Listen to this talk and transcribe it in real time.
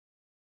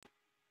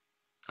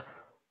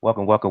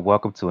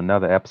Welcome to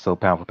another episode,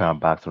 Pound for Pound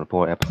Boxing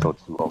Report, episode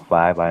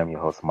 205. I am your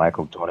host,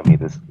 Michael. Joining me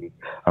this week,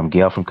 I'm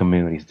Gail from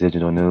Communities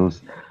Digital News,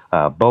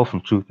 both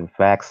from Truth and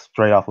Facts,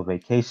 straight off of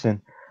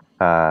vacation.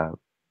 Uh,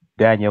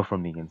 Daniel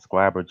from The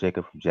Inscriber,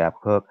 Jacob from Jab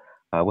Hook.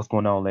 What's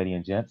going on, lady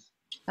and gents?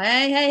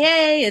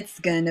 Hey, it's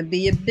gonna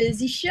be a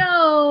busy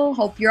show.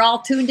 Hope you're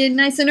all tuned in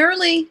nice and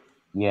early.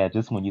 Yeah,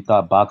 just when you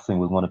thought boxing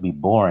was going to be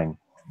boring,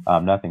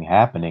 nothing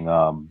happening.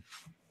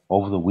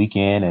 Over the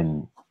weekend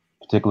and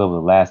particularly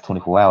over the last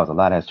 24 hours, a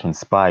lot has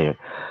transpired.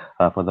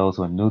 For those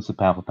who are new to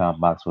Pound for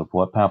Pound Box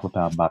Report, Pound for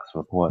Pound Box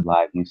Report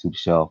live YouTube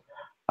show,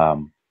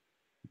 um,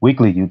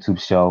 weekly YouTube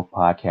show,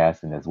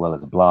 podcasting, as well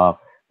as a blog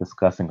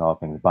discussing all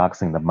things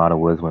boxing. The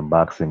motto is when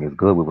boxing is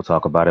good, we will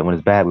talk about it. When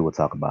it's bad, we will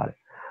talk about it.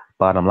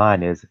 Bottom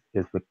line is,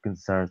 if it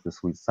concerns the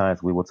sweet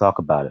science, we will talk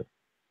about it.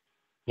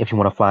 If you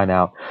want to find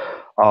out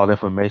all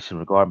information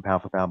regarding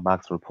Pound for Pound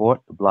Boxing Report,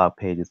 the blog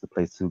page is the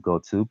place to go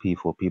to,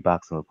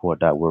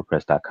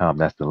 p4pboxingreport.wordpress.com.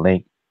 That's the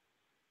link.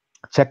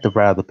 Check the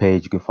right of the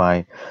page. You can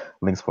find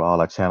links for all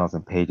our channels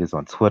and pages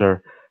on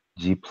Twitter,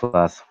 G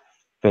Plus,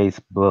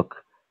 Facebook,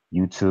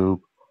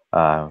 YouTube.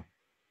 Uh,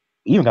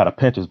 even got a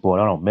Pinterest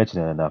board. I don't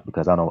mention it enough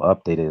because I don't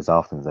update it as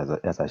often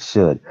as I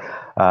should.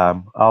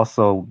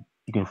 Also,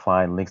 you can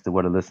find links to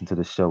where to listen to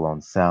the show on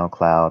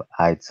SoundCloud,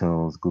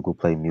 iTunes, Google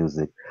Play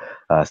Music,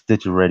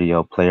 Stitcher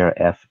Radio, Player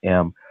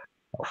FM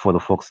for the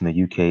folks in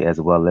the UK,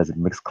 as well as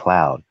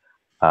Mixcloud.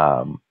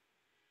 Um,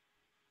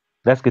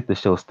 let's get the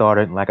show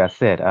started. Like I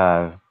said,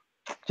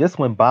 just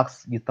when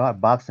you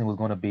thought boxing was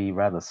going to be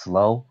rather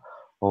slow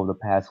over the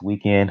past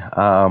weekend,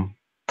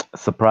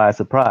 surprise,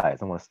 surprise.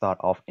 I'm going to start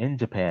off in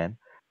Japan,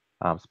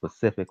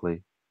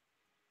 specifically.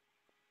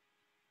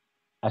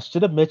 I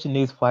should have mentioned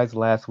these fights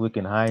last week.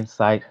 In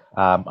hindsight,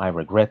 I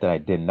regret that I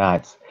did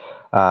not.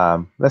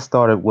 Let's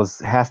start. It was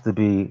has to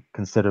be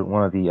considered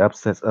one of the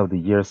upsets of the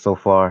year so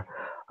far.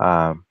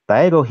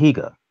 Daigo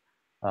Higa,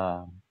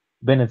 um,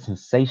 been a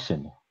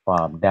sensation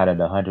down at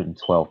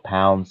 112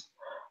 pounds.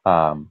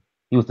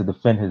 He was to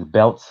defend his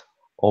belt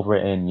over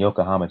in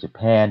Yokohama,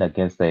 Japan,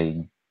 against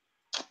a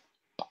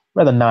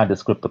rather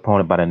nondescript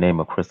opponent by the name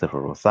of Cristofer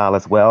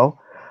Rosales.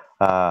 Well,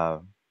 uh,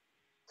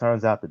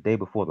 turns out the day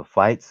before the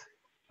fight,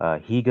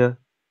 Higa,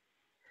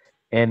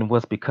 and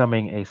was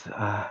becoming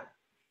a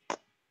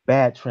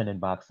bad trend in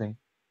boxing,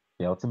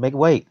 failed to make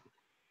weight.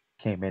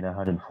 Came in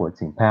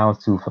 114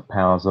 pounds, 2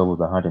 pounds over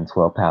the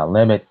 112-pound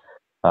limit.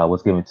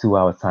 Was given 2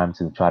 hours time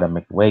to try to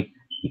make the weight.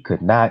 He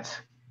could not.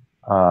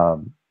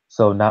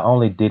 So not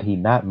only did he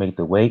not make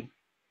the weight,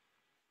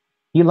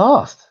 he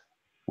lost.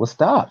 Was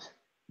stopped.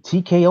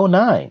 TKO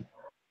 9.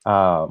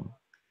 Um,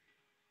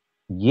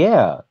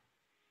 yeah,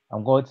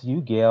 I'm going to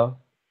you, Gail.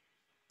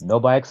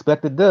 Nobody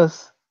expected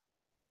this.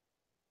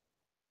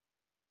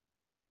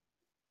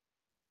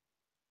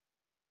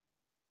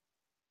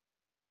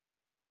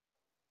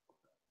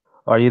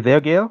 Are you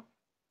there, Gail?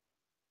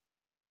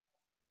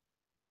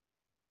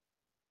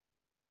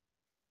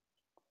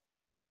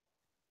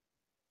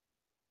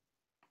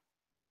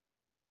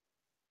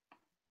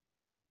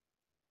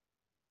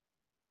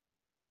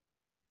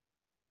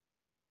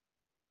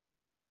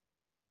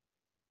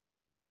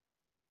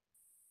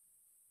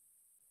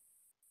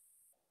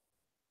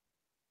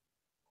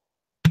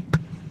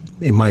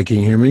 Hey, Mike, can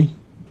you hear me?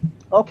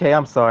 Okay,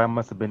 I'm sorry. I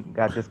must have been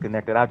got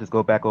disconnected. I'll just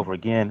go back over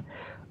again.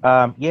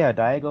 Yeah,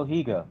 Daigo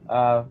Higa.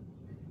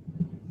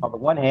 On the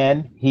one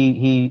hand,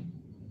 he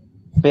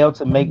failed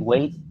to make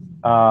weight.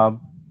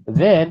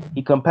 Then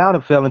he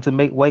compounded failing to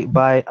make weight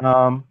by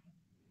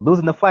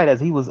losing the fight as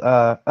he was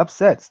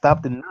upset,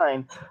 stopped in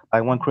 9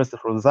 by one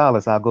Cristofer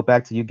Rosales. I'll go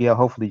back to you, Gail.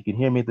 Hopefully you can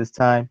hear me this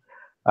time.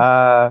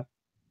 Uh,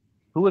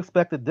 who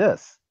expected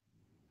this?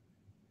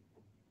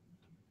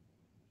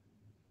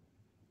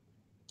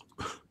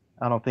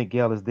 I don't think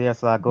Gail is there,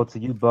 so I'll go to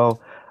you, Bo.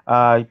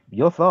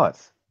 Your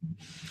thoughts?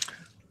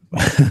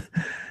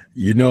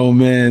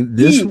 Man,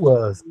 this He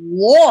was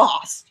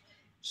lost.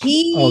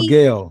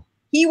 Gail.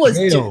 He was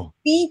Gail.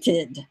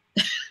 defeated.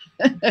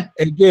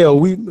 Hey, Gail,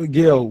 we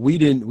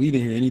didn't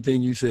hear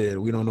anything you said.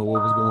 We don't know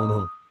what was going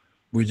on.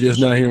 We're just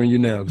not hearing you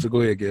now. So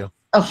go ahead, Gail.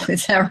 Oh,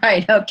 is that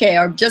right? Okay,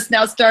 I'm just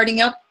now starting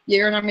up.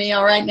 You're hearing me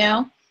all right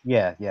now?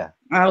 Yeah.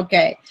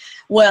 Okay.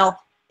 Well,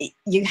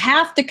 you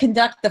have to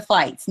conduct the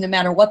fights no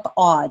matter what the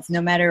odds,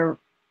 no matter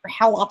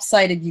how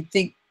lopsided you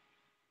think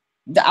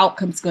the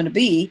outcome's going to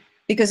be,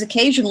 because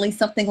occasionally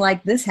something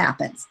like this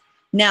happens.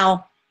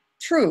 Now,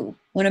 true,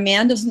 when a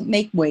man doesn't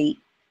make weight,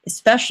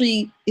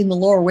 especially in the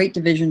lower weight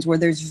divisions where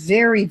there's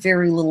very,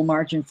 very little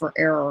margin for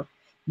error,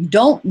 you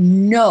don't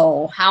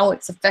know how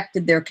it's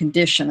affected their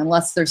condition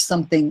unless there's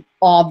something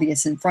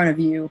obvious in front of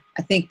you.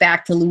 I think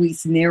back to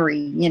Luis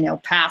Neri,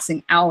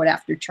 passing out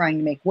after trying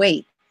to make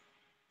weight.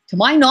 To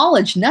my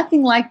knowledge,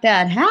 nothing like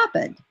that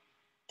happened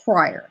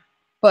prior,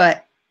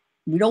 but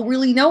we don't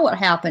really know what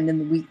happened in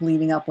the week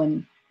leading up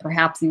when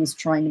perhaps he was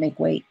trying to make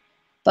weight.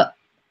 But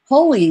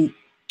holy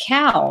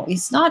cow,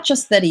 it's not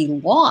just that he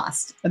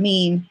lost. I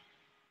mean,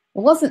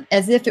 it wasn't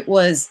as if it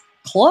was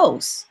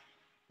close.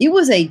 It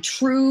was a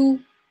true,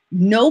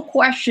 no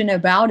question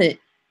about it,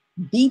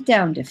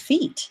 beatdown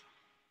defeat.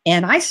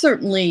 And I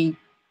certainly,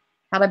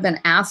 had I been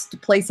asked to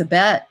place a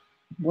bet,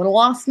 would have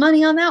lost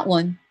money on that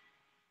one,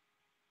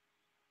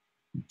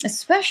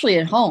 especially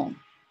at home.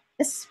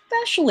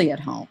 Especially at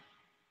home.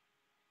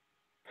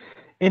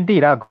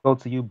 Indeed, I'll go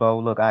to you, Bo.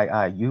 Look,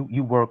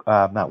 you work,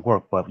 not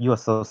work, but you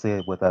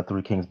associate with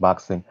Three Kings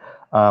Boxing.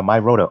 I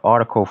wrote an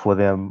article for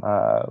them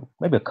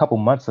maybe a couple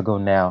months ago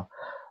now,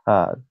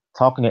 uh,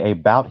 talking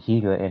about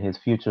Higa and his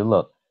future.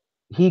 Look,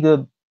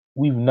 Higa,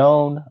 we've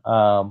known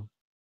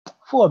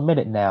for a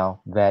minute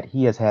now that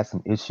he has had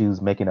some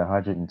issues making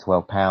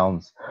 112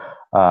 pounds.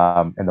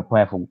 And the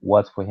plan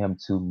was for him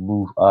to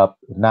move up,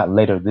 not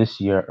later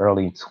this year,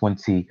 early in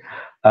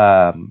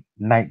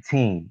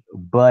 2019.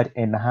 But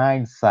in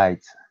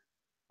hindsight,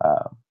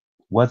 uh,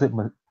 was it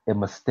a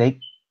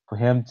mistake for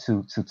him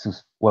to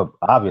well,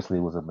 obviously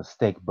it was a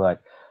mistake,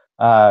 but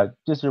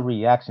just your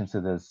reaction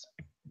to this.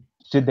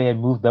 Should they have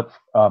moved up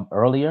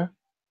earlier?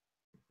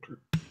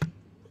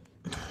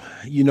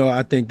 You know,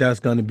 I think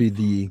that's going to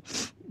be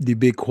the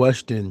big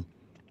question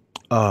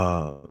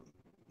uh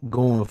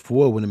going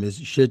forward with him is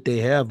should they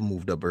have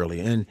moved up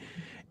earlier? And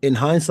in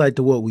hindsight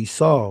to what we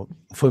saw,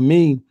 for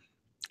me,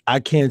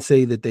 I can't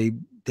say that they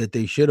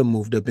should have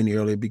moved up any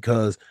earlier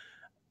because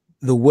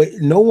the way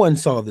no one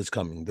saw this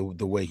coming,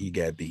 the way he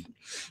got beat.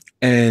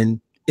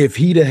 And if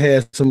he'd have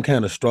had some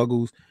kind of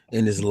struggles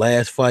in his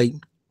last fight,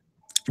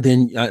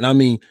 then I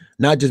mean,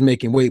 not just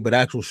making weight, but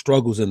actual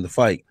struggles in the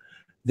fight,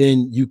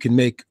 then you can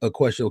make a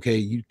question. Okay,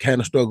 you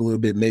kind of struggle a little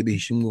bit. Maybe he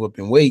should move up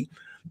in weight,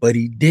 but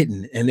he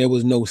didn't, and there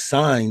was no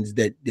signs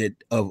that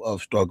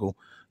of struggle.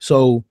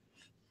 So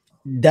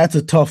that's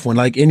a tough one.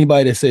 Like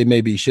anybody that say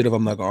maybe he should have,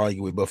 I'm not gonna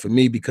argue with. But for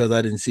me, because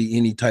I didn't see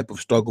any type of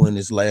struggle in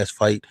his last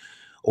fight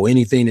or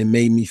anything that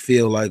made me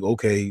feel like,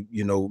 okay,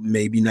 you know,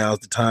 maybe now's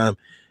the time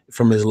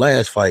from his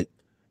last fight.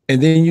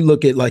 And then you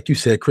look at, like you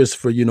said,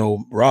 Cristofer, you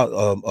know,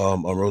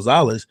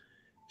 Rosales,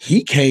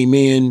 he came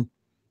in.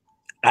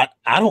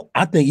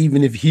 I think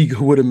even if he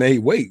would have made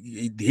weight,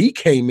 he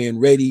came in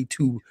ready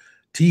to.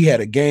 He had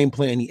a game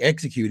plan, he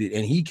executed,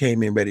 and he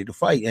came in ready to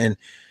fight. And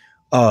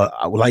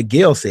like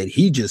Gail said,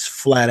 he just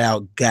flat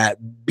out got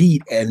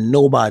beat, and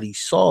nobody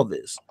saw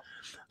this.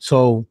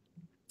 So,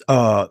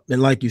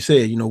 and like you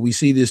said, you know, we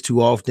see this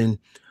too often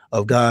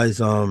of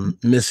guys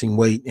missing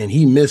weight, and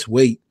he missed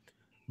weight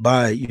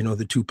by, you know,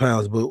 the 2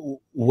 pounds. But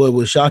what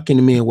was shocking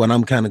to me and what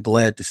I'm kind of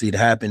glad to see it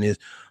happen is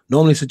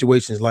normally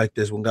situations like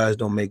this when guys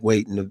don't make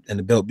weight and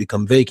the belt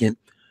become vacant,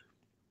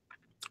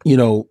 you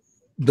know,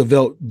 the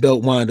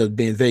belt wind up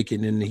being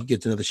vacant and he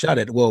gets another shot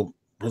at it. Well,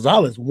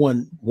 Rosales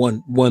won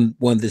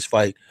this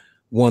fight,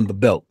 won the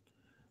belt.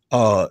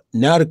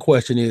 Now the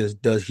question is,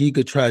 does he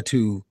could try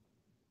to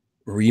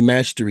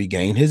rematch to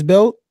regain his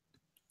belt,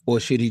 or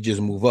should he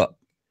just move up?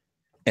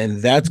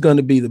 And that's going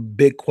to be the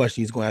big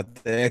question he's going to have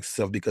to ask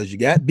himself, because you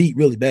got beat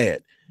really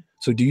bad.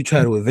 So do you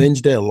try to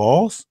avenge that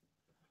loss,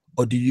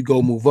 or do you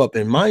go move up?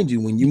 And mind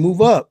you, when you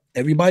move up,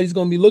 everybody's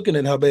going to be looking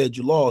at how bad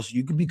you lost.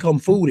 You could become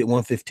food at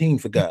 115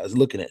 for guys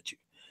looking at you,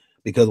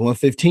 because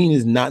 115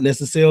 is not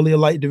necessarily a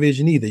light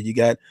division either. You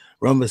got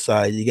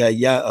Rumberside, you got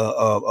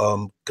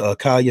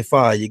Kyle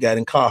Yafai, you got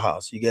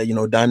Nkajas, you got, you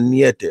know, Don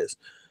Nietes.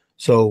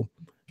 So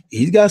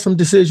he's got some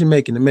decision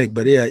making to make.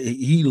 But yeah,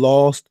 he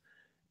lost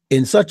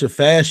in such a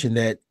fashion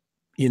that,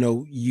 you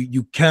know,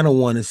 you kind of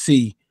want to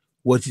see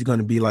what he's going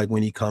to be like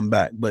when he come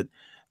back. But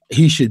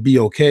he should be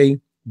okay.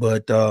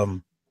 But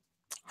I'm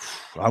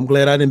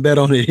glad I didn't bet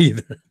on it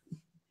either.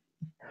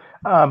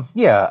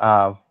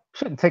 Yeah,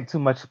 shouldn't take too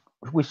much.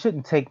 We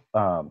shouldn't take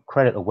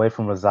credit away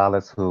from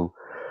Rosales, who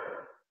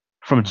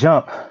from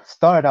jump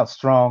started out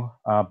strong.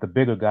 The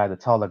bigger guy, the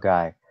taller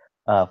guy,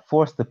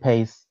 forced the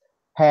pace.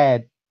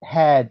 Had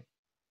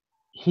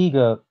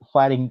Higa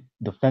fighting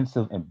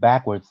defensive and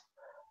backwards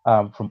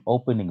from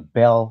opening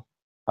bell,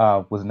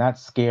 was not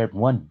scared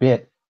one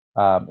bit.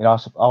 It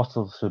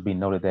also should be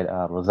noted that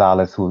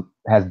Rosales, who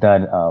has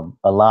done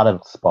a lot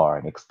of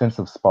sparring,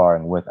 extensive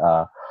sparring with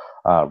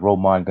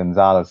Roman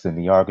Gonzalez,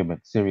 and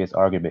serious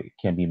argument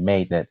can be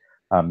made that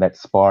that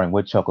sparring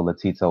with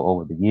Chocolatito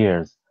over the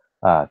years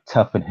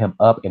toughened him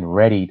up and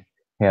readied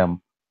him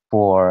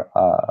for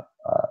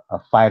a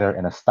fighter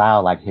in a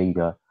style like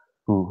Higa,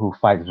 who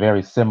fights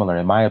very similar,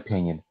 in my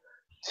opinion,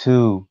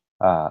 to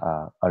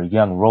a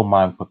young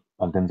Roman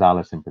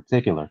Gonzalez in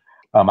particular.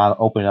 I'll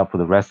open it up for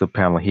the rest of the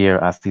panel here.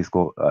 I see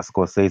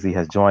Scorsese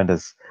has joined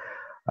us.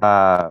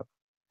 Uh,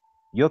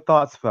 your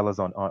thoughts, fellas,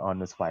 on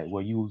this fight?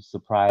 Were you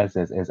surprised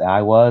as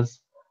I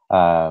was?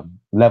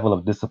 Level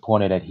of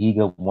disappointed that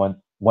Higa won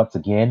once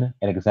again,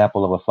 an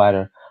example of a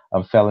fighter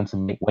failing to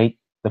make weight.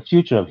 The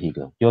future of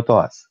Higa. Your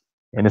thoughts?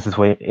 And this is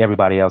for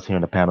everybody else here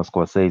in the panel,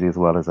 Scorsese, as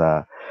well as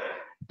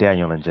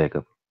Daniel and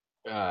Jacob.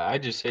 I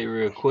just say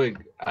real quick,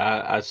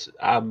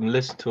 I've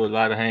listened to a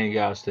lot of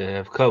hangouts that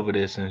have covered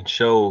this and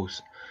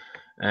shows,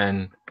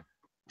 and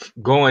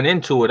going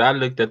into it, I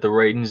looked at the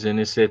ratings and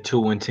it said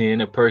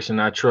 2-10. A person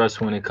I trust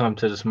when it comes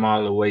to the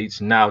smaller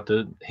weights, now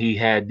he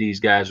had these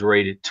guys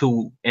rated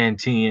 2 and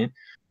 10.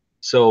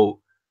 So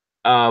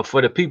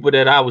For the people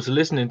that I was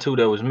listening to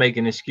that was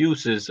making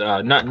excuses,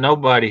 not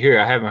nobody here.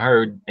 I haven't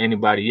heard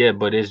anybody yet,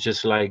 but it's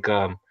just like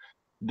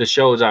the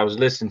shows I was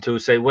listening to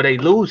say, well, they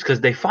lose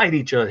because they fight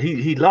each other.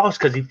 He lost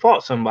because he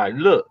fought somebody.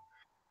 Look,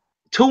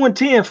 2 and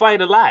 10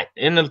 fight a lot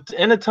in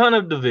a ton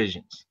of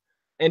divisions,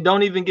 and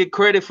don't even get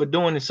credit for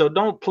doing it. So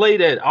don't play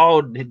that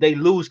all they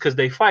lose because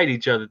they fight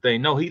each other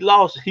thing. No, he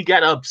lost. He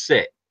got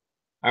upset.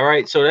 All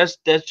right, so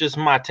that's just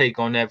my take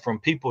on that from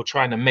people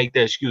trying to make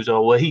that excuse.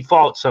 Oh, well, he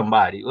fought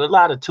somebody. Well, a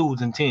lot of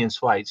 2s and 10s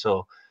fight,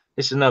 so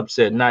it's an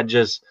upset, not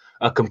just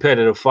a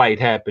competitive fight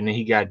happened and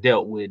he got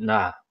dealt with.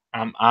 Nah,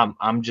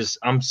 I'm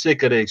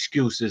sick of the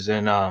excuses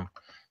and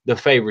the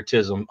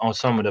favoritism on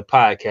some of the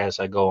podcasts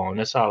I go on.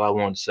 That's all I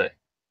want to say.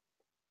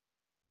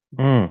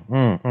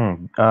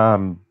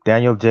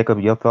 Daniel, Jacob,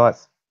 your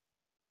thoughts?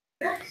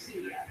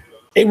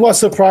 It was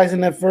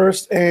surprising at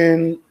first,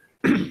 and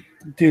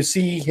to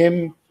see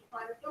him,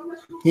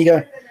 he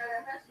got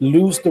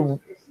lose the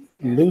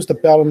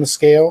belt on the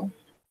scale,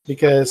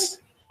 because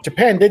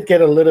Japan did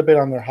get a little bit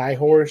on their high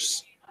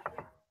horse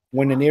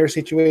when the near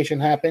situation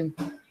happened.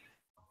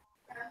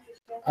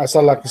 I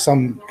saw like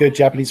some good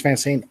Japanese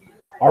fans saying,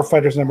 "Our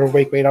fighters never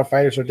wake weight. Our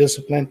fighters are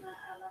disciplined."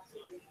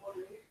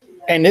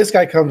 And this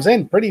guy comes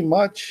in pretty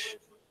much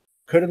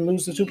couldn't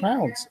lose the 2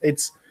 pounds.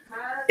 It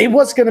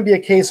was going to be a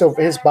case of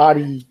his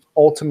body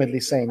ultimately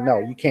saying, "No,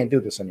 you can't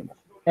do this anymore."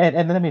 And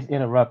let me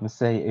interrupt and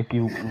say, if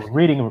you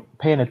were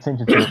paying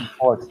attention to the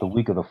reports the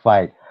week of the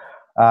fight,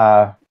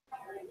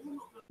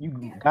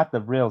 you got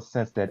the real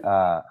sense that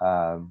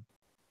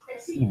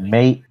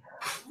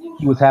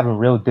he was having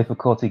real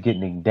difficulty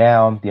getting him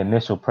down. The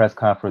initial press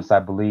conference, I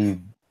believe,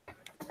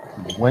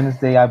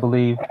 Wednesday,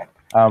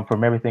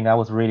 from everything I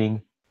was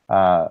reading,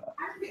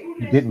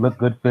 he didn't look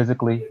good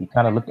physically. He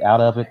kind of looked out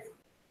of it.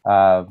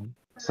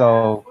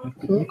 So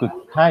you could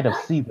kind of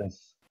see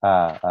this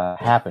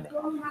happening.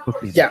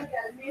 Yeah,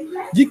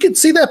 you could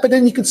see that, but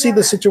then you could see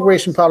the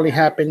situation probably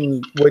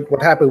happening with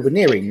what happened with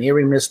Neri.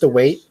 Neri missed the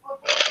weight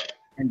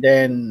and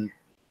then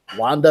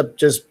wound up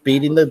just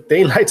beating the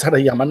daylights out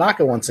of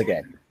Yamanaka once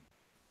again.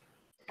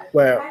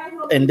 Well,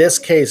 in this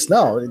case,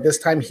 no. This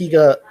time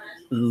Higa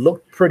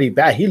looked pretty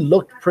bad. He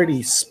looked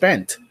pretty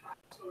spent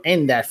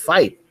in that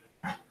fight.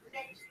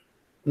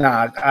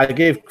 Now, I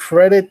gave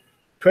credits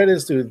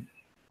to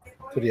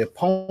the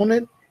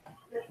opponent.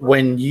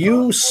 When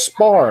you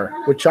spar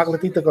with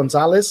Chocolatito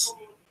Gonzalez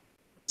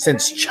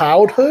since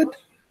childhood,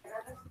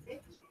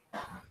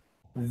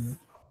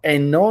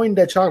 and knowing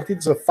that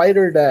Chocolatito's a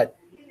fighter that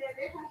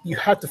you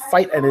have to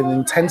fight at an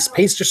intense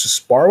pace just to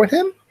spar with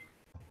him,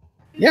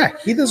 yeah,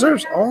 he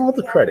deserves all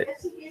the credit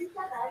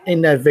in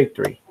that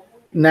victory.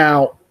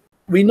 Now,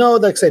 we know,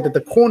 like I said, that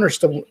the corner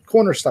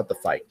stopped the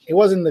fight. It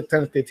wasn't the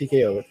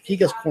TKO.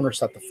 Higa's corner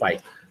stopped the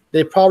fight.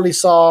 They probably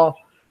saw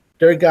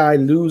their guy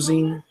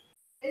losing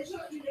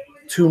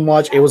too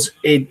much. It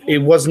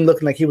wasn't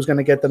looking like he was going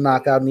to get the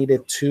knockout.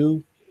 Needed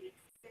to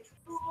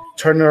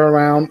turn it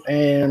around,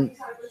 and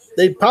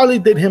they probably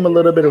did him a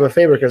little bit of a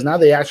favor because now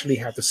they actually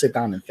have to sit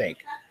down and think.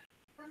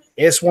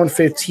 It's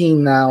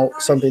 115 now,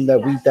 something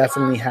that we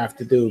definitely have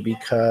to do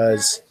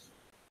because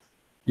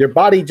your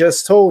body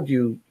just told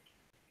you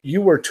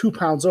were 2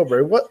 pounds over.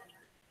 It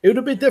would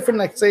have been different,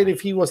 like say,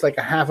 if he was like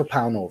a half a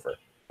pound over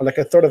or like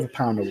a third of a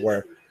pound over,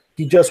 where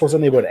he just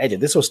wasn't able to edge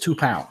it. This was 2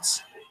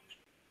 pounds.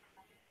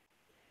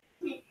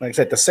 Like I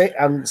said,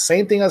 the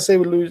same thing I'm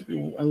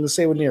going to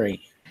say with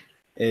Neri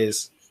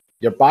is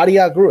your body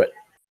outgrew it.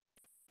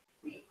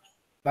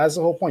 That's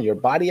the whole point. Your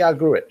body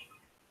outgrew it.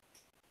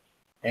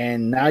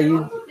 And now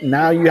you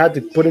have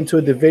to put into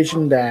a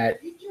division that,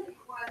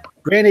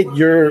 granted,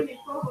 your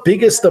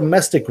biggest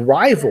domestic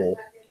rival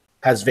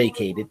has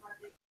vacated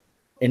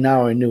and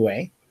now a new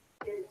way.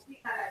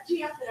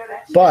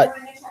 But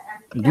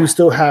you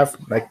still have,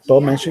 like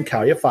Bo mentioned,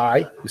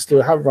 Calyafai. You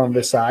still have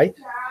Rumvisai.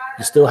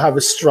 You still have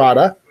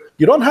Estrada.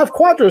 You don't have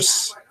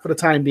Quadras for the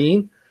time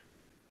being.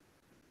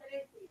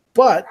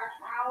 But,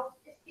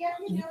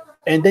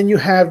 and then you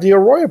have the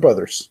Arroyo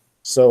brothers.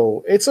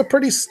 So it's a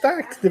pretty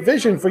stacked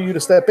division for you to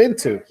step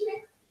into.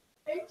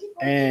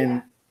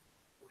 And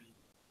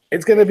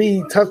it's going to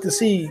be tough to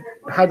see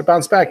how to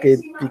bounce back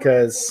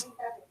because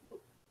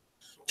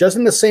just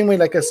in the same way,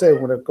 like I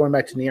said, when I'm going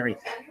back to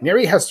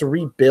Neri has to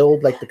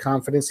rebuild like the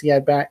confidence he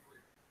had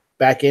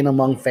back in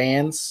among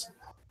fans.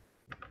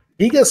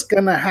 Higa's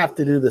going to have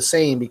to do the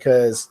same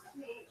because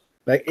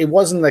like it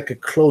wasn't like a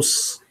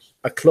close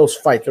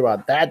fight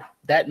throughout.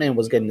 That man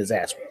was getting his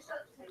ass whipped.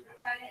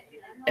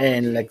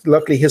 And like,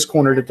 luckily, his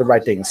corner did the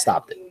right thing and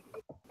stopped it.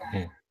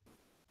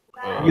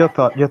 Your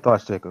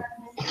thoughts, Jacob.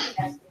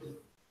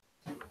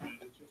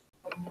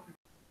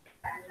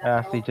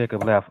 I see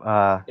Jacob left.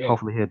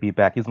 Hopefully he'll be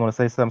back. He's going to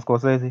say something,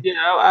 Scorsese. Yeah,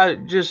 I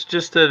just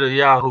to the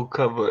y'all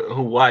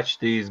who watch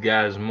these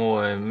guys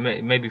more and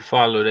maybe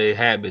follow their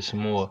habits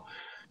more.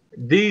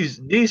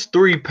 These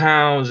 3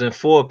 pounds and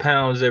 4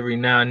 pounds every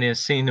now and then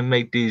seem to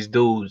make these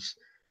dudes,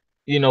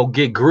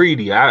 get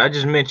greedy. I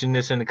just mentioned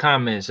this in the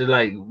comments. It's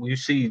like you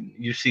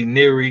see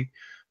Neri,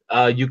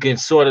 You can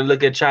sort of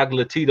look at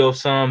Chocolatito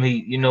some.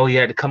 He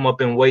had to come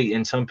up in weight,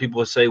 and some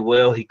people say,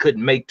 well, he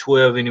couldn't make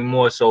 12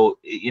 anymore, so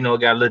it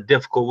got a little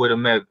difficult with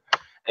him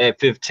at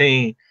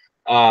 15.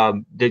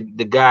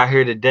 The guy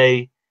here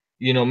today,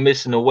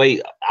 missing the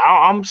weight.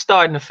 I'm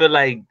starting to feel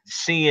like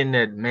seeing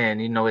that,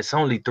 man, it's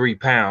only 3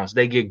 pounds.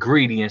 They get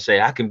greedy and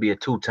say, I can be a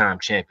 2-time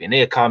champion.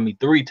 They'll call me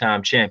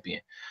 3-time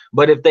champion.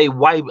 But if they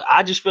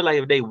I just feel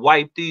like if they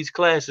wipe these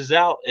classes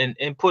out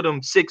and put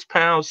them 6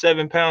 pounds,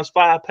 7 pounds,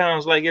 5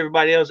 pounds like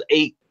everybody else,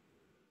 8,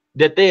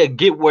 that they'll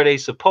get where they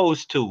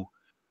supposed to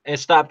and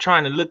stop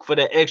trying to look for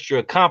that extra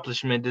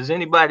accomplishment. Does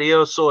anybody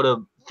else sort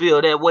of feel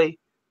that way?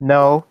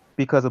 No,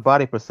 because of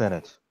body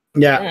percentage.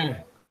 Yeah.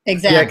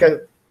 Exactly. Yeah,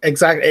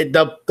 exactly.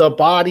 The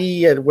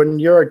body, and when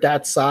you're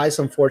that size,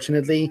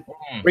 unfortunately,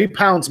 3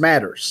 pounds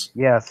matters.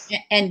 Yes.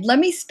 And let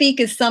me speak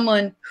as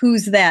someone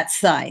who's that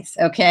size,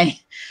 okay?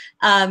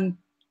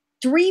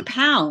 3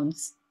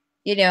 pounds,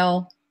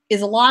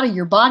 is a lot of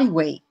your body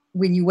weight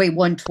when you weigh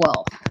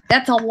 112.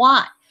 That's a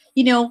lot.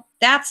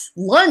 That's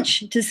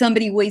lunch to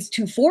somebody who weighs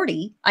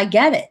 240. I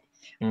get it.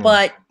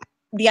 But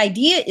the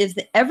idea is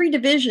that every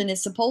division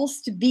is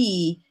supposed to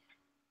be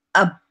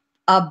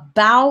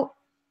about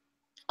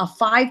a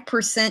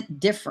 5%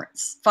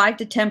 difference, 5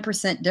 to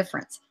 10%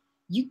 difference.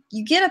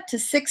 You get up to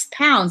 6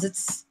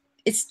 pounds,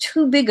 it's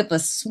too big of a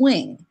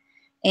swing.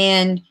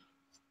 And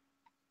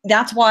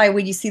that's why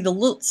when you see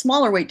the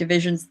smaller weight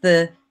divisions,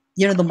 the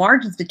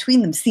margins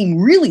between them seem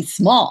really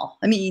small.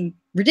 I mean,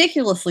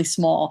 ridiculously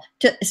small,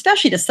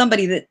 especially to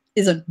somebody that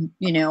is a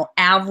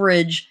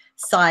average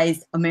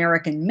sized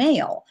American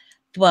male.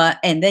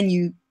 And then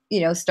you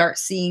start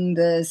seeing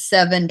the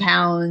 7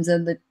 pounds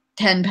and the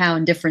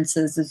 10-pound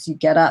differences as you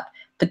get up.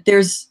 But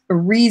there's a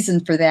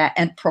reason for that,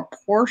 and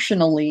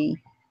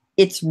proportionally,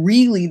 it's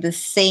really the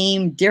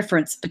same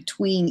difference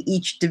between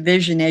each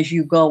division as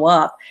you go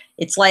up.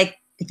 It's like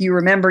if you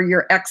remember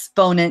your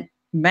exponent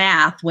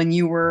math when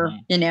you were,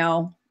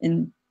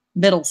 in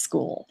middle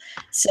school.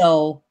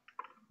 So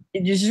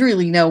there's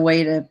really no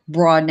way to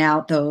broaden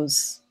out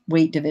those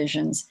weight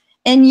divisions.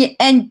 And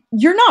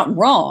you're not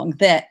wrong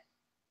that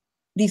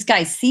these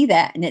guys see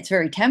that, and it's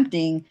very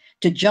tempting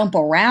to jump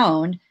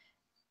around,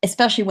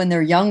 especially when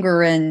they're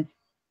younger and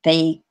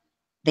they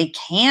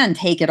can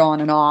take it on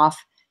and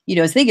off.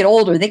 As they get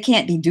older, they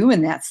can't be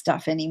doing that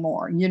stuff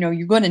anymore.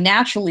 You're going to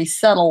naturally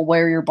settle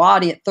where your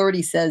body at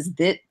 30 says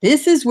that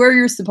this is where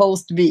you're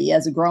supposed to be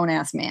as a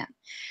grown-ass man.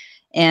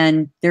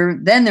 And there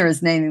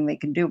is nothing they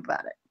can do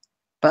about it.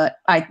 But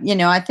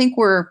I think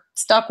we're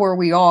stuck where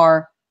we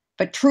are.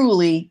 But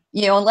truly,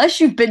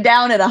 unless you've been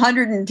down at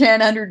 110,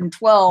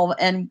 112,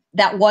 and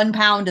that 1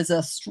 pound is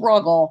a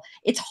struggle,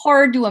 it's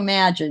hard to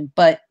imagine.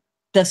 But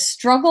the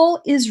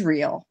struggle is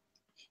real.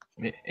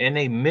 And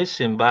they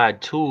missing by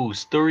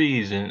 2s,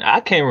 3s, and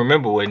I can't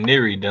remember what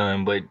Neri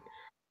done, but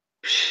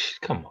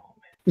come on,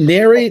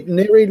 man.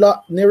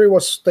 Neri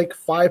was like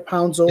 5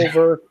 pounds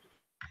over.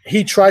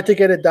 He tried to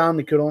get it down.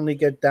 He could only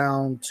get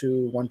down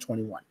to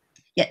 121.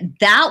 Yeah,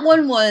 that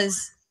one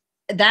was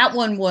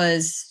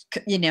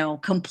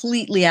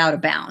completely out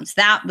of bounds.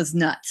 That was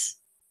nuts.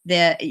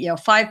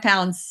 5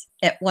 pounds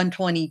at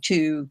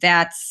 122,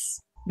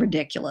 that's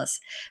ridiculous.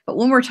 But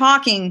when we're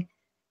talking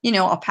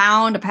a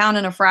pound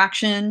and a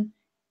fraction,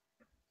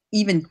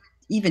 even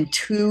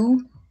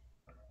 2,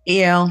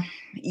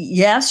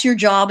 yes, your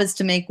job is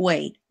to make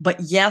weight, but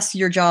yes,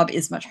 your job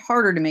is much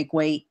harder to make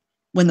weight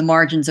when the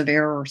margins of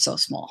error are so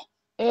small.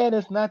 And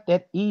it's not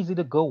that easy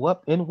to go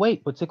up in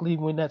weight, particularly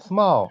when that's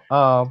small.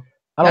 I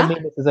don't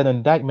mean this as an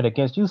indictment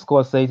against you,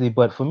 Scorsese,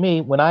 but for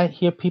me, when I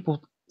hear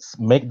people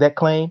make that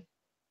claim,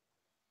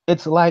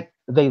 it's like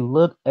they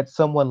look at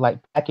someone like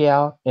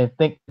Pacquiao and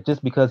think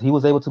just because he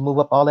was able to move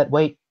up all that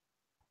weight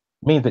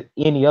means that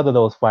any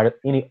other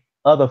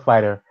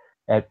fighter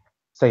at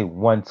say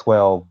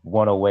 112,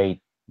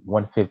 108,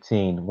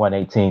 115,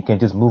 118 can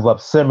just move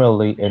up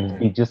similarly and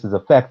be just as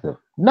effective.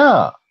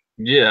 Nah.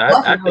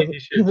 Yeah, I think he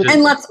should.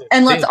 And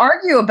let's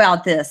argue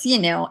about this.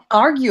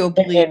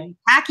 Arguably,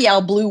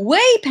 Pacquiao blew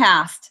way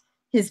past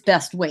his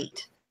best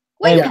weight.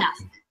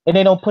 Past. And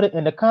they don't put it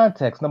into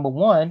context. Number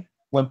one,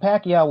 when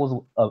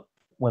Pacquiao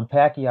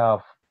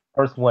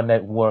first won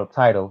that world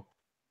title,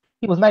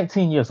 he was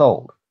 19 years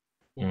old.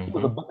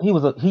 Mm-hmm.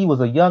 He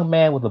was a young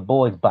man with a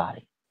boy's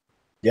body.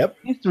 Yep.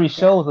 History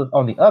shows us,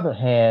 on the other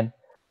hand,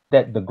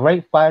 that the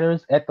great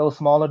fighters at those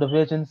smaller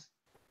divisions,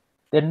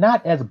 they're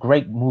not as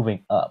great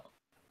moving up.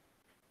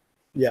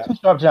 Yeah. Too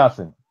Sharp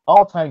Johnson,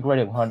 all-time great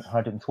at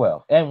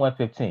 112 and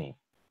 115.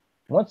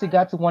 Once he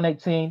got to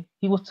 118,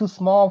 he was too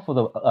small for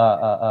the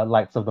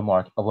likes of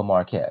a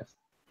Marquez.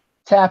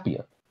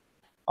 Tapia,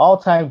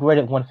 all-time great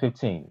at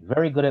 115,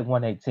 very good at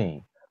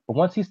 118. But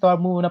once he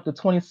started moving up to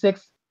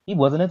 26, he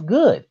wasn't as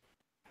good.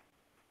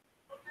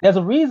 There's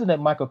a reason that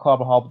Michael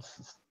Carvajal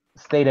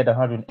stayed at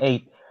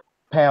 108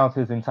 pounds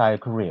his entire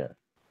career.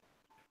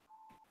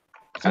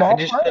 I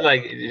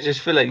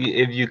just feel like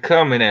if you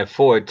come in at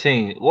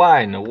 14,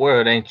 why in the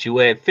world ain't you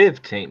at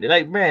 15?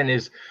 Like, man,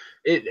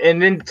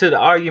 and then to the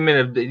argument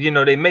of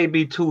they may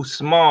be too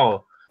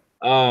small.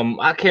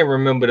 I can't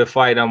remember the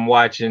fight I'm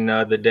watching the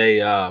other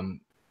day.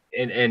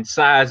 And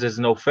size is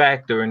no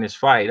factor in this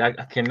fight. I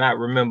cannot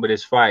remember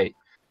this fight.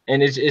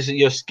 And it's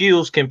your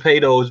skills can pay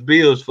those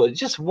bills for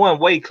just one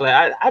weight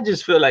class. I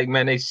just feel like,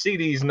 man, they see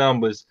these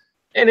numbers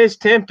and it's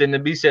tempting to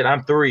be said,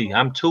 I'm three,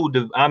 I'm two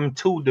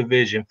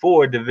division,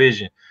 four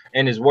division,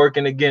 and it's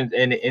working against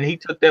and he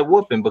took that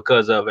whooping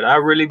because of it. I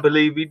really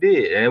believe he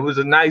did. And it was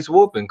a nice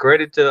whooping.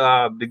 Credit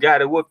to the guy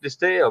that whooped his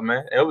tail,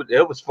 man.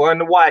 It was fun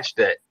to watch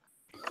that.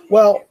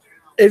 Well,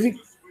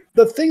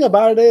 the thing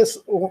about it is,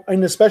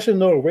 and especially in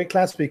the weight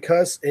class,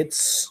 because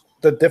it's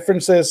the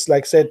differences,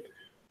 like I said,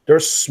 they're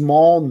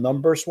small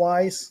numbers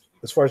wise.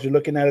 As far as you're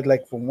looking at it,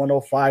 like from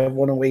 105,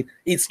 108,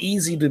 it's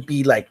easy to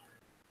be like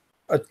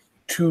a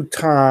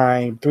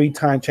 2-time,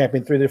 3-time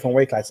champion, 3 different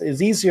weight classes.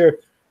 It's easier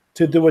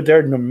to do it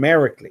there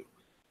numerically.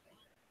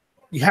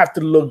 You have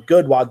to look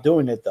good while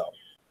doing it, though.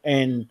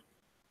 And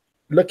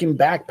looking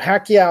back,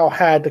 Pacquiao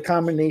had the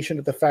combination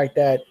of the fact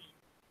that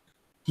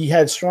he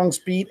had strong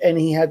speed and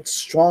he had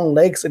strong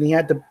legs and he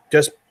had the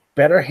just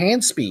better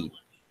hand speed.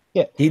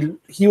 Yeah,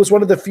 he was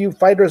one of the few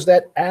fighters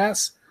that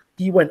as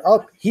he went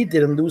up, he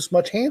didn't lose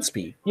much hand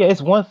speed. Yeah,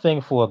 it's one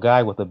thing for a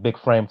guy with a big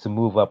frame to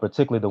move up,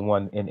 particularly the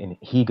one in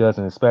Higa's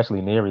and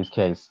especially Neri's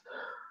case.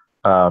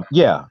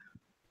 Yeah,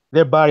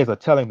 their bodies are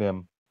telling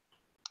them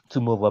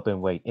to move up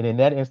in weight. And in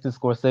that instance,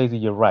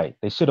 Scorsese, you're right.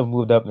 They should have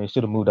moved up and they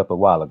should have moved up a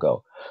while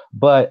ago.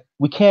 But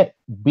we have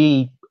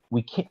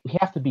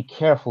to be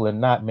careful and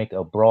not make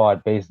a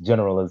broad-based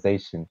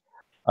generalization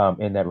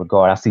in that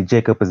regard. I see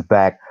Jacob is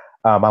back.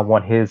 I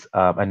want his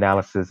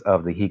analysis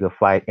of the Higa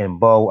fight. And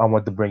Bo, I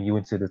want to bring you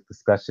into this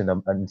discussion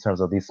in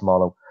terms of these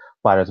smaller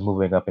fighters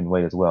moving up in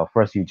weight as well.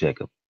 First, you,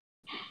 Jacob.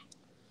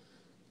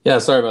 Yeah,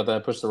 sorry about that. I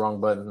pushed the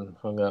wrong button and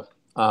hung up.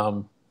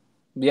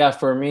 Yeah,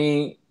 for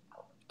me,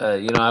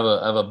 I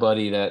have a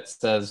buddy that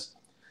says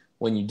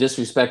when you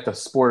disrespect the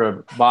sport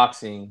of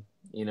boxing,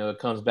 it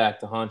comes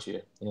back to haunt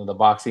you. The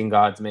boxing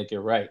gods make it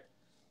right.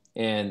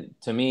 And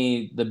to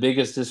me, the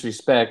biggest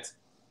disrespect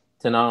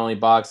to not only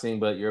boxing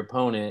but your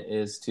opponent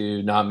is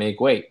to not make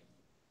weight.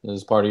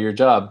 It's part of your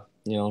job.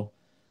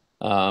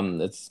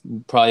 It's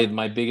probably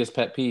my biggest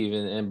pet peeve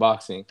in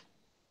boxing.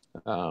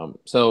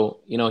 So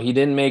he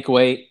didn't make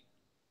weight.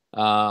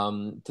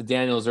 To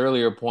Daniel's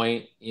earlier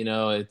point,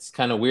 it's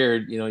kind of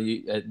weird.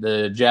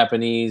 The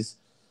Japanese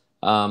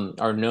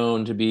are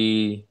known to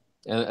be,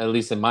 at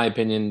least in my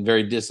opinion,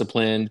 very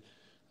disciplined,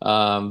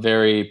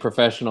 very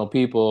professional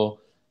people.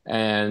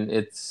 And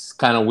it's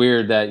kind of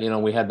weird that,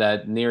 we had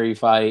that Neri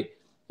fight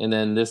and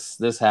then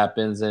this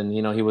happens and,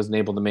 he wasn't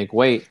able to make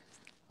weight,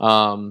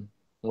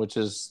 which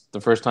is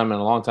the first time in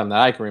a long time that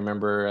I can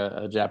remember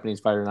a Japanese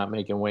fighter not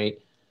making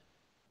weight.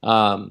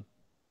 But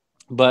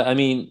I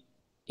mean,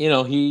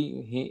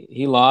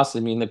 he lost. I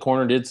mean, the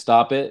corner did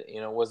stop it.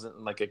 It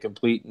wasn't like a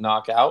complete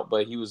knockout,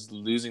 but he was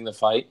losing the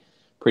fight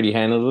pretty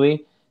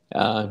handily.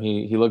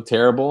 He looked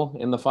terrible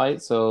in the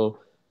fight. So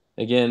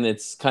again,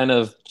 it's kind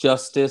of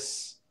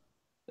justice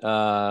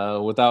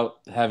without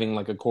having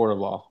like a court of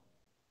law.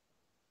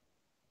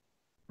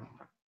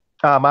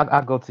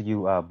 I'll go to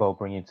you, Bo,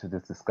 bring you into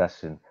this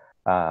discussion.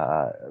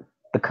 The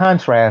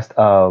contrast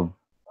of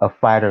a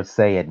fighter,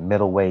 say, at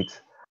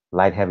middleweight,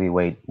 light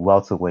heavyweight,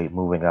 welterweight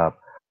moving up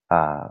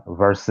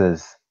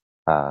versus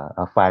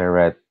a fighter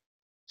at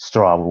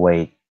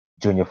strawweight,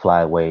 junior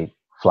flyweight,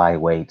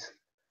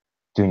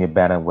 junior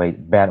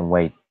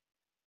bantamweight.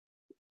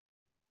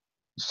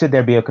 Should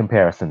there be a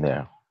comparison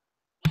there?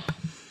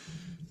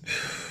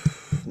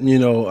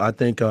 I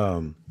think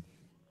in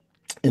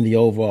the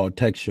overall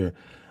texture,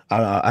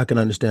 I can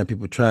understand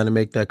people trying to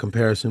make that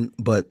comparison,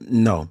 but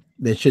no,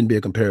 there shouldn't be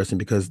a comparison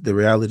because the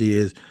reality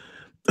is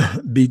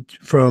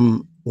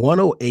from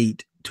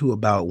 108 to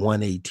about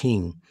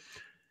 118,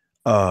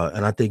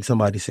 and I think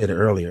somebody said it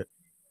earlier,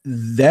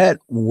 that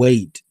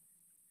weight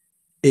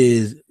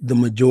is the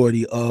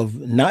majority of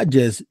not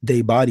just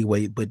their body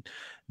weight, but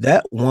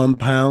that 1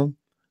 pound,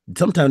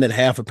 sometimes that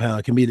half a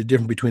pound can be the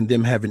difference between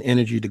them having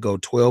energy to go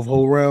 12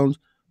 whole rounds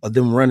or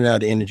them running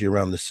out of energy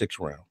around the 6th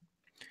round.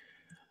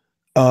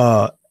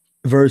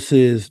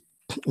 Versus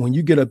when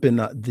you get up in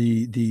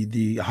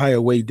the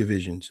higher weight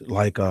divisions,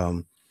 like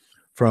from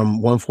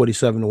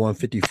 147 to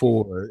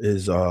 154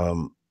 is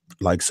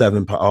like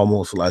 7 pounds,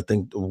 almost. I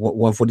think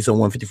 147,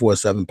 154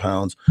 is 7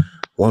 pounds.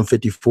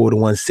 154 to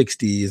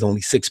 160 is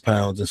only 6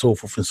 pounds, and so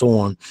forth and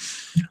so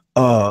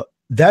on.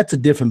 That's a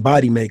different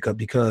body makeup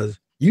because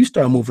you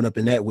start moving up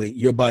in that weight,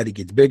 your body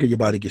gets bigger, your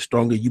body gets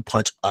stronger, you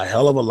punch a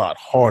hell of a lot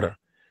harder.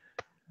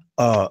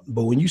 But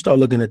when you start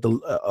looking at the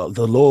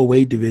lower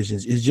weight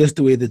divisions, it's just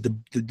the way that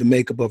the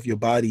makeup of your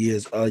body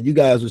is. You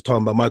guys was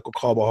talking about Michael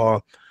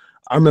Carbajal.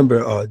 I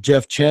remember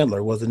Jeff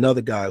Chandler was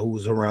another guy who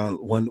was around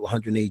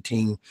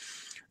 118.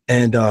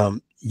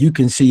 And you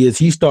can see as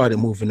he started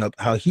moving up,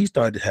 how he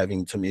started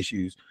having some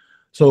issues.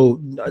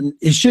 So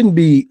it shouldn't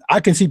be,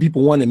 I can see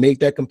people want to make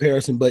that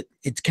comparison, but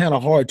it's kind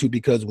of hard to,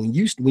 because when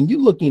you're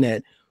looking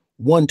at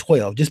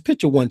 112, just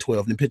picture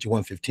 112 and picture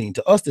 115.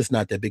 To us, that's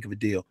not that big of a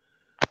deal.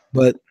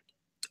 But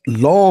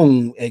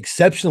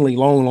exceptionally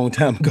long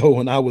time ago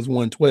when I was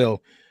 112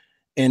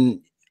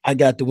 and I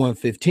got to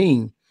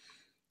 115,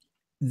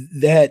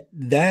 that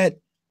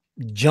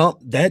jump,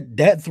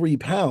 that 3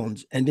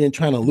 pounds, and then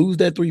trying to lose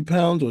that 3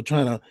 pounds or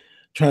trying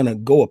to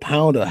go a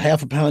pound or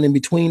half a pound in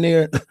between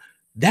there,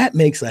 that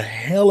makes a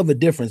hell of a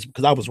difference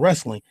because I was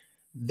wrestling.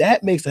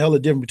 That makes a hell of a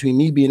difference between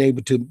me being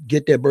able to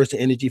get that burst of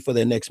energy for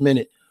the next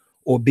minute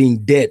or being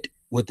dead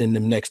within the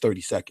next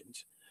 30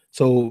 seconds.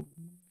 So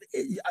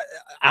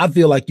I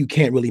feel like you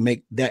can't really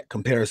make that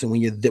comparison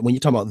when you're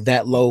talking about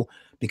that low,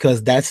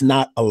 because that's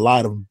not a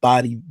lot of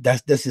body.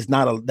 That's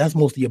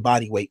most of your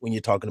body weight when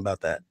you're talking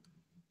about that.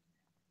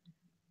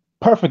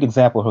 Perfect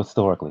example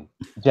historically.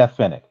 Jeff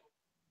Fennick,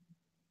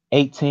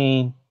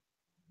 18,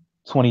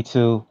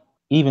 22,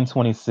 even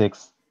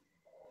 26.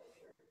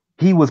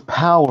 He was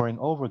powering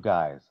over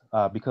guys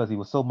because he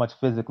was so much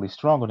physically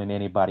stronger than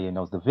anybody in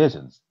those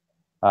divisions.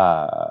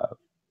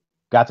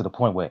 Got to the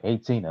point where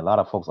 18, a lot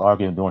of folks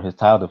arguing during his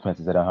title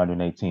defenses at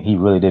 118, he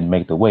really didn't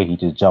make the weight. He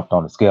just jumped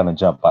on the scale and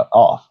jumped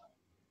off.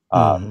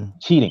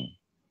 Cheating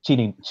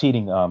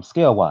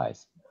scale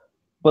wise.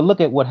 But look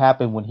at what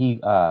happened when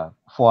he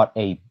fought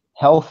a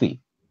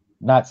healthy,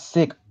 not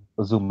sick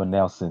Azuma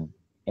Nelson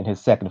in his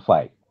second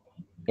fight,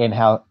 and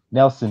how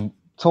Nelson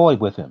toyed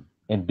with him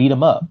and beat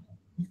him up.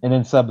 And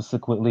then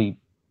subsequently,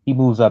 he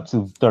moves up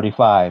to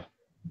 35,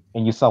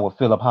 and you saw what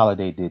Philip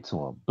Holiday did to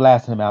him,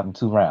 blast him out in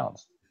 2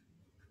 rounds.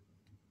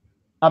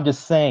 I'm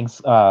just saying,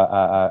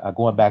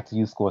 going back to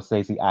you,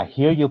 Scorsese, I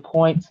hear your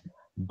point,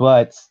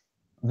 but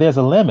there's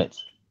a limit.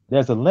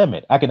 There's a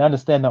limit. I can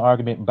understand the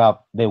argument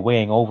about they're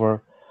weighing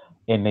over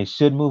and they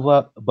should move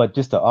up, but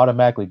just to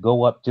automatically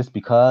go up just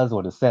because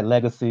or to set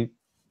legacy,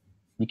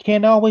 you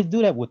can't always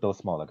do that with those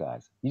smaller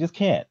guys. You just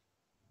can't.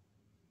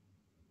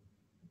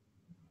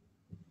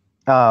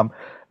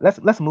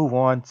 Let's move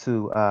on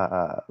to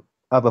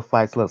other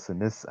fights. Listen,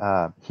 this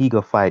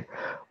Higa fight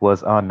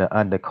was on the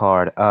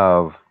undercard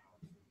of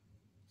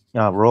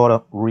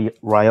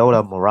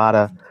Ryota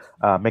Murata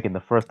making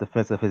the first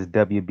defense of his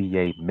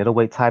WBA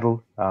middleweight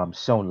title,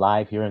 shown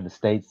live here in the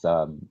States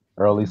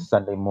early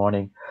Sunday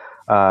morning.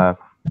 Fought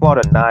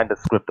a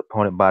nondescript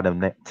opponent by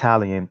the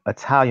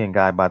Italian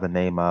guy by the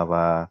name of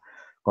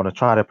going to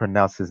try to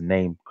pronounce his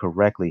name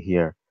correctly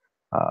here.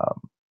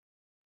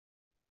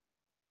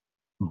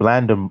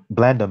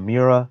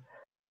 Blandamura.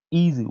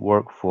 Easy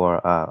work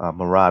for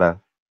Murata.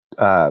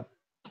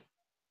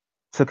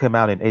 Took him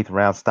out in 8th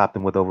round, stopped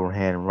him with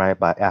overhand right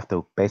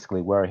after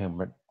basically wearing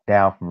him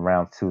down from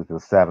round 2 to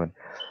 7.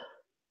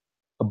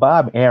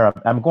 Bob Arum,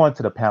 I'm going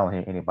to the panel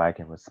here. Anybody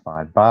can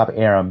respond. Bob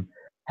Arum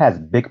has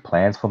big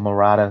plans for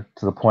Murata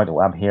to the point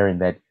where I'm hearing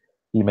that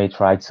he may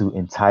try to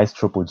entice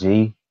Triple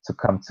G to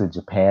come to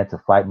Japan to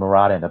fight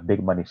Murata in a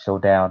big money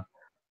showdown.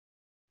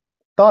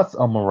 Thoughts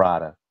on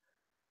Murata?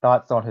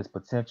 Thoughts on his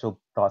potential?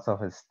 Thoughts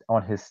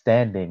on his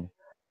standing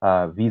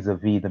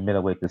vis-a-vis the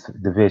middleweight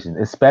division,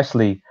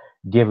 especially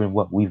given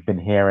what we've been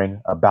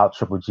hearing about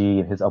Triple G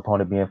and his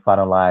opponent being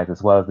finalized,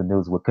 as well as the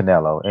news with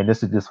Canelo. And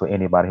this is just for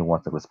anybody who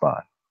wants to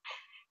respond.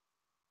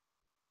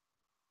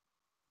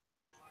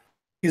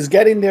 He's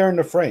getting there in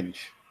the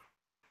fringe.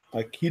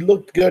 Like, he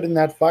looked good in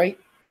that fight.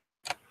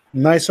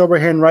 Nice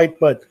overhand right,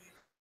 but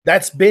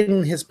that's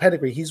been his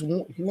pedigree. He's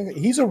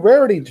a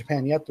rarity in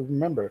Japan. You have to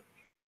remember.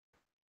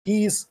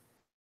 He's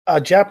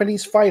a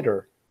Japanese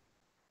fighter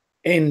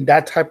in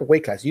that type of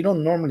weight class. You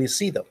don't normally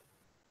see them.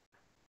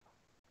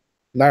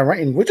 Now,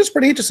 right, which is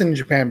pretty interesting in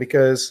Japan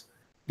because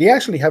they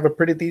actually have a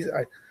pretty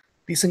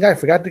decent guy. I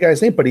forgot the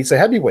guy's name, but he's a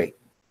heavyweight.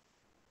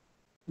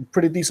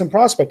 Pretty decent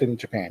prospect in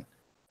Japan.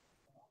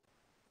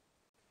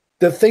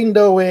 The thing,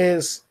 though,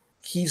 is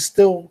he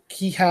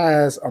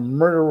has a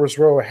murderer's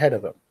row ahead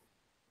of him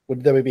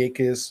with the WBA.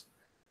 Because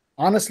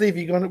honestly, if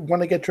you're going to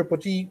want to get Triple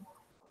G,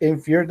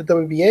 if you're the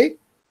WBA,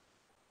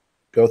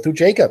 go through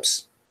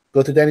Jacobs.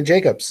 Go to Danny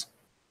Jacobs.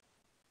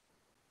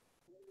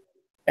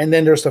 And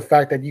then there's the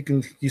fact that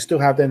you still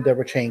have then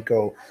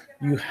Derevchenko.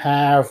 You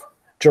have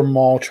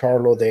Jermall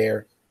Charlo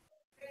there.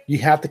 You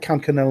have to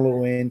count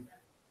Canelo in.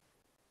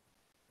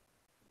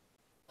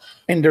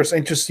 And there's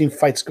interesting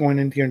fights going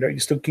in here and there.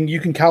 You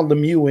can count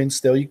Lemieux in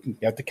still. You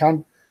have to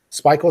count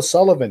Spike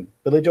O'Sullivan,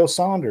 Billy Joe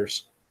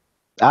Saunders.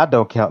 I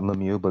don't count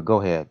Lemieux, but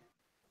go ahead.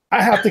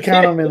 I have to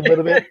count him in a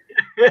little bit.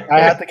 I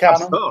have to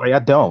count him. Sorry, I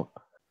don't.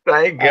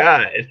 Thank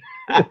God.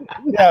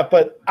 Yeah,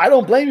 but I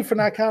don't blame you for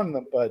not counting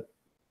them. But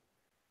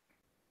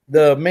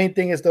the main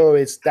thing is, though,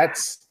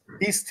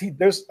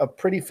 there's a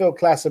pretty filled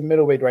class of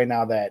middleweight right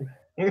now that,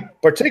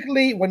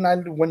 particularly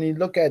when you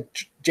look at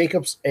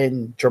Jacobs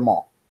and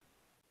Jermall,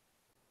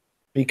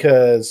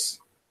 because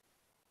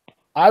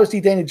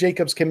obviously Danny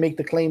Jacobs can make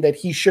the claim that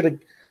he should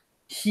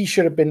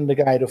have been the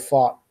guy to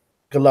fought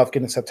Golovkin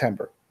in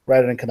September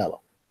rather than Canelo.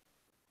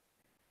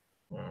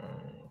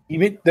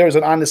 Even there's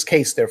an honest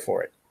case there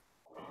for it,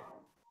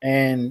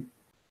 and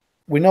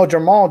we know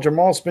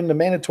Jermall's been the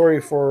mandatory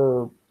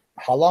for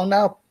how long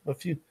now?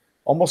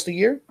 Almost a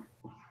year.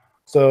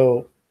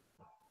 So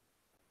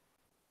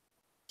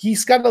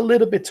he's got a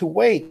little bit to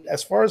wait.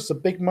 As far as the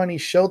big money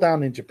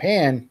showdown in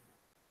Japan,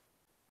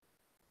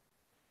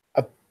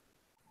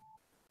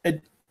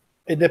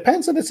 It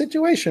depends on the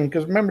situation,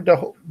 because remember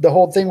the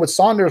whole thing with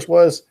Saunders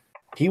was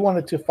he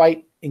wanted to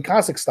fight in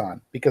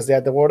Kazakhstan because they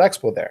had the World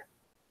Expo there.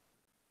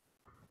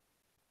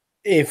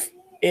 If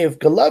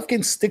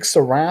Golovkin sticks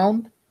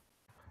around,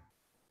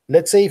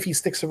 let's say if he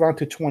sticks around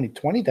to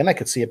 2020, then I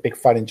could see a big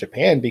fight in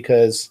Japan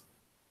because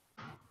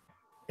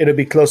it'll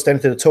be close then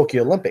to the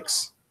Tokyo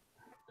Olympics.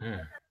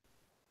 Mm.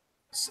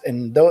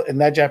 And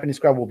that Japanese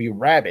crowd will be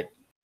rabid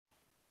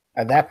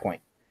at that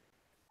point.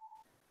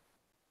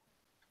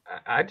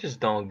 I just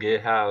don't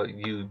get how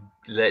you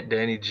let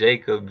Danny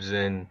Jacobs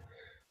and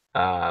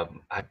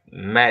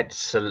Matt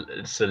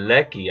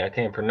Selecki, I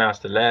can't pronounce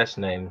the last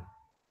name,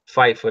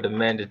 fight for the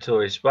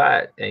mandatory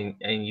spot, and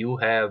you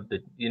have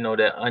the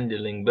that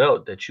underling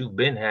belt that you've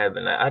been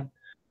having. I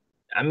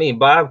mean,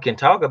 Bob can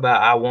talk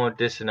about I want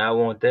this and I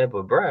want that,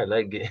 but bro,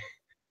 like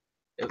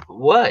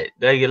what?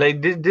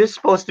 Like this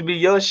supposed to be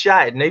your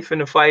shot, and they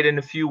finna fight in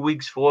a few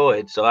weeks for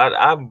it. So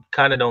I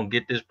kind of don't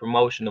get this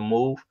promotional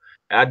move.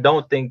 I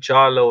don't think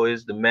Charlo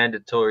is the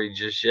mandatory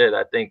just yet.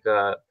 I think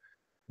the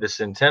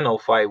Centeno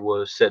fight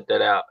will set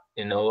that out.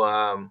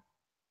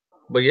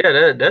 But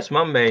yeah, that's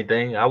my main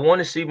thing. I want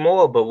to see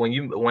more, but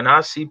when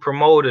I see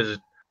promoters,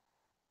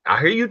 I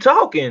hear you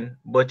talking,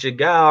 but your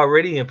guy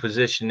already in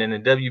position, and the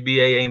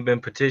WBA ain't been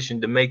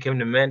petitioned to make him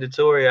the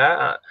mandatory.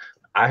 I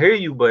hear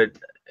you, but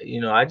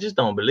I just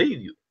don't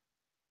believe you.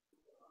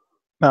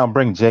 Now,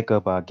 bring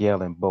Jacob,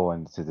 Gail, and Bo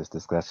into this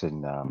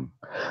discussion.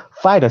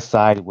 Fight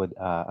aside with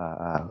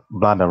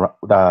Blonda,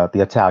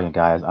 the Italian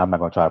guy. I'm not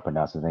going to try to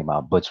pronounce his name.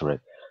 I'll butcher it.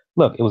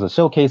 Look, it was a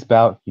showcase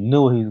bout. You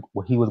knew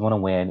he was going to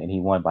win, and he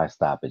won by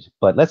stoppage.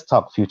 But let's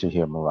talk future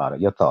here, Murata.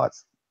 Your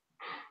thoughts?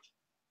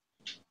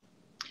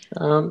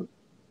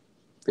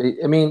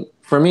 I mean,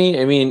 for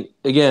me,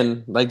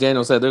 again, like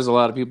Daniel said, there's a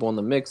lot of people in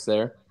the mix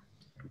there,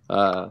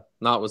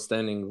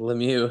 notwithstanding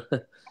Lemieux,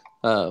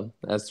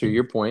 as to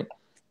your point.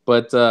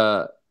 But,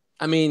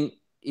 I mean,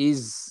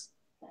 he's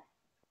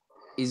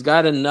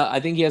got enough. I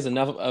think he has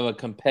enough of a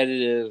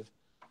competitive,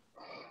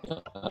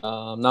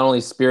 not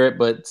only spirit,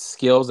 but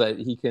skills that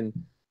he can,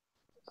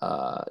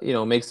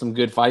 make some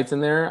good fights in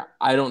there.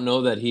 I don't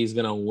know that he's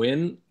going to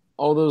win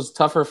all those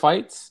tougher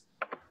fights.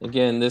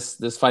 Again,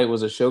 this fight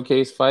was a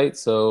showcase fight.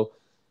 So,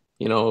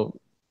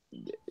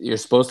 you're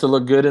supposed to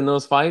look good in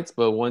those fights.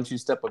 But once you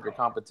step up your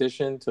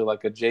competition to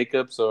like a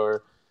Jacobs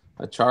or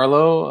a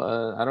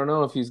Charlo, I don't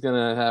know if he's going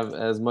to have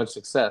as much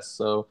success.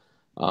 So,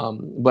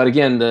 but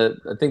again,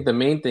 I think the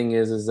main thing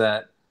is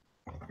that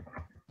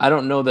I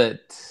don't know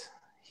that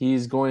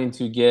he's going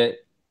to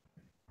get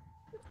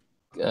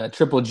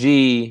Triple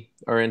G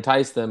or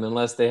entice them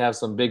unless they have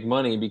some big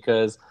money,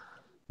 because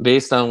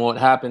based on what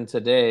happened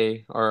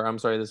today, or I'm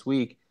sorry, this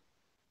week,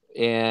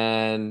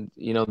 and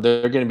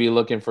they're going to be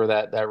looking for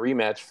that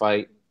rematch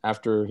fight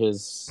after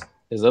his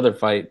other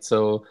fight.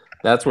 So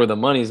that's where the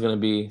money's going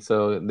to be.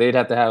 So they'd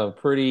have to have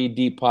pretty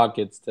deep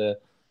pockets to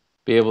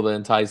be able to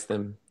entice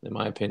them, in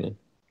my opinion.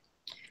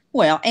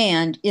 Well,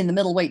 and in the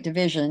middleweight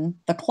division,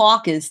 the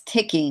clock is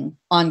ticking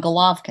on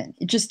Golovkin.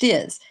 It just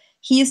is.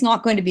 He is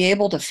not going to be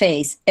able to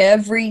face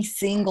every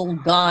single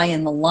guy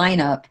in the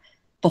lineup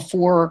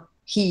before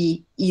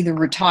he either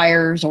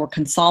retires or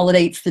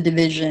consolidates the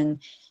division.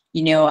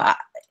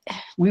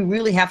 We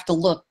really have to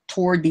look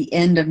toward the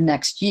end of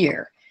next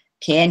year.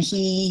 Can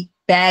he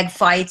bag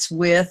fights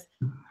with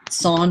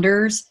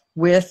Saunders,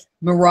 with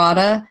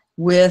Murata,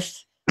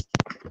 with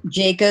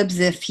Jacobs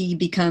if he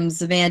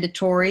becomes a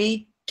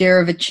mandatory?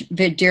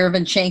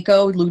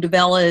 Derevchenko,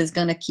 Ludovella is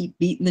going to keep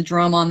beating the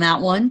drum on that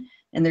one,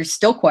 and there's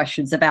still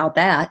questions about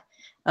that,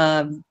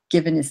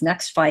 given his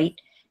next fight.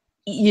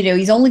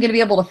 He's only going to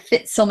be able to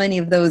fit so many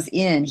of those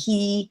in.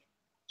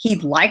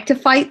 He'd like to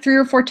fight 3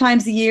 or 4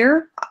 times a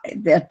year.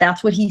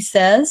 That's what he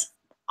says.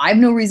 I have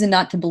no reason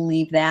not to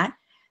believe that.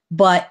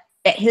 But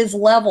at his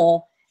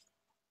level,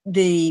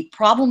 the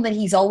problem that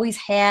he's always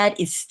had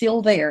is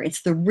still there.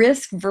 It's the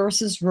risk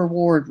versus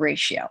reward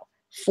ratio.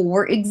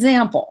 For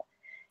example,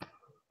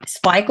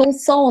 Spike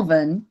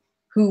O'Sullivan,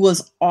 who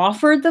was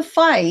offered the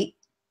fight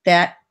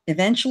that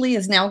eventually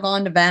has now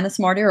gone to Vanis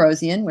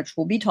Martirosyan, which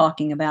we'll be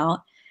talking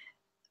about.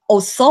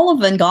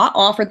 O'Sullivan got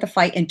offered the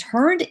fight and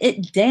turned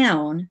it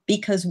down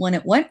because when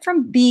it went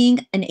from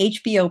being an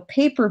HBO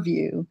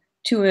pay-per-view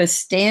to a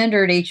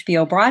standard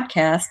HBO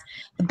broadcast,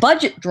 the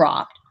budget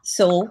dropped,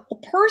 so the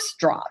purse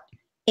dropped.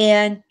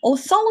 And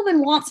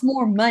O'Sullivan wants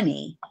more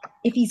money.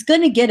 If he's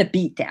going to get a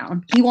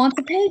beatdown, he wants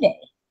a payday.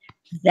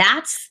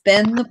 That's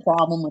been the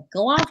problem with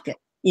Golovkin,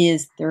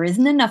 is there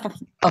isn't enough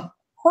of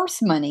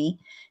purse money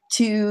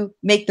to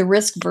make the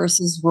risk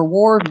versus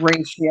reward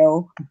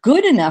ratio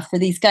good enough for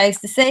these guys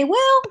to say,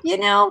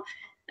 well,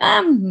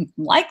 I'm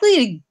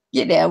likely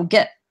to,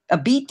 get a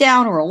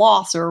beatdown or a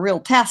loss or a real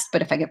test,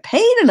 but if I get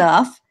paid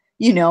enough,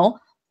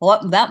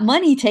 that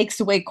money takes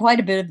away quite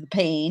a bit of the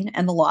pain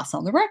and the loss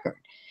on the record.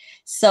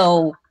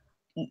 So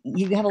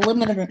you have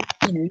limited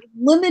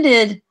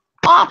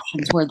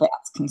options where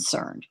that's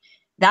concerned.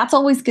 That's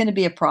always going to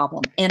be a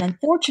problem. And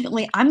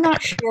unfortunately, I'm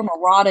not sure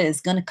Murata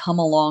is going to come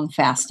along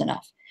fast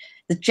enough.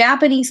 The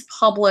Japanese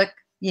public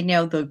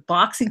the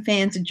boxing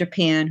fans in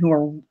Japan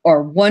who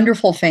are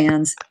wonderful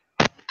fans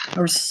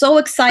are so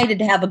excited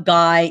to have a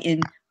guy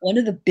in one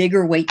of the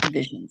bigger weight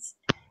divisions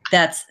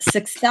that's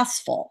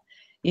successful.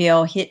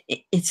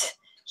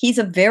 He's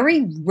a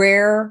very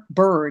rare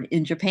bird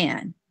in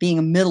Japan, being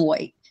a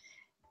middleweight,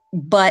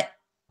 but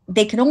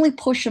they can only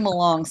push him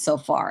along so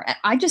far.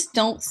 I just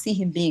don't see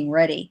him being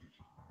ready.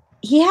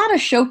 He had a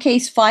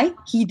showcase fight.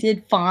 He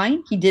did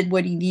fine. He did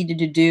what he needed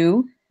to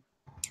do.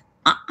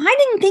 I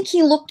didn't think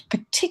he looked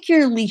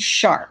particularly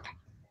sharp.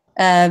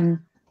 He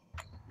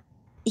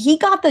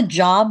got the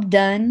job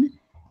done.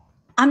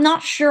 I'm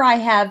not sure I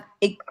have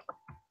a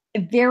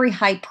very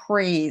high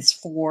praise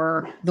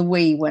for the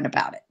way he went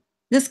about it.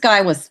 This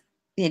guy was,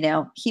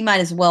 he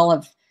might as well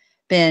have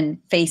been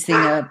facing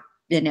a,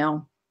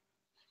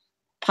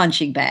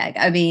 punching bag.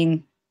 I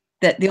mean,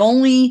 that the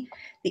only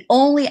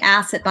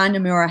asset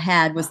Blandamura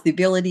had was the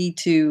ability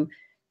to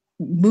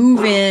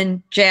move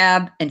in,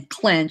 jab, and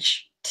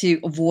clinch to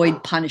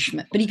avoid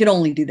punishment. But he could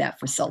only do that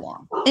for so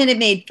long. And it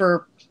made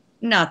for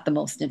not the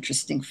most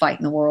interesting fight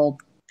in the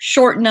world.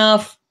 Short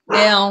enough,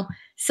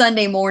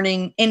 Sunday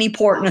morning, any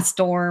port in a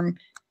storm.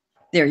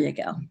 There you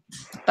go.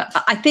 But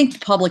I think the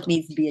public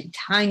needs to be a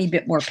tiny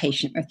bit more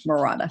patient with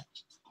Murata.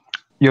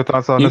 Your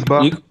thoughts on this,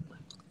 Bob?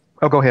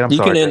 Oh, go ahead. I'm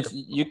sorry.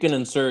 You can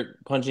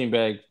insert punching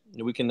bag.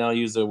 We can now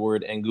use the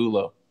word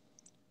angulo.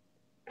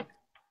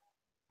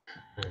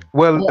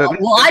 Well,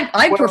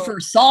 I prefer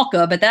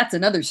Salka, but that's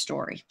another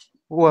story.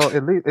 Well,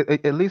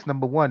 at least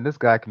number one, this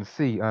guy can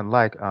see,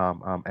 unlike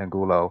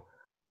Angulo.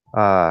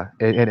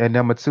 And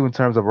number two, in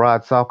terms of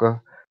Rod Salka,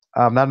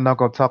 I'm not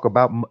going to talk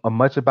about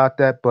much about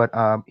that, but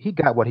he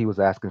got what he was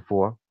asking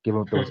for,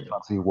 given those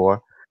trunks he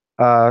wore.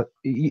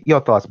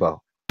 Your thoughts,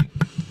 Bo?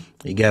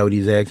 He got what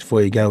he's asked for.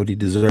 He got what he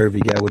deserved.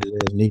 He got what he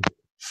needed.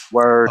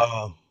 Word.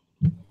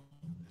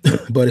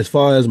 But as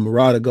far as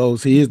Murata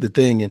goes, here's the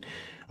thing, and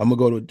I'm gonna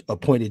go to a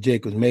point that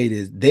Jacobs made,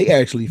 is they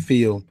actually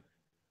feel,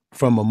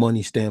 from a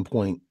money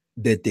standpoint,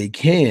 that they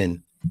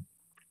can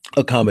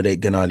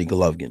accommodate Gennady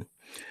Golovkin.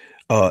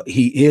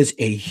 He is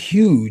a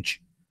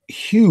huge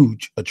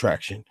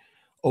attraction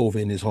over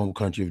in his home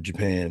country of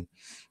Japan.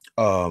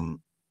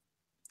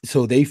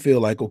 So they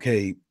feel like,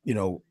 okay,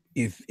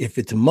 if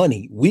it's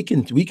money, we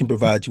can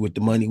provide you with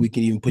the money. We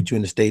can even put you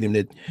in a stadium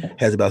that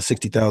has about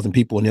 60,000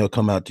 people, and they'll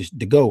come out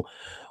to go.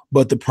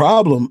 But the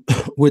problem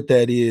with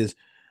that is,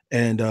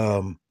 and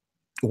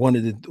one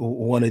of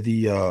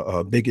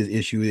the biggest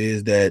issue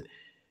is that,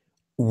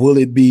 will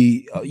it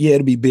be?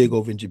 It'll be big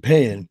over in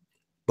Japan,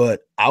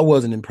 but I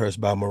wasn't impressed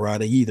by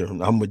Murata either.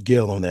 I'm with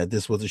Gil on that.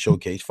 This was a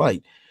showcase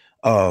fight.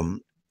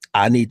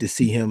 I need to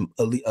see him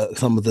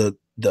some of the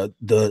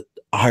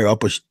higher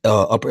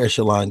upper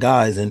echelon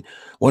guys. And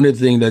one of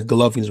the things that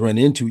Golovkin's run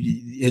into,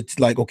 it's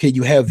like, okay,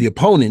 you have the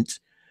opponents.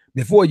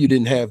 Before you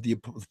didn't have the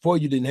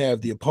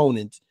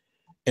opponents,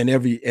 and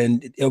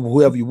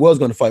whoever you was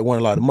going to fight won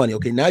a lot of money.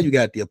 Okay, now you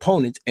got the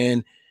opponents,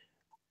 and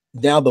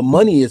now the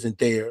money isn't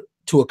there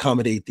to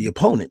accommodate the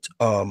opponents.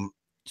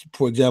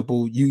 For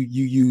example, you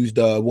used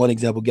one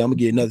example. I'm gonna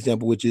give another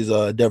example, which is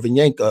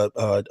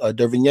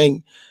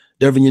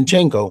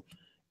Derevyanchenko.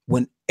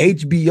 When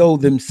HBO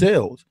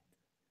themselves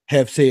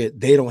have said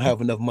they don't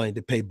have enough money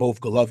to pay both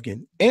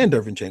Golovkin and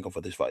Derevyanchenko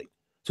for this fight,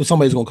 so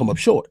somebody's gonna come up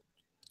short.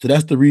 So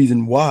that's the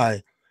reason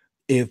why,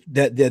 if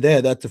they're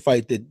there, that's a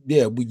fight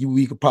that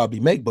we could probably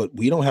make, but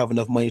we don't have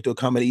enough money to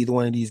accommodate either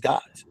one of these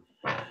guys,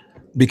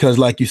 because,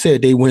 like you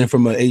said, they went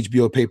from an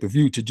HBO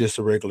pay-per-view to just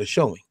a regular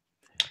showing.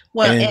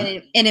 Well,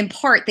 and in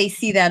part, they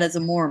see that as a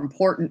more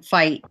important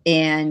fight.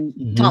 And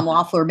Tom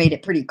Loeffler made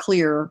it pretty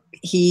clear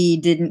he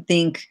didn't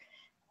think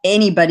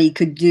anybody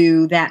could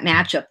do that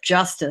matchup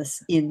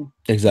justice in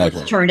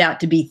what turned out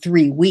to be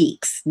 3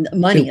 weeks,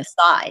 money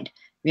aside.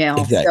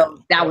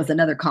 So that was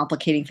another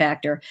complicating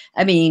factor.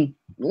 I mean,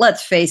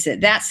 let's face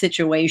it, that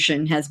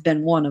situation has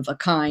been one of a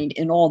kind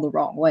in all the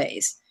wrong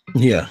ways.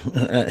 Yeah,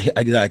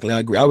 exactly. I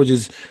agree. I was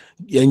just,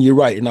 and you're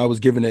right, and I was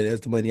giving it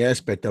as the money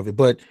aspect of it.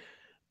 But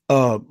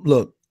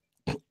look,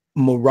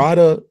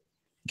 Murata,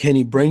 can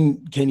he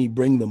bring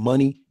the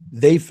money?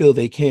 They feel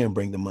they can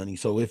bring the money.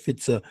 So if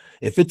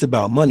it's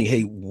about money,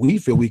 hey, we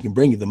feel we can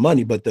bring you the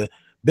money. But the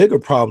bigger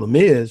problem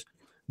is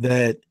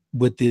that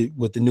with the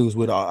news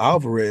with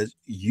Alvarez,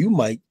 you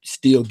might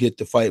still get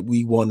the fight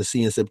we want to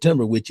see in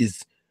September, which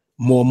is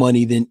more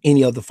money than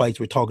any other fights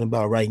we're talking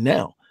about right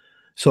now.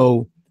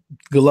 So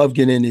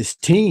Golovkin and his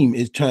team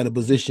is trying to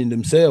position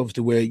themselves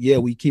to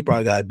where, we keep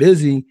our guy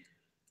busy,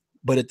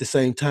 but at the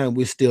same time,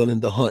 we're still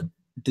in the hunt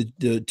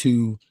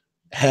to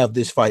have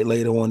this fight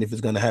later on if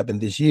it's going to happen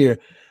this year.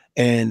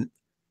 And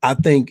I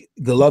think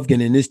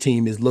Golovkin and his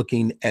team is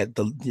looking at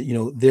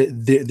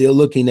they're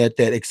looking at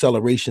that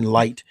acceleration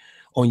light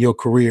on your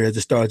career as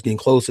it starts getting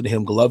closer to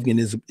him. Golovkin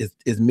is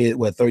mid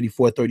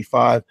 34,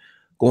 35,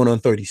 going on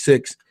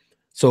 36.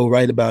 So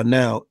right about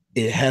now,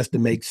 it has to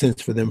make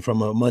sense for them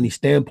from a money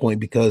standpoint,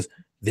 because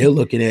they're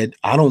looking at,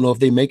 I don't know if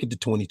they make it to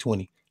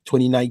 2020,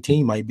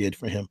 2019 might be it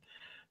for him.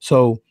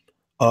 So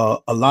a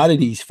lot of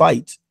these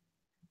fights,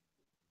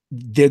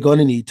 they're going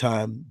to need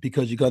time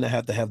because you're going to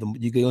have them.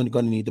 You're going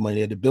to need the money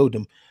there to build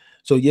them.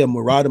 So yeah,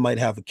 Murata might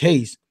have a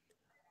case,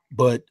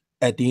 but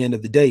at the end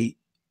of the day,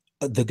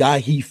 the guy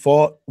he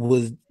fought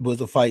was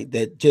a fight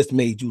that just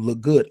made you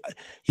look good.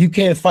 You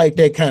can't fight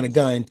that kind of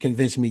guy and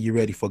convince me you're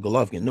ready for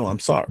Golovkin. No, I'm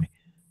sorry.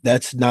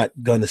 That's not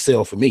going to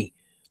sell for me.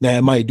 Now,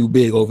 it might do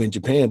big over in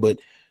Japan, but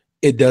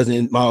it doesn't,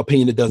 in my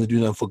opinion, it doesn't do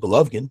nothing for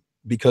Golovkin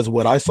because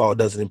what I saw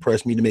doesn't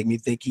impress me to make me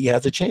think he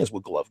has a chance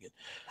with Golovkin.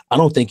 I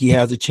don't think he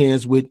has a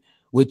chance with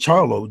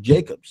Charlo,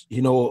 Jacobs,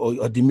 you know,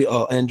 or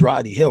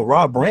Andrade, hell,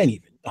 Rob Brand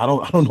even. I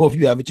don't know if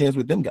you have a chance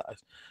with them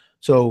guys.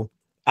 So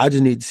I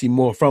just need to see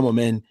more from him.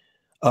 And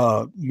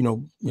you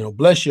know,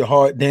 bless your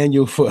heart,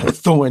 Daniel, for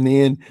throwing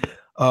in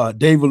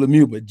David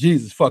Lemieux, but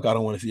Jesus fuck, I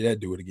don't want to see that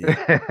do it again.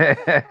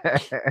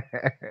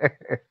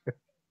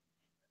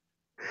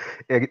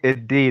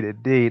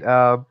 Indeed.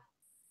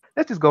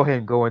 Let's just go ahead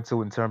and go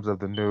into in terms of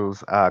the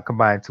news.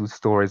 Combine two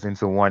stories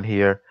into one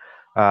here.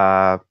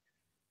 That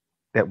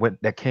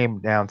came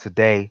down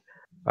today.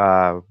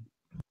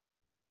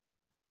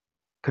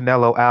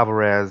 Canelo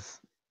Alvarez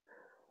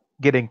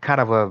getting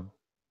kind of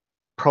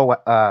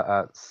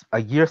a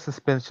year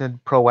suspension,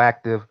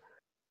 proactive,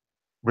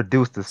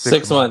 reduced to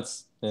 6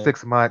 months. Yeah.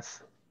 6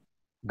 months.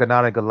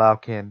 Gennady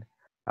Golovkin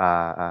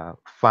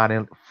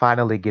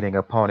finally getting an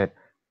opponent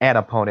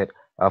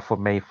for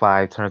May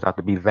 5. Turns out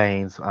to be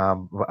Vanes,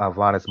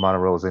 Vanes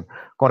Monterosa.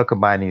 Going to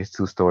combine these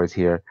two stories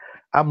here.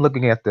 I'm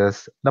looking at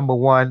this. Number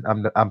one,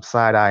 I'm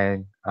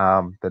side-eyeing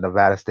the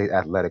Nevada State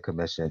Athletic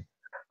Commission.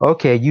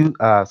 Okay, you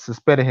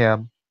suspended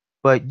him,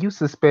 but you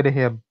suspended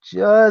him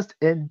just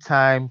in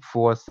time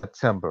for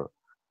September,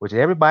 which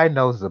everybody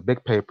knows is a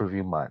big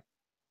pay-per-view month.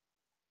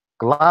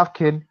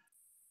 Golovkin,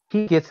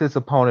 he gets his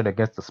opponent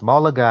against a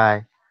smaller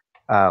guy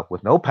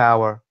with no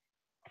power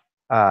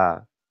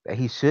that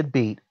he should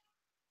beat.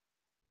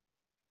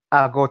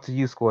 I'll go to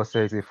you,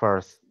 Scorsese,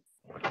 first.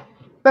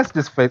 Let's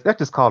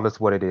just call this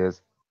what it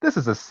is. This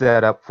is a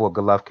setup for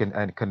Golovkin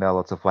and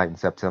Canelo to fight in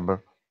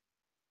September.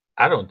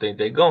 I don't think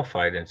they're gonna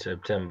fight in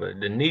September.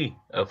 The knee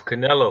of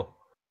Canelo,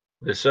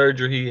 the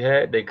surgery he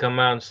had, they come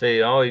out and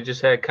say, "Oh, he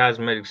just had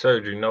cosmetic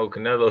surgery." No,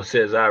 Canelo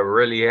says, "I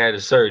really had a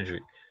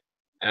surgery."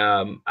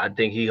 I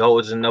think he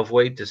holds enough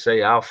weight to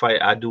say, "I'll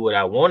fight. I do what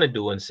I want to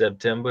do in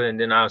September, and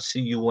then I'll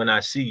see you when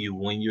I see you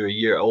when you're a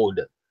year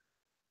older,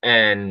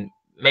 and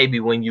maybe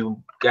when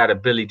you got a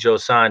Billy Joe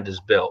Saunders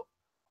belt,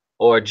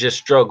 or just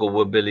struggle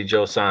with Billy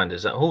Joe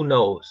Saunders. Who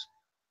knows?"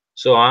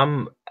 So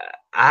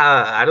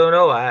I don't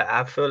know.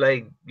 I feel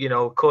like, you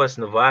know, of course,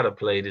 Nevada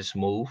played this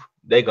move.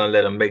 They're gonna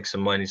let him make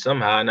some money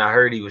somehow. And I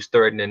heard he was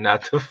threatening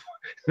not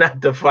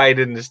to fight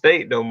in the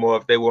state no more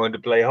if they wanted to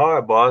play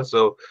hardball.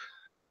 So,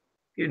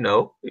 you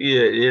know,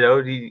 yeah, you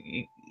know,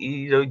 he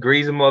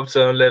grease him up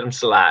so and let him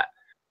slide.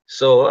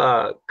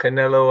 So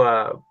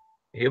Canelo,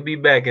 he'll be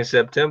back in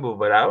September,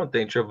 but I don't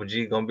think Triple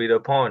G gonna be the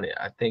opponent.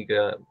 I think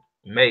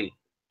May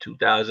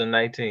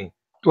 2019.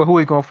 Well, who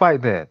are you gonna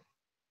fight then?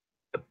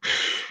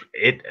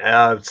 It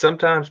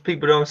sometimes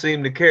people don't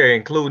seem to care,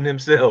 including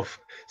himself.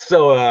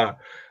 So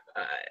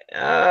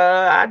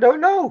I don't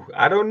know.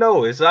 I don't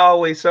know. It's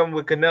always something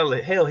with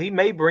Canelo. Hell, he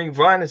may bring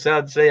Vargas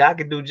out and say I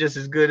could do just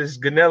as good as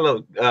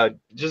Canelo,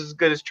 just as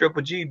good as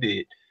Triple G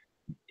did.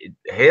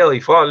 Hell, he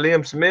fought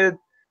Liam Smith,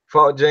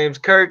 fought James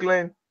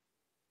Kirkland.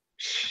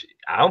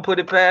 I don't put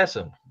it past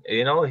him.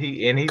 You know,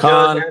 he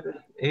Khan. does that.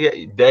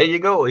 There you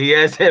go. He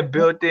has that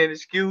built-in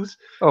excuse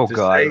Oh to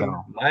God, say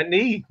no.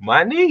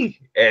 my knee,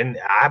 and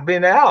I've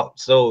been out.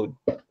 So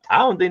I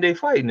don't think they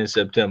fighting in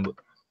September.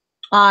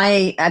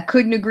 I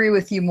couldn't agree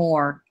with you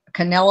more.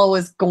 Canelo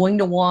is going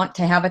to want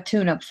to have a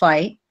tune-up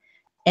fight,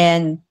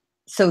 and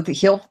so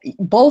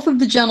both of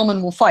the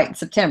gentlemen will fight in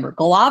September.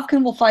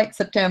 Golovkin will fight in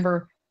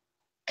September.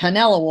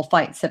 Canelo will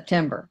fight in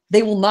September.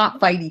 They will not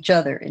fight each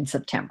other in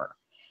September.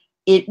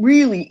 It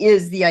really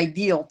is the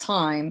ideal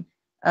time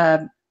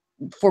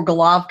for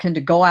Golovkin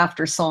to go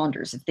after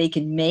Saunders. If they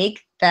can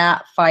make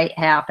that fight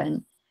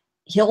happen,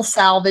 he'll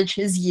salvage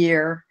his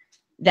year.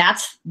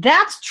 That's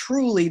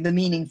truly the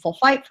meaningful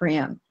fight for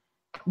him.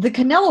 The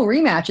Canelo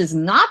rematch is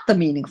not the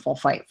meaningful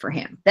fight for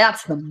him.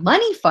 That's the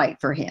money fight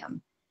for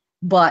him.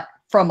 But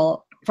from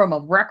a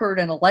record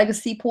and a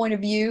legacy point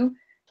of view,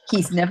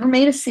 he's never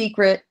made a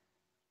secret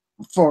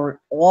for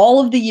all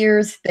of the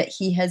years that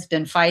he has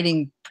been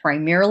fighting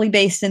primarily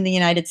based in the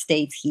United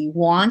States. He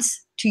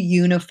wants to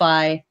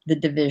unify the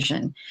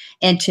division.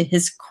 And to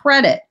his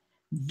credit,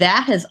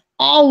 that has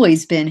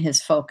always been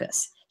his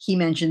focus. He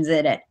mentions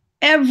it at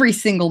every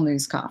single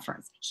news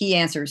conference. He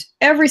answers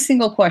every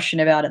single question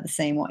about it the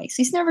same way. So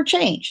he's never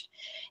changed.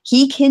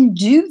 He can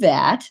do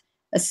that,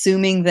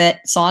 assuming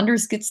that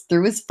Saunders gets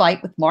through his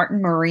fight with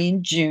Martin Murray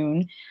in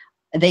June.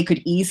 They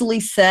could easily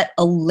set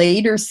a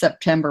later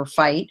September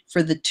fight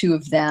for the two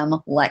of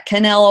them. Let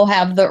Canelo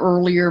have the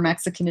earlier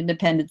Mexican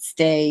Independence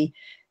Day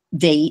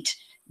date.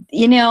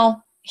 You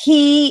know,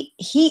 he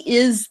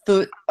is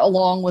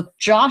along with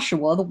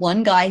Joshua, the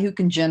one guy who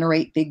can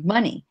generate big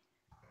money.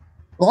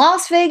 The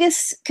Las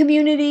Vegas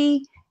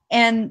community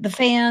and the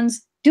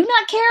fans do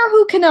not care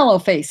who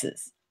Canelo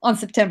faces on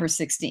September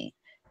 16th.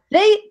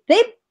 They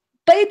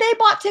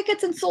bought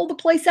tickets and sold the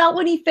place out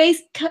when he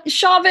faced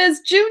Chavez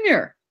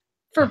Jr.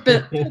 For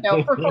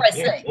Christ's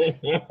sake.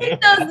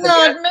 It does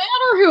not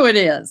matter who it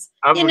is.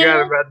 I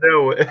forgot about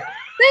that one.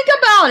 Think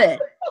about it.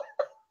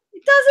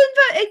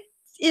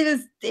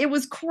 It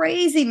was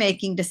crazy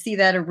making to see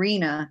that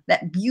arena,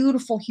 that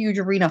beautiful, huge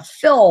arena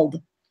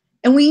filled.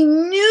 And we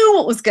knew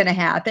what was going to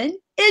happen.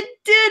 It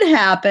did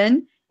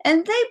happen.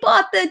 And they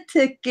bought the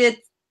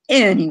tickets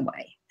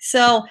anyway.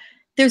 So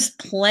there's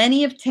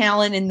plenty of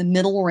talent in the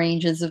middle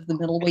ranges of the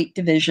middleweight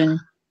division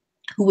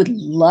who would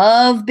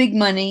love big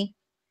money.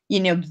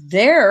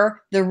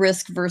 There, the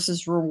risk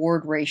versus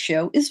reward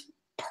ratio is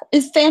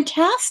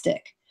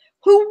fantastic.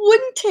 Who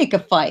wouldn't take a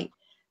fight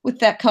with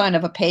that kind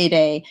of a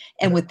payday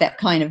and with that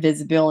kind of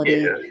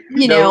visibility?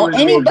 Yeah,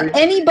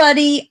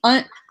 anybody,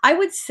 I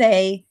would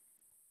say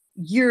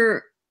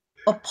your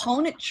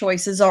opponent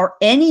choices are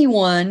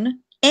anyone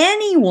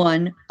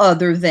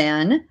other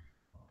than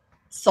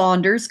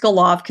Saunders,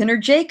 Golovkin, or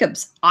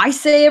Jacobs. I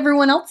say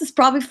everyone else is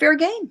probably fair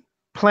game.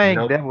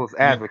 Playing devil's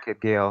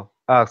advocate, Gail.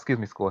 Excuse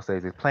me,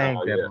 Scorsese. Playing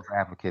devil's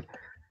advocate.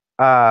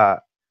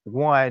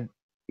 One,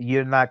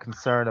 you're not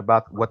concerned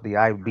about what the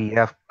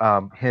IBF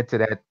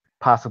hinted at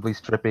possibly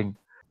stripping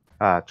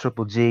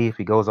Triple G if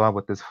he goes on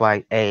with this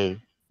fight. A.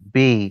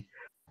 B.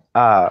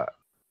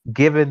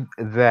 Given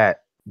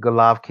that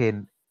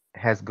Golovkin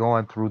has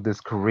gone through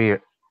this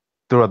career,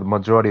 throughout the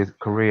majority of his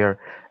career,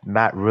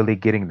 not really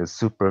getting the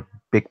super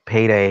big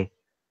payday,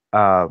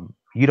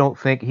 you don't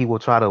think he will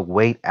try to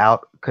wait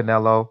out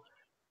Canelo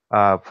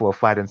for a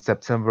fight in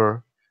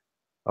September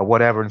or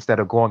whatever, instead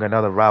of going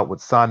another route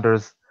with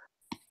Saunders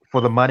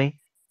for the money?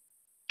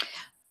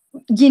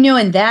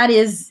 And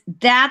that's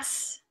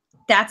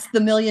the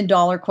 $1 million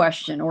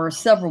question, or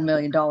several $1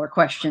 million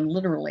question,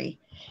 literally.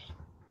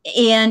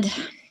 And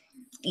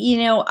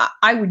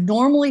I would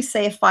normally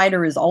say a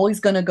fighter is always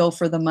going to go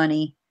for the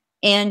money,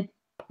 and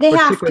they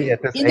have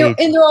to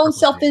in their own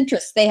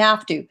self-interest. They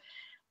have to.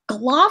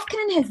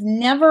 Golovkin has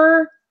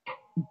never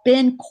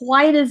been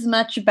quite as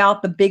much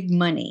about the big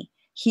money.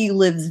 He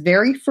lives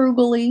very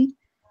frugally.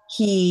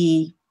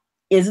 He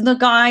isn't a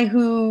guy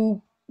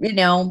who,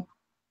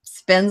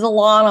 spends a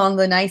lot on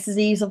the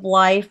niceties of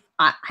life.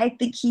 I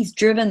think he's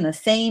driven the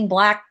same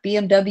black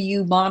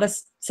BMW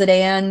modest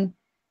sedan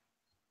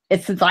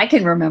since I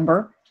can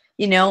remember.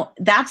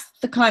 That's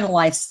the kind of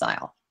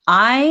lifestyle.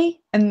 I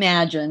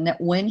imagine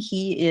that when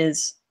he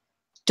is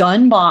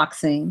done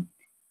boxing,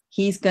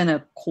 he's going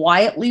to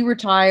quietly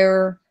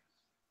retire,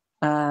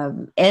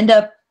 end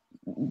up,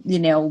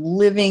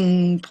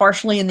 living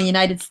partially in the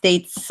United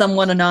States,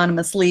 somewhat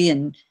anonymously,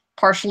 and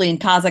partially in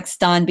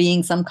Kazakhstan,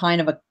 being some kind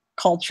of a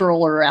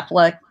cultural or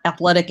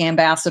athletic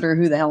ambassador.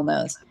 Who the hell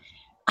knows?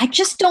 I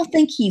just don't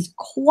think he's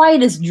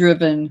quite as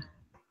driven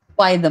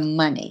by the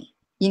money.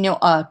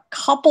 A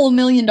couple $1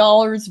 million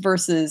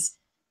versus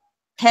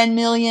 10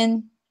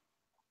 million.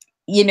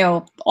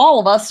 All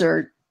of us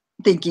are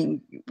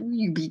thinking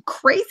you'd be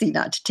crazy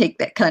not to take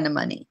that kind of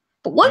money.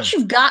 But once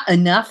you've got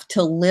enough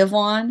to live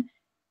on,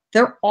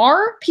 there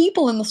are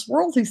people in this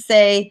world who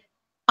say,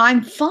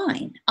 I'm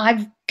fine.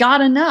 I've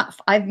got enough.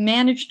 I've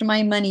managed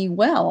my money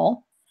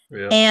well.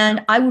 Yeah.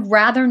 And I would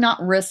rather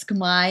not risk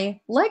my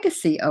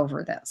legacy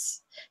over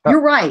this. You're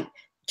right.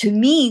 To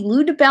me,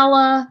 Lou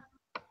DiBella,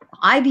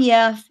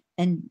 IBF,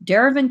 and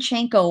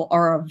Derevyanchenko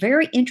are a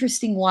very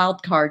interesting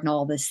wild card in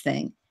all this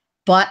thing.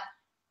 But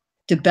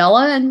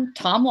DiBella and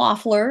Tom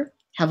Loeffler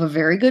have a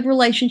very good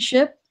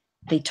relationship.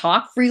 They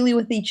talk freely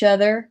with each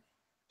other.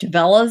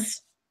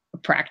 DiBella's a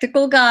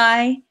practical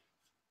guy.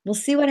 We'll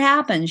see what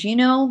happens.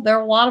 There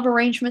are a lot of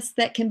arrangements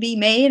that can be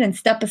made and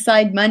step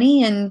aside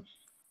money and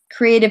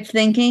creative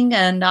thinking.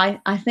 And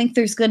I think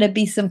there's going to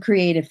be some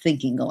creative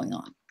thinking going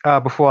on.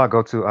 Before I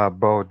go to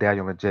Bo,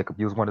 Daniel, and Jacob,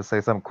 you just want to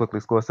say something quickly,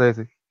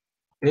 Scorsese?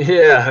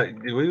 Yeah,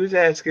 we was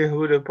asking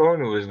who the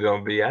opponent was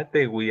going to be. I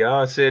think we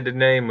all said the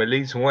name at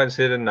least once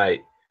here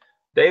tonight.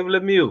 Dave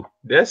Lemieux.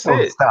 That's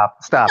it. Stop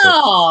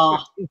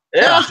it.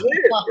 That's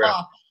it, bro.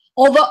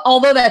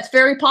 Although that's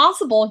very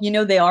possible.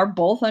 They are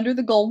both under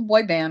the Golden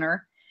Boy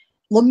banner.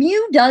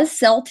 Lemieux does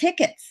sell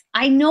tickets.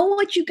 I know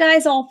what you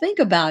guys all think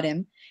about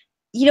him.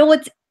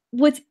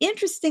 What's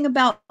interesting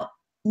about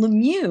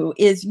Lemieux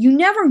is you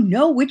never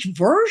know which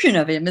version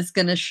of him is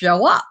going to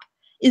show up.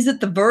 Is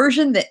it the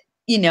version that,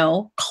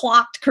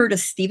 clocked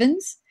Curtis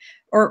Stevens?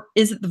 Or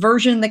is it the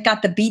version that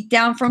got the beat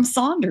down from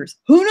Saunders?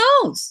 Who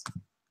knows?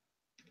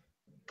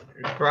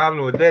 The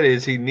problem with that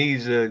is he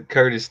needs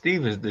Curtis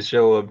Stevens to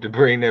show up to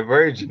bring that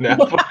version out.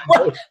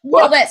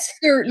 Well, that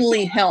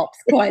certainly helps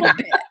quite a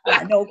bit.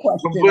 Yeah, no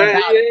question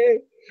about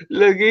it.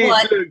 Look,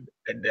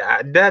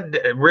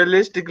 that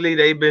realistically,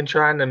 they've been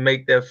trying to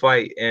make that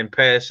fight and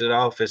pass it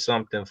off as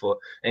something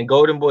and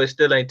Golden Boy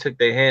still ain't took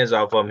their hands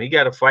off him. He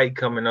got a fight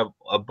coming up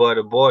above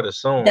the border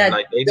soon.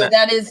 That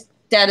is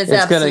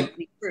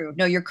absolutely true.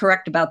 No, you're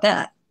correct about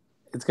that.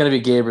 It's gonna be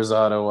Gabe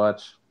Rosado.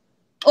 Watch.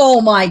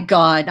 Oh my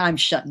God, I'm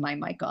shutting my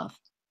mic off.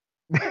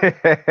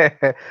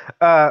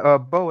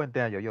 Bo and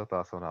Daniel, your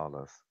thoughts on all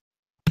this?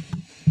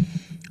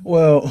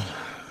 Well,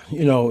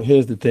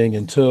 here's the thing.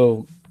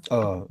 Until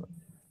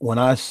when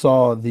I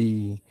saw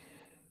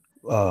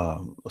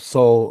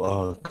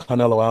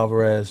Canelo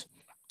Alvarez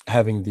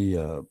having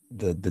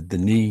the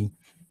knee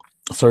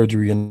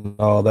surgery and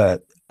all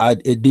that,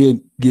 it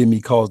did give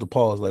me cause to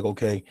pause. Like,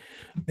 okay,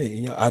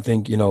 I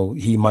think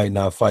he might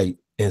not fight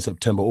in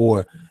September,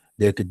 or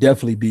there could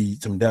definitely be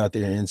some doubt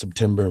there in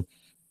September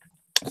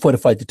for the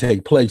fight to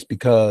take place,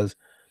 because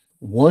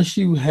once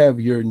you have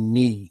your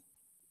knee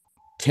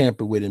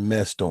tampered with and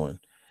messed on,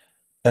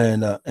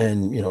 and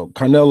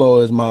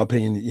Canelo, in my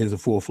opinion, is a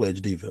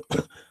full-fledged diva.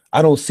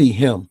 I don't see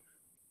him,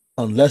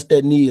 unless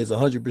that knee is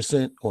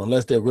 100%, or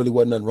unless there really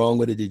wasn't nothing wrong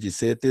with it. They just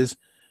said this.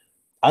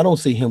 I don't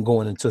see him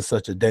going into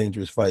such a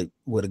dangerous fight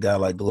with a guy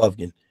like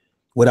Golovkin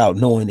without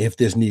knowing if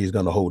this knee is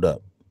going to hold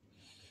up.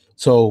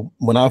 So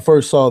when I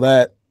first saw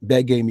that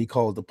gave me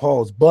cause to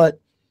pause. But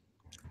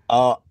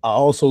I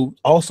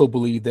also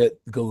believe that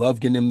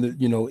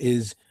Golovkin,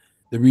 is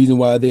the reason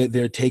why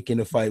they're taking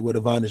the fight with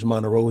Ivanish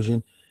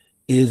Monterosian,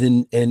 is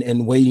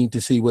and waiting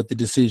to see what the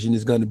decision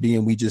is going to be.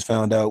 And we just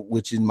found out,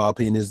 which in my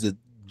opinion is a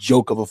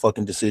joke of a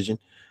fucking decision.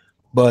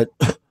 But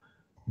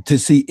to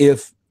see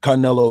if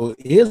Canelo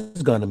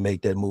is going to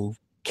make that move,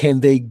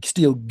 can they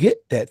still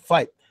get that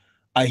fight?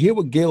 I hear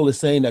what Gail is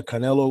saying, that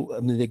Canelo,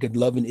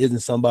 Golovkin isn't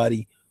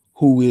somebody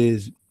who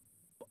is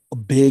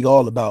big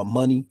all about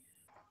money.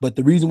 But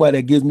the reason why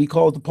that gives me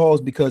cause to pause,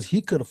 because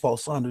he could have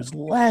fought Saunders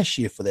last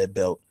year for that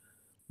belt,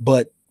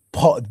 but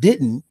Paul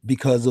didn't,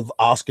 because of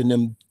Oscar and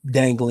them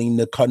dangling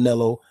the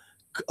Canelo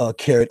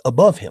carrot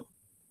above him.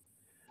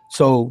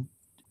 So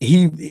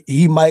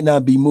he might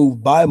not be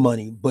moved by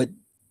money, but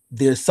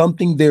there's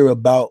something there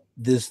about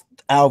this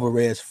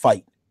Alvarez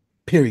fight,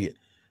 period,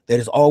 that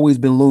has always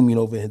been looming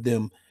over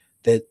them,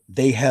 that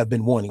they have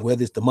been wanting,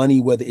 whether it's the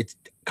money, whether it's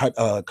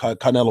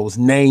Canelo's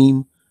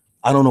name,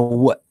 I don't know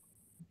what,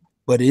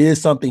 but it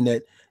is something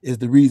that is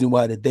the reason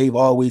why that they've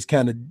always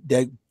kind of,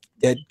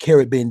 that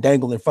carrot being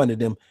dangled in front of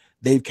them,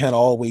 they've kind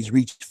of always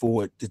reached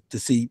for it to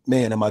see,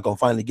 man, am I going to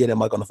finally get it?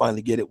 Am I going to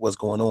finally get it? What's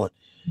going on?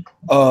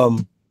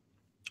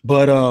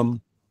 But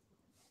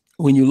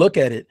when you look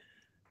at it,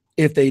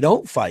 if they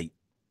don't fight,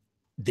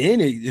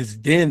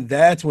 then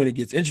that's when it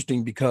gets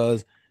interesting,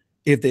 because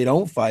if they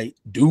don't fight,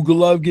 do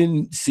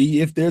Golovkin see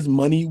if there's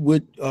money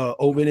with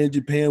over in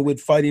Japan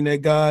with fighting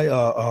that guy,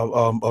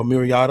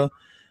 Murata?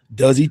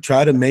 Does he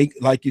try to make,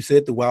 like you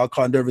said, the wild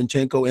card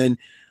Dervinchenko? And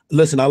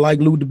listen, I like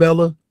Lou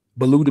DiBella,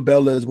 but Lou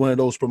DiBella is one of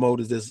those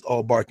promoters that's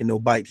all bark and no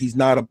bite. He's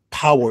not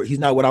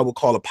what I would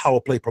call a power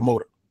play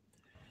promoter.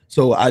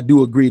 So I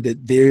do agree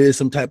that there is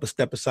some type of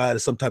step aside or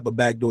some type of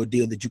backdoor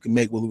deal that you can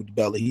make with Lou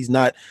DiBella. He's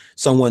not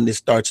someone that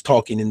starts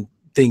talking and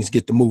things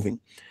get to moving,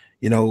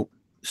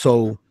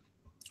 So,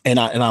 and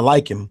I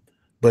like him,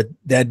 but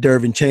that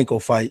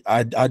Dervinchenko fight,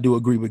 I do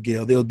agree with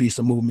Gail. There'll be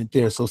some movement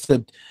there. So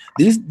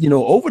these,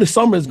 over the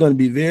summer is going to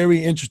be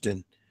very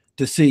interesting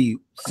to see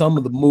some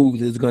of the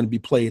moves that's going to be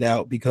played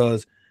out,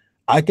 because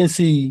I can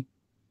see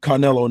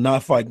Canelo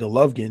not fighting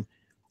Golovkin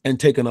and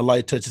taking a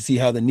light touch to see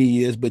how the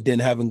knee is, but then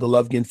having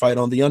Golovkin fight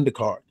on the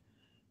undercard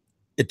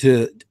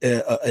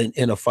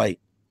in a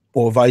fight,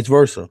 or vice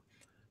versa.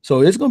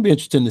 So it's going to be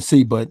interesting to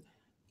see, but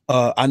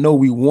I know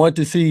we want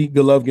to see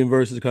Golovkin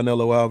versus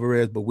Canelo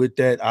Alvarez, but with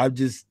that,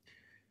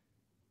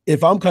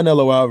 if I'm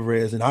Canelo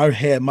Alvarez and I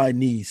had my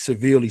knee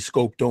severely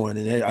scoped on,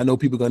 and I know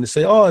people are going to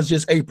say, oh, it's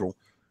just April.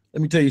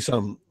 Let me tell you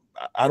something.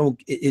 I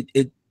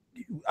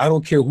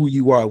don't care who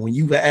you are. When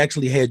you've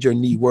actually had your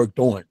knee worked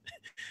on,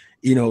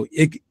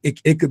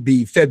 it could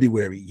be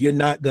February. You're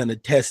not going to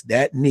test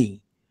that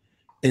knee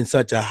in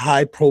such a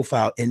high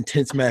profile,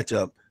 intense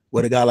matchup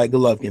with a guy like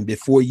Golovkin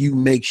before you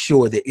make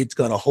sure that it's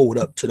going to hold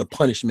up to the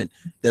punishment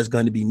that's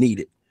going to be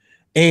needed.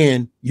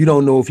 And you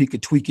don't know if he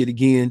could tweak it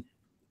again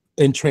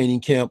in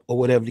training camp or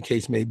whatever the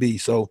case may be.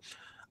 So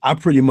I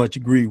pretty much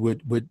agree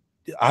with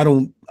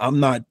I'm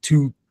not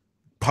too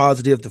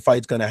positive the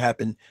fight's going to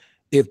happen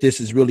if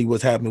this is really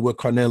what's happening with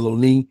Canelo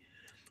knee.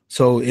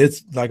 So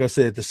it's, like I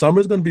said, the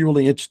summer is going to be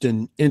really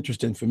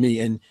interesting for me.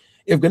 And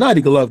if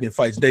Gennady Golovkin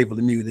fights David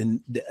Lemieux,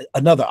 then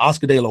another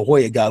Oscar De La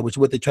Hoya guy, which is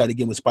what they try to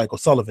get with Spike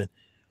O'Sullivan,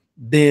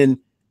 then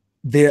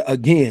there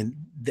again,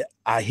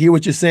 I hear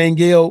what you're saying,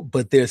 Gail,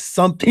 but there's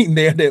something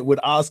there that with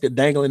Oscar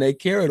dangling that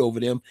carrot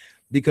over them,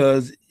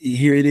 because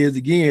here it is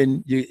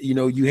again,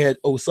 you had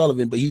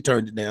O'Sullivan, but he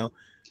turned it down.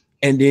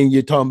 And then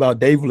you're talking about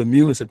David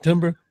Lemieux in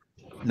September.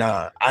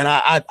 Nah, and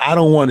I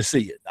don't want to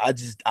see it.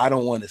 I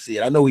don't want to see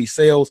it. I know he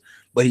sells,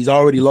 but he's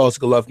already lost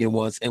Golovkin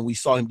once, and we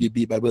saw him get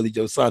beat by Billy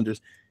Joe Saunders.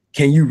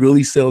 Can you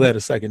really sell that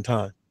a second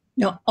time?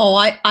 No. Oh,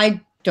 I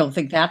don't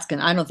think that's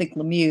gonna. I don't think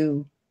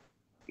Lemieux.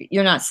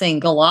 You're not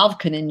saying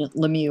Golovkin and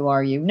Lemieux,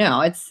 are you?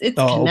 No, it's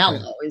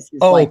Canelo.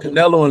 Okay.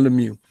 Canelo and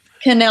Lemieux.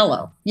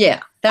 Canelo,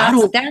 yeah.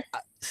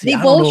 They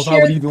both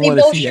share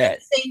the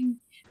same.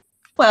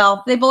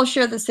 Well, they both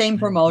share the same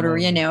promoter.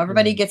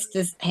 Everybody gets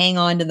to hang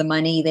on to the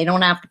money. They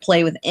don't have to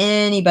play with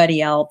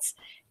anybody else,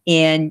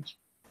 and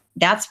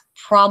that's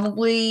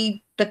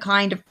probably the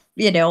kind of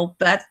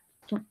that's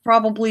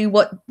probably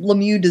what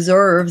Lemieux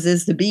deserves,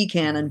 is to be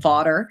cannon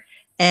fodder,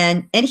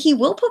 and he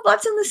will put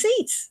butts in the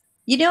seats.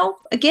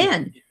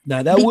 again.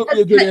 Now that would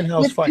be a good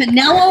in-house with fight.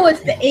 Canelo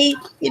as the A,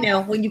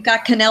 when you've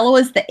got Canelo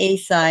as the A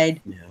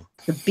side, Yeah.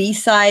 the B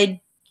side,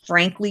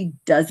 frankly,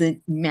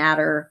 doesn't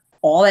matter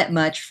all that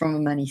much from a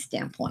money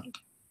standpoint.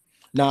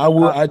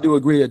 Now I do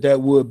agree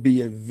that would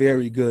be a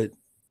very good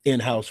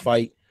in-house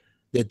fight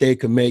that they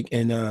could make,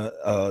 and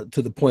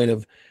to the point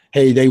of,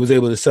 hey, they was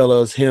able to sell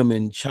us him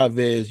and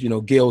Chavez,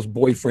 Gail's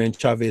boyfriend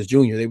Chavez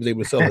Jr. They was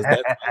able to sell us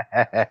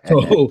that.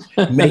 So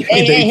maybe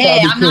Hey,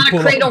 probably I'm could not a pull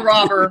cradle off-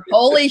 robber.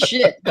 Holy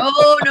shit. No.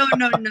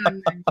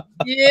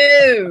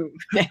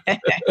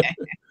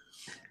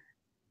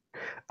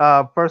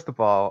 First of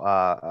all,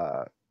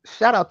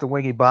 shout out to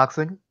Wingy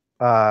Boxing.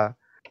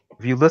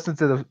 If you listened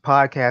to the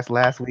podcast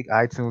last week,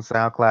 iTunes,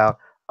 SoundCloud,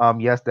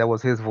 yes, that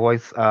was his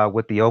voice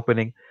with the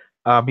opening.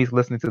 He's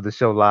listening to the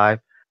show live.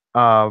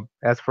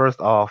 As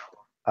first off,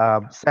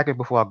 second,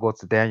 before I go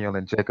to Daniel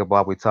and Jacob,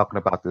 while we're talking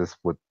about this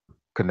with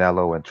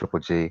Canelo and Triple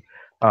G,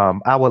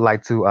 I would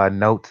like to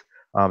note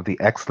the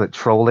excellent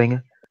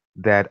trolling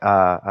that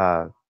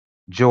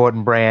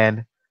Jordan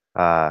Brand,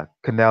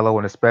 Canelo,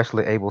 and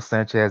especially Abel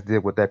Sanchez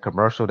did with that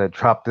commercial that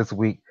dropped this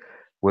week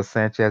with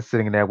Sanchez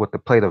sitting there with the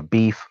plate of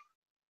beef.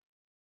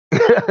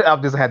 I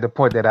just had to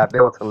point that out.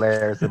 That was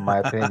hilarious, in my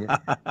opinion.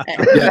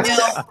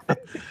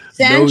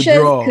 Sanchez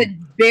draw. could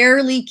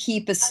barely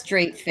keep a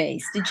straight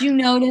face. Did you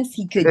notice?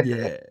 He could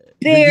Yeah.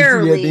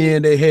 barely. Did you see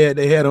at the end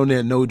they had on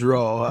that no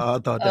draw? I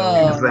thought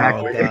that was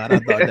Exactly. Oh God, I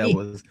thought that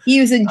was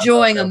He was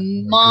enjoying a that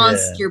was-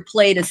 monster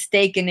plate of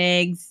steak and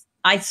eggs.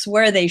 I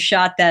swear they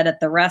shot that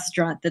at the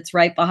restaurant that's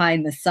right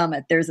behind the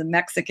Summit. There's a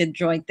Mexican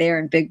joint there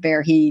in Big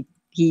Bear. He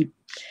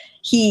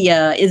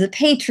is a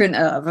patron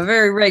of, a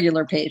very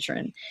regular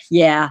patron.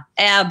 Yeah,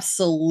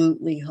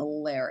 absolutely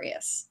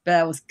hilarious.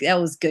 That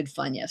was good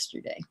fun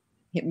yesterday.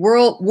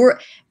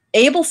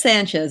 Abel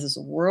Sanchez is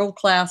a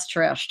world-class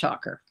trash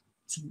talker.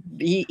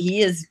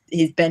 He's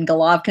been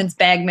Golovkin's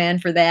bagman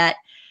for that.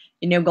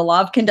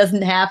 Golovkin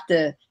doesn't have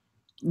to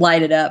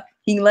light it up.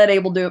 He can let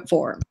Abel do it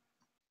for him.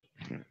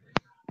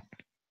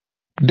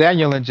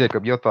 Daniel and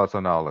Jacob, your thoughts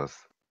on all this?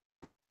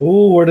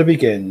 Ooh, where to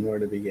begin?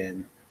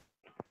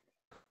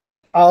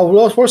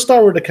 We'll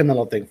start with the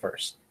Canelo thing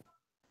first.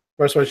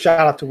 First one,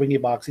 shout out to Wingy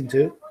Boxing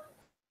too.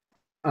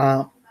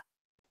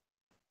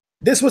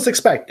 This was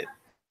expected.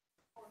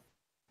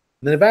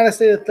 The Nevada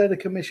State Athletic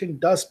Commission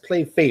does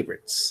play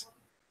favorites.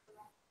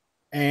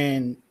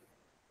 And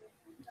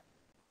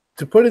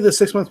to put in the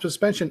 6-month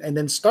suspension and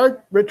then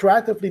start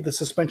retroactively the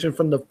suspension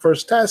from the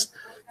first test,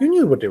 you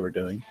knew what they were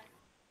doing.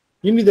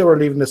 You knew they were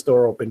leaving this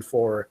door open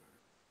for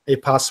a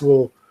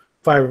possible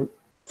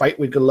fight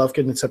with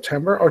Golovkin in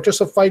September, or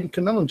just a fight in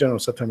Canelo in general in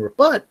September.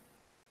 But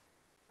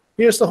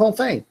here's the whole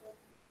thing.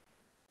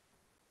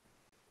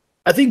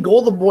 I think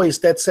all the boys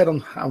that said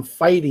I'm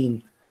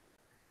fighting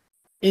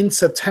in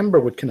September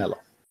with Canelo,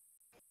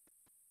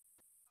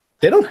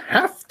 they don't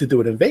have to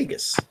do it in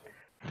Vegas.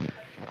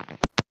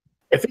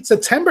 If it's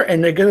September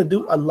and they're going to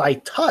do a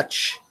light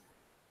touch,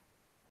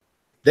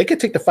 they could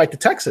take the fight to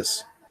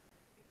Texas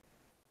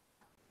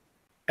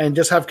and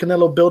just have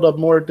Canelo build up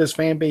more of this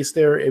fan base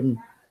there in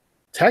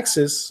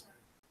Texas.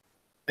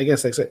 I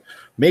guess like I said,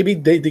 maybe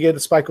they get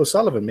Spike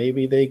O'Sullivan.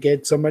 Maybe they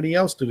get somebody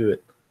else to do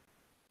it.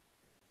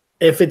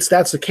 If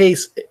that's the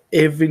case,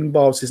 if it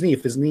involves his knee,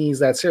 if his knee is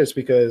that serious,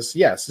 because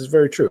yes, it's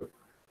very true.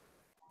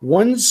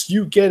 Once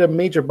you get a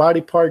major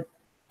body part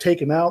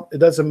taken out, it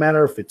doesn't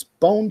matter if it's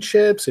bone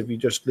chips, if you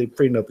just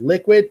freeing up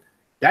liquid,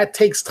 that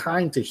takes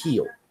time to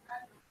heal.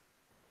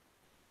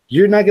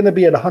 You're not going to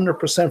be at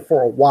 100%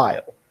 for a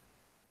while.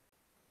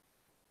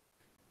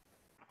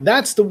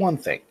 That's the one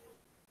thing.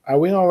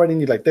 We already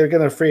need, they're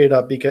going to free it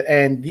up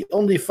and the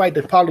only fight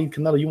that probably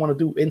Canelo you want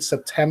to do in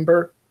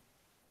September,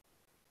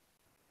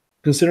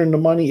 considering the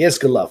money, is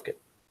Golovkin.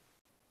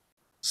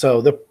 So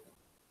the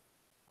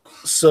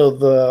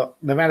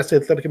Nevada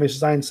State Athletic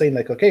Commission is saying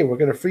okay, we're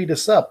going to free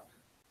this up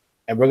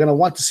and we're going to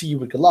want to see you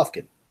with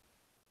Golovkin.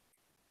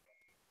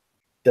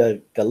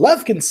 The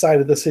Golovkin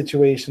side of the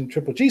situation,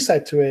 Triple G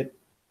side to it,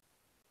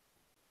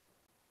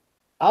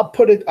 I'll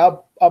put it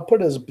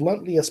as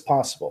bluntly as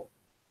possible.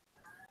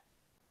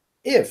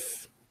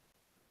 If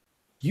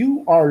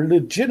you are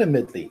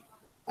legitimately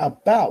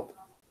about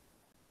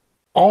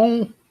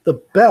on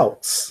the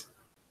belts,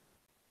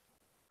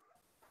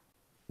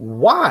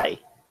 why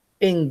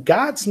in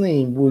God's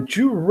name would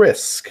you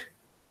risk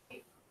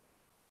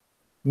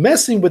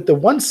messing with the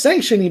one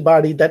sanctioning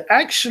body that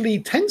actually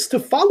tends to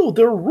follow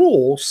their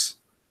rules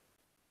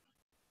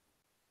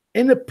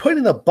and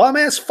putting a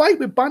bum-ass fight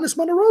with Bonus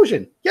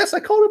Monterosian? Yes, I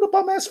call it a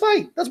bum-ass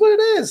fight. That's what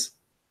it is.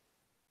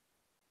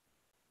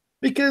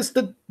 Because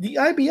the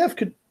IBF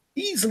could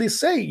easily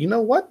say, you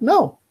know what?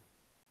 No.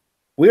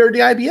 We are the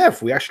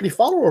IBF. We actually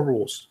follow our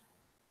rules.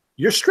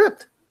 You're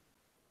stripped.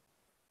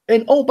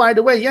 And oh, by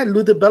the way, yeah,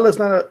 Lou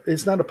DiBella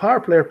is not a power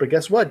player, but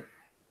guess what?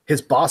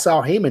 His boss,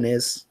 Al Heyman,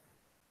 is.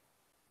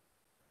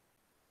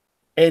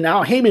 And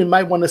Al Heyman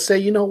might want to say,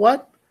 you know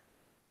what?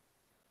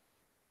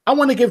 I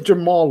want to give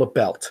Jermall a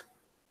belt.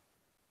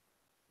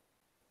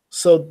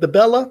 So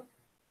DiBella,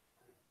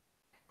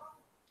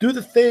 do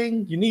the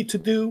thing you need to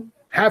do.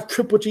 have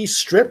Triple G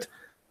stripped,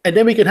 and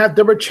then we can have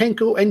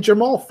Derevchenko and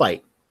Jermall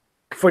fight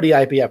for the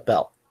IBF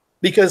belt.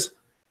 Because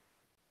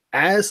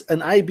as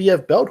an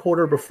IBF belt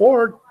holder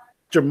before,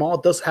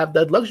 Jermall does have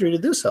that luxury to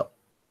do so.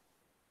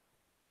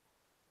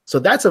 So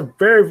that's a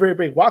very, very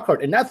big wild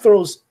card. And that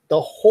throws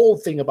the whole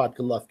thing about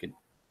Golovkin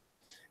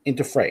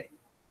into fray.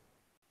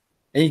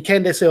 And you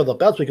can't say all the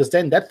belts because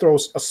then that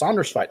throws a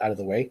Saunders fight out of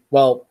the way.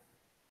 Well,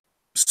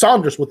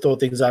 Saunders would throw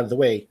things out of the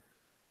way.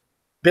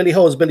 Billy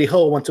Ho is Billy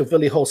Ho until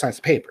Billy Ho signs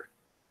the paper.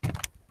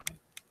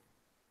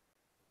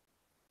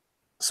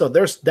 So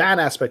there's that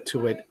aspect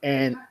to it.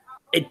 And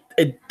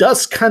it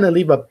does kind of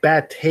leave a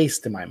bad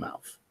taste in my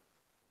mouth.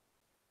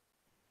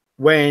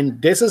 When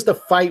this is the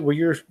fight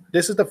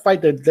this is the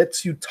fight that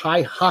lets you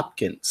tie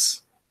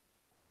Hopkins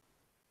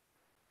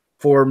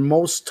for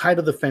most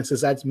title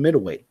defenses at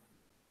middleweight.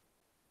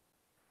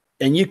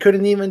 And you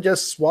couldn't even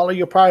just swallow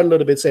your pride a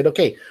little bit, said,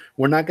 okay,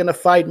 we're not going to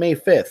fight May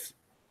 5th.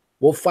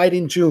 We'll fight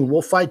in June.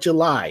 We'll fight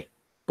July.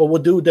 But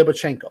we'll do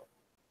Derevchenko.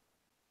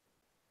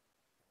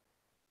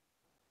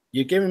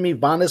 You're giving me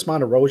von this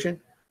amount of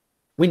erosion?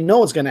 We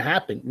know it's going to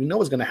happen. We know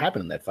what's going to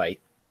happen in that fight.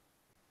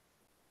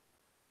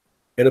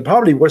 It'll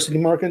probably be worse than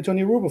the Mark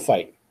Antonio Rubio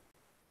fight.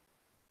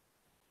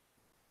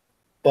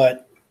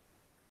 But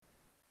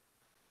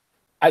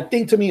I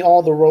think, to me,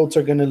 all the roads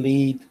are going to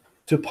lead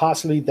to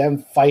possibly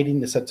them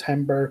fighting in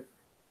September,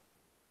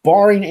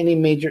 barring any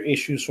major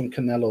issues from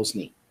Canelo's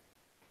knee.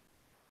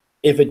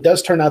 If it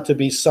does turn out to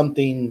be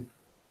something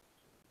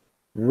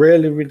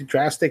really, really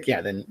drastic,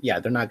 then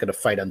they're not going to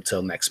fight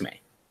until next May.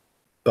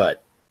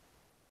 But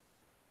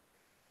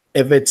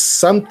if it's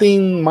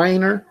something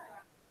minor,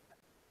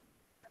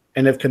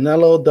 and if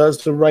Canelo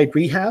does the right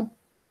rehab,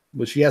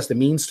 which he has the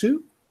means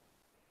to,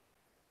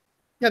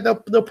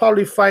 they'll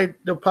probably fight.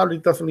 They'll probably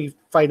definitely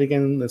fight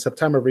again in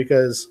September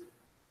because,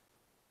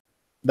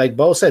 like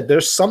Bo said,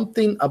 there's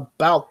something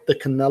about the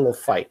Canelo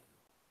fight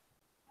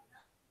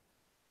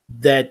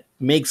that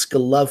makes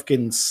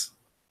Golovkin's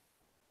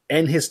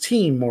and his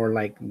team more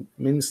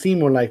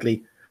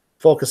likely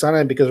focus on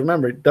it. Because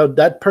remember,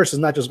 that person's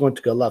not just going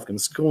to Golovkin;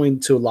 it's going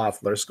to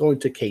Loeffler, it's going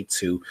to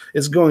K2,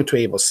 it's going to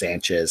Abel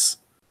Sanchez.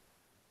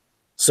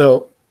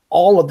 So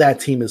all of that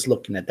team is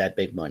looking at that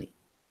big money.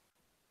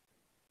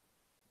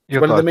 I'm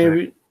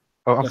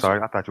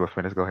sorry. I thought you were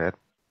finished. Go ahead.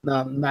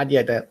 No, not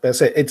yet.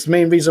 That's it. It's the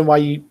main reason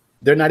why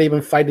they're not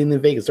even fighting in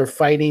Vegas. They're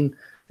fighting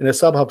in a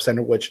SubHub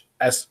Center, which,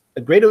 as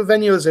a great a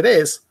venue as it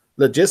is,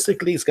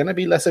 logistically, it's going to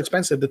be less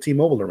expensive than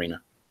T-Mobile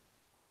Arena.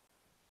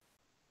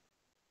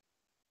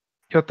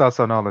 Your thoughts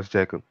on all this,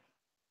 Jacob?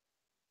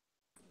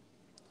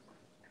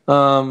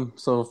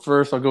 So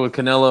first, I'll go with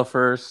Canelo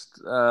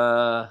first.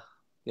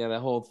 That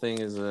whole thing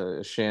is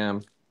a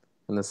sham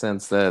in the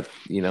sense that,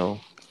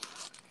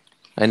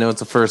 I know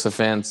it's a first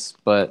offense,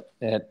 but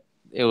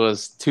it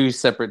was two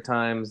separate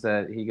times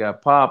that he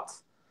got popped.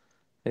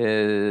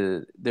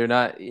 They're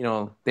not,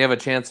 they have a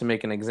chance to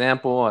make an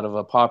example out of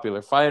a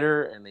popular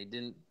fighter, and they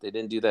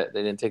didn't do that.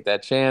 They didn't take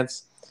that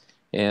chance.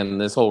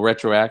 And this whole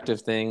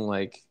retroactive thing,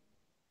 like,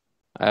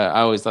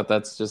 I always thought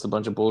that's just a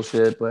bunch of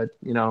bullshit, but,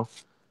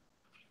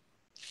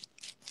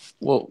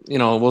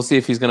 we'll see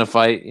if he's going to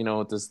fight,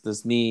 with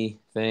this knee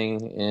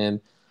thing.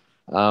 And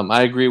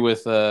I agree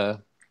with, I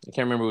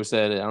can't remember who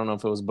said it. I don't know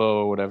if it was Bo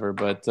or whatever,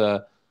 but,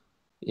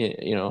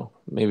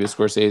 maybe it's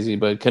Scorsese.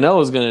 But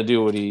Canelo's going to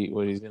do what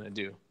he's going to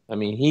do. I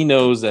mean, he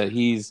knows that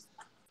he's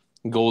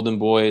Golden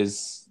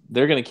Boys.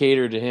 They're going to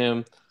cater to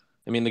him.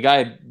 I mean, the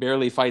guy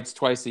barely fights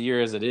twice a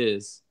year as it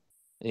is,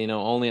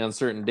 only on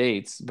certain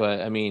dates. But,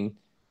 I mean,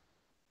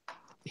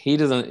 he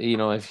doesn't,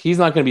 if he's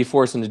not going to be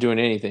forced into doing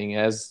anything,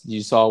 as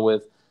you saw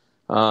with,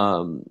 the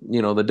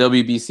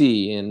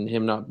WBC and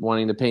him not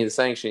wanting to pay the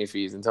sanctioning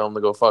fees and tell them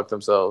to go fuck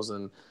themselves.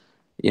 And,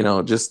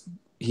 just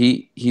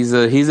he's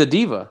a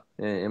diva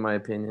in my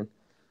opinion.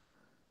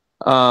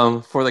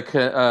 For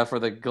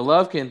the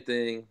Golovkin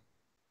thing,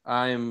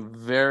 I am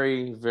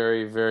very,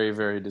 very, very,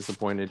 very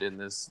disappointed in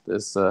this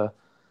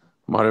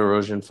Mod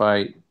Erosion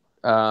fight.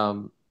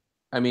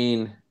 I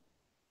mean,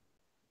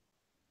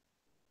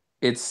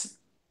 it's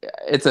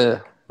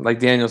a, like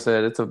Daniel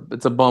said,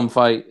 it's a bum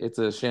fight. It's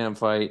a sham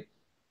fight.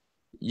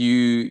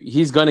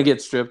 He's gonna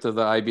get stripped of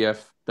the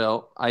IBF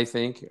belt. I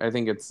think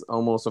it's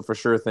almost a for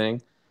sure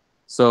thing.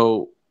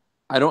 So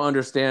I don't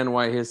understand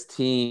why his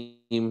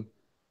team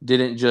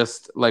didn't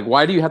just, like,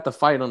 why do you have to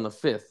fight on the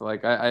 5th?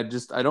 Like, I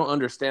don't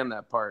understand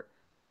that part.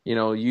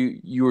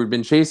 You were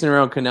been chasing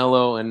around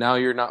Canelo, and now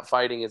you're not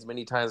fighting as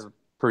many times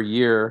per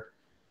year.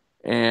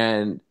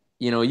 And,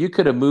 you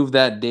could have moved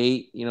that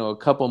date, a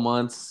couple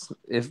months,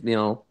 if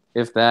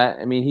that.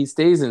 I mean, he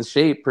stays in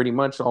shape pretty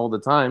much all the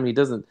time. He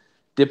doesn't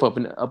dip up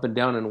and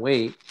down in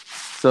weight.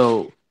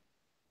 So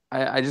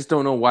I just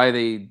don't know why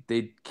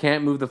they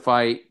can't move the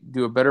fight,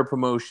 do a better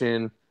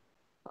promotion,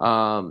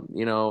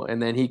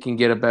 and then he can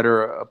get a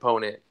better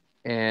opponent.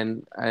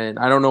 And I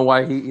don't know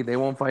why they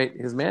won't fight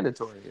his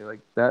mandatory. Like,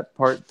 that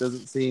part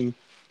doesn't seem.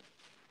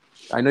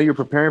 I know you're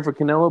preparing for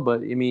Canelo,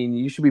 but I mean,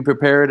 you should be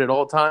prepared at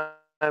all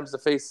times to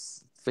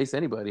face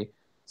anybody.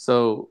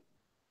 So,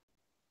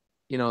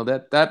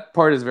 that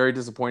part is very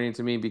disappointing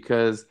to me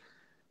because,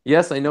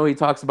 yes, I know he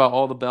talks about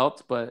all the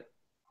belts, but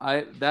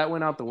that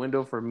went out the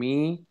window for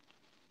me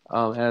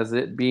as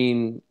it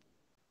being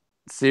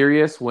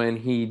serious when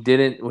he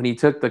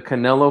took the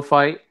Canelo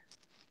fight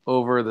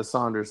over the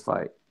Saunders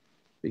fight,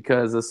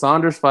 because the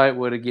Saunders fight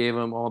would have gave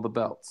him all the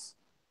belts.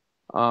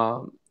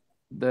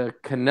 The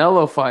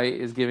Canelo fight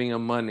is giving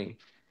him money,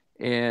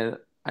 and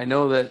I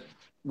know that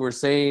we're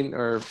saying,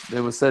 or it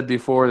was said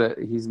before, that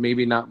he's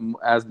maybe not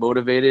as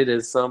motivated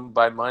as some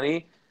by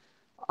money.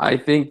 I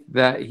think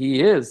that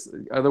he is.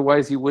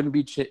 Otherwise, he wouldn't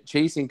be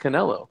chasing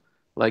Canelo.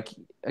 Like,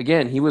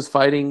 again, he was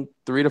fighting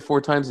 3 to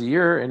 4 times a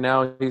year, and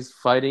now he's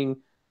fighting.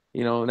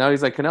 Now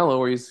he's like Canelo,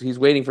 where he's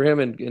waiting for him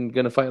and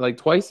going to fight like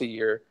twice a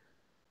year.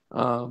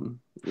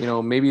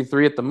 Maybe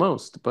 3 at the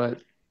most.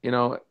 But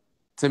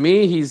to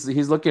me,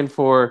 he's looking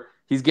for.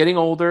 He's getting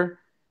older.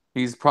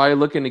 He's probably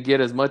looking to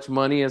get as much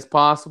money as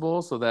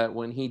possible so that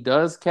when he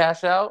does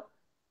cash out,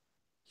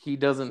 he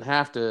doesn't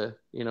have to,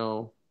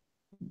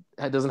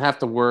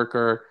 work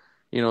or,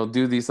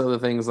 do these other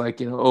things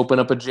like, open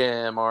up a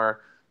gym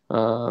or,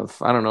 I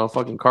don't know, a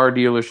fucking car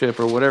dealership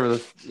or whatever,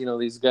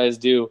 these guys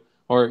do,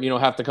 or,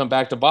 have to come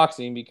back to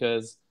boxing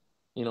because,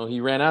 he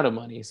ran out of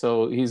money.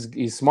 So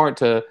he's smart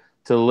to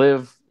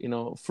live,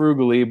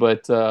 frugally,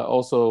 but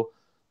also,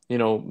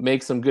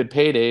 make some good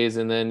paydays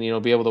and then,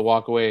 be able to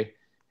walk away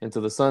into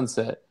the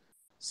sunset.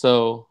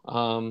 So,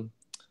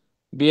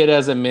 be it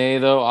as it may,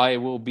 though, I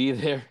will be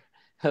there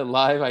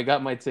live. I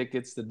got my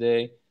tickets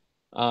today.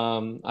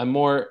 I'm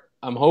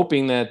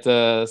hoping that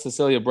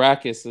Cecilia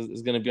Brækhus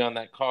is going to be on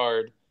that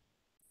card,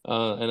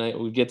 and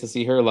we get to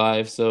see her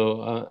live.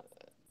 So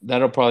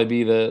that'll probably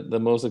be the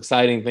most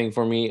exciting thing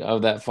for me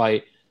of that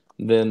fight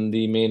than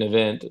the main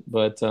event.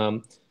 But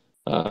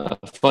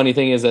funny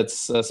thing is that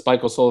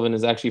Spike O'Sullivan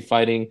is actually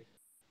fighting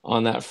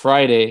on that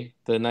Friday,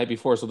 the night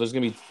before. So there's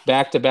going to be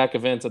back-to-back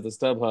events at the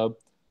StubHub,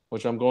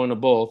 which I'm going to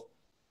both.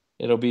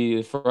 It'll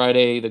be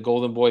Friday, the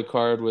Golden Boy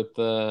card with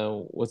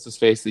what's his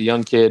face, the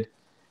young kid,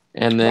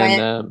 and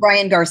then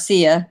Brian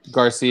Garcia.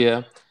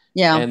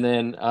 Yeah, and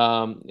then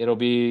it'll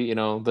be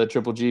the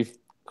Triple G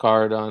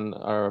card on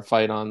our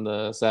fight on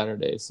the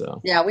Saturday. So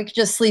yeah, we could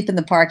just sleep in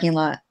the parking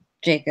lot,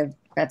 Jacob.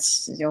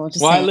 That's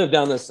just I live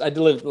down this. I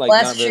live like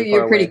last year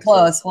you're pretty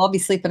close. So. Well, I'll be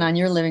sleeping on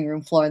your living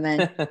room floor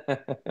then.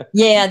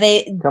 Yeah,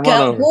 they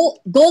got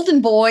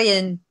Golden Boy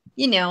and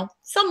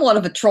somewhat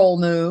of a troll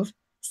move.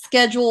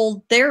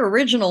 Scheduled their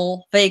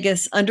original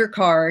Vegas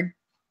undercard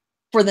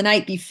for the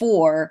night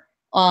before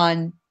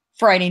on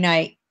Friday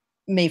night,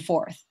 May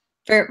 4th.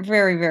 Very,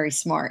 very, very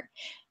smart.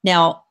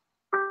 Now,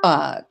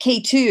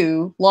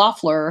 K2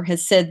 Loeffler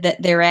has said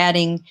that they're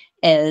adding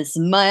as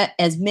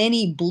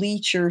many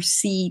bleacher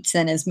seats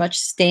and as much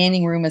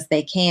standing room as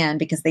they can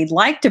because they'd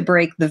like to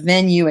break the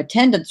venue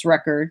attendance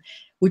record,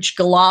 which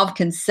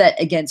Golovkin set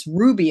against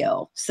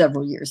Rubio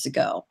several years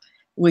ago,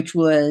 which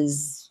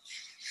was,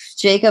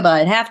 Jacob,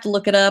 I'd have to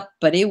look it up,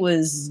 but it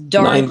was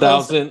darn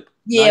 9,000.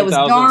 Yeah, 9, it was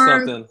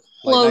darn something,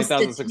 close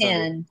like to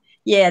 10.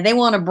 Yeah, they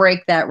want to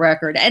break that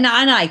record, and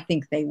I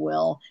think they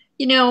will.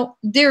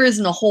 There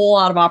isn't a whole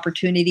lot of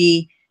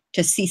opportunity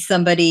to see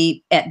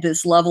somebody at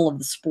this level of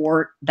the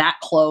sport that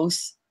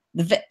close.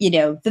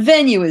 The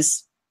venue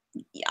is,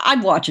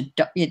 I'd watch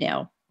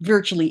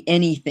virtually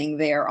anything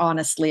there.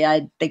 Honestly,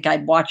 I think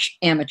I'd watch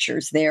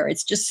amateurs there.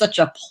 It's just such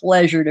a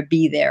pleasure to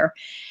be there.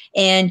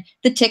 And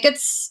the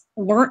tickets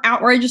weren't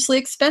outrageously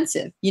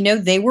expensive.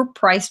 They were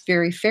priced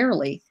very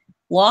fairly.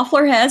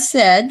 Loeffler has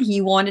said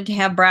he wanted to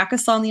have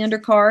Brækhus on the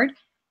undercard,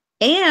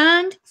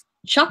 and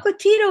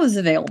Chocolatito is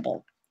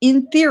available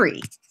in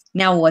theory.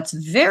 Now, what's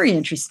very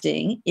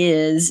interesting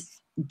is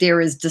there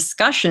is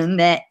discussion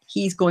that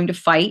he's going to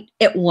fight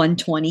at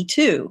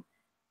 122.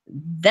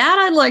 That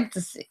I'd like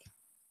to see.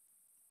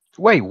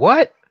 Wait,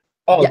 what?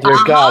 Oh, dear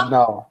God,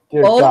 no.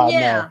 Dear God,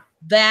 yeah. no.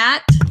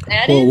 That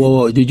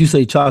whoa. Did you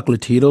say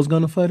Chocolatito's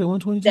going to fight at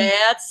 122?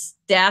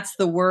 That's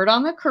the word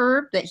on the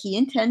curb that he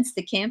intends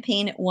to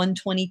campaign at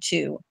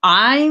 122.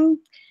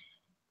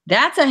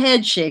 That's a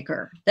head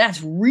shaker.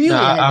 That's really.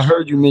 Now, I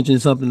heard you mention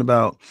something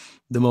about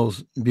the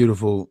most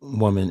beautiful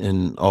woman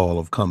in all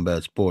of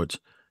combat sports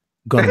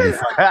going to be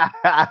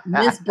fighting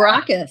Miss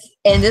Brækhus,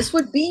 and this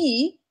would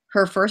be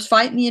her first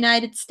fight in the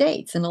United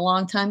States in a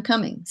long time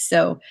coming.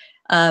 So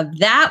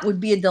that would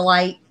be a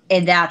delight.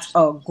 And that's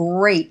a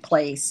great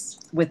place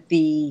with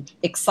the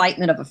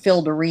excitement of a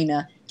filled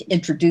arena to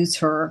introduce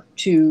her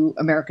to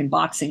American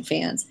boxing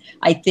fans.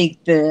 I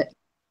think that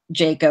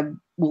Jacob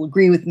will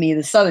agree with me.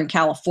 The Southern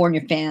California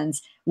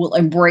fans will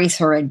embrace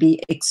her and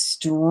be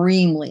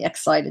extremely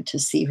excited to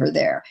see her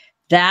there.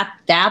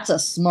 That's a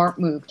smart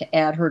move to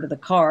add her to the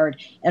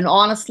card. And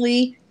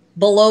honestly,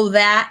 below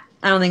that,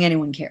 I don't think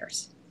anyone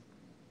cares.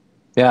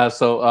 Yeah.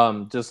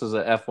 So just as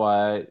a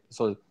FYI,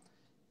 so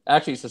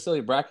actually,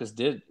 Cecilia Brækhus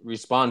did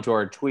respond to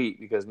our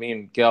tweet because me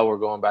and Gail were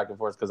going back and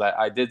forth because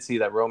I did see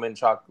that Roman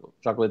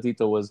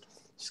Chocolatito was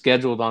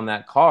scheduled on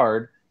that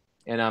card,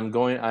 and I'm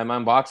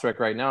on BoxRec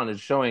right now, and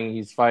it's showing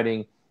he's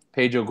fighting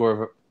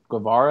Pedro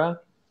Guevara,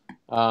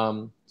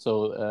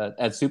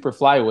 at super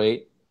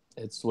flyweight,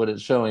 It's what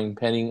it's showing,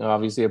 pending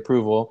obviously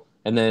approval.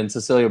 And then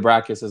Cecilia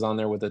Brækhus is on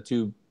there with a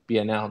to be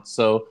announced.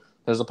 So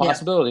there's a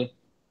possibility.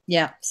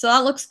 Yeah, so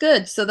that looks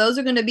good. So those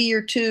are going to be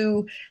your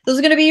two. Those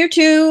are going to be your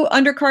two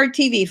undercard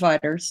TV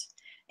fighters,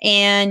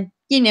 and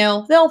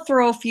they'll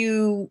throw a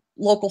few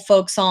local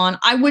folks on.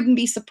 I wouldn't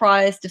be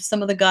surprised if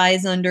some of the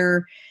guys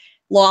under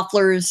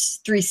Loeffler's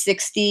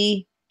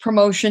 360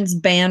 promotions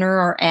banner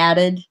are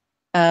added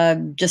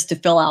just to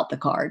fill out the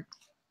card,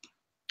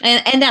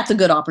 and that's a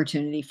good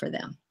opportunity for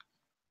them.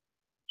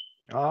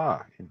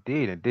 Ah,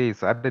 indeed.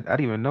 So I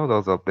didn't even know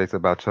those updates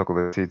about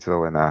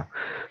Chocolatito and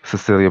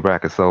Cecilia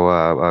Brækhus.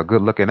 So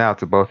good looking out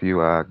to both of you,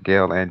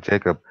 Gail and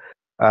Jacob.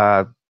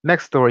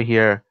 Next story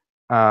here.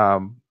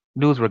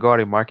 News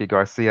regarding Mikey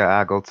Garcia.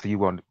 I'll go to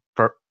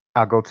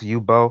you,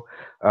 Bo,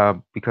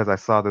 because I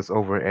saw this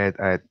over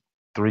at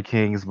Three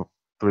Kings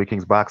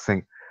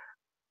Boxing.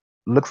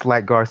 Looks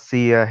like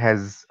Garcia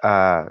has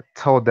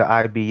told the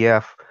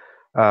IBF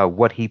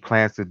what he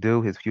plans to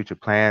do, his future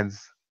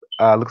plans.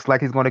 Looks like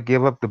he's going to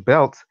give up the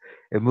belt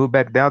and move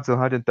back down to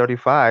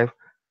 135.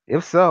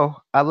 If so,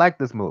 I like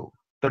this move.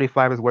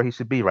 35 is where he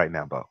should be right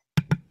now, Bo.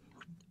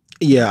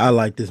 Yeah, I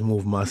like this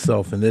move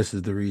myself, and this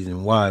is the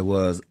reason why.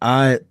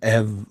 I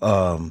have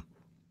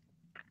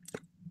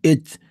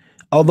it.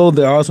 Although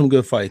there are some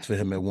good fights for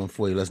him at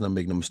 140, let's not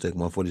make no mistake.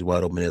 140 is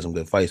wide open. There's some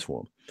good fights for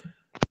him.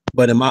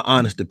 But in my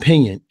honest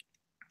opinion,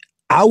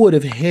 I would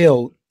have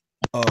held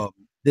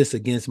this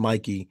against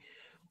Mikey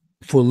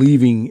for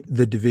leaving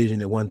the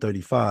division at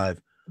 135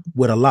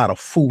 with a lot of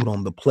food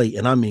on the plate,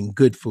 and I mean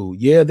good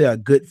food. Yeah, there are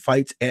good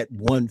fights at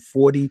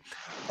 140.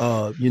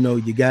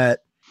 You got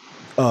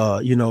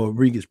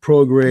Rodriguez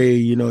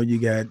Prograis, you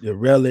got the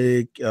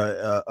Relic,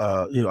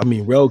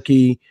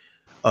 Relke,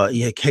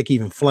 heck,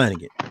 even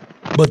Flanagan.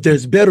 But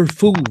there's better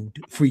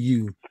food for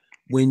you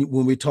when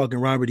we're talking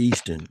Robert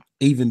Easton,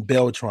 even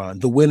Beltran,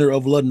 the winner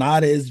of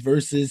Narvaez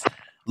versus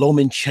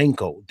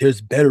Lomachenko.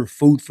 There's better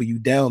food for you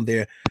down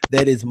there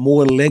that is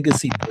more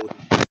legacy building,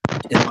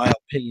 in my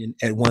opinion,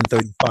 at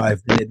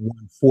 135 than at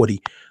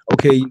 140.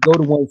 Okay, you go to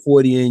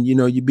 140 and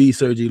you beat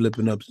Sergey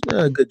Lipinuk,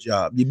 good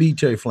job. You beat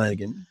Terry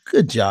Flanagan,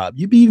 good job.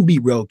 You even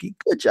beat Relke,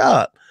 good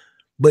job.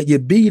 But you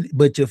beat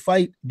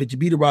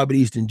a Robert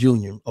Easton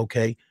Jr.,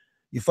 okay?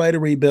 You fight a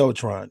Ray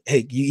Beltran.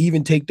 Hey, you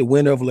even take the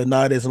winner of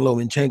Narvaez and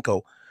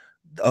Lomachenko,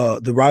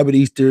 the Robert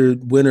Easter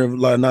winner of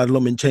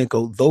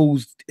Lomachenko.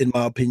 Those, in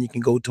my opinion, can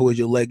go towards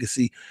your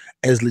legacy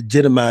as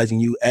legitimizing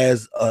you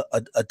as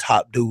a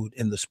top dude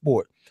in the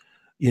sport.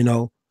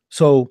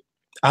 So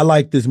I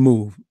like this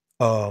move.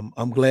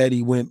 I'm glad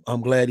he went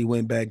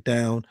back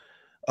down.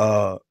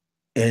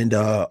 And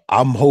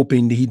I'm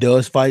hoping that he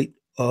does fight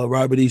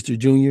Robert Easter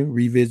Jr.,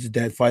 revisit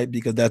that fight,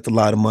 because that's a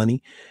lot of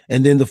money.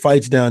 And then the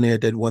fights down there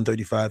at that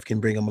 135 can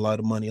bring him a lot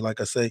of money.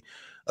 Like I say,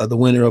 the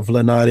winner of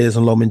Narvaez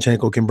and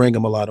Lomachenko can bring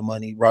him a lot of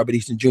money. Robert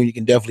Easter Jr.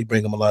 can definitely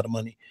bring him a lot of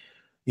money.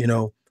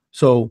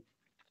 So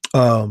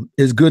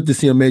it's good to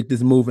see him make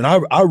this move. And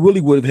I really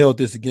would have held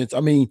this against.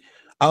 I mean,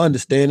 I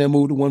understand that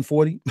move to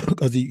 140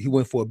 because he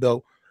went for a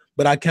belt,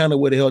 but I kind of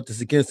would have held this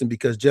against him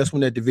because just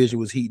when that division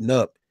was heating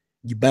up,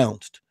 you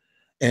bounced.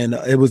 And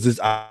it was just,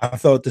 I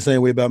felt the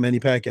same way about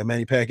Manny Pacquiao.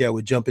 Manny Pacquiao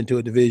would jump into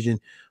a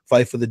division,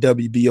 fight for the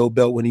WBO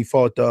belt when he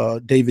fought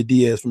David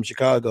Diaz from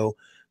Chicago.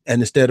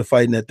 And instead of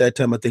fighting at that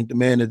time, I think the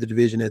man of the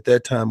division at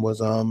that time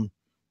was,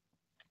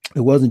 it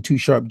wasn't Too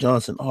Sharp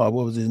Johnson. Oh,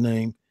 what was his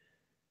name?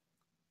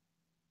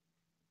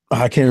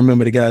 I can't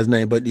remember the guy's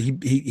name, but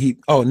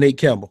Nate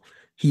Campbell.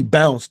 He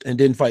bounced and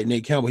didn't fight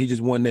Nate Campbell. He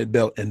just won that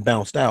belt and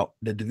bounced out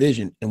the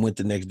division and went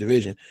to the next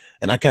division.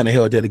 And I kind of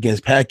held that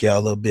against Pacquiao a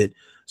little bit.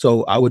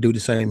 So I would do the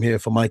same here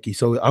for Mikey.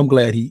 So I'm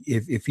glad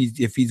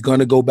if he's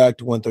gonna go back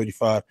to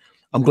 135,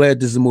 I'm glad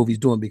this is a move he's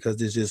doing, because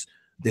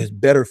there's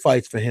better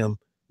fights for him,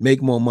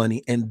 make more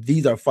money, and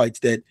these are fights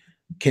that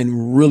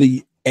can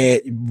really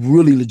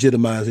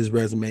legitimize his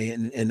resume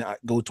and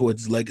go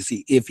towards his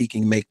legacy if he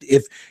can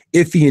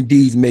if he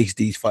indeed makes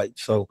these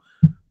fights. So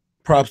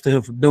props to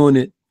him for doing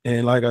it.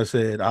 And like I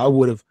said, I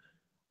would have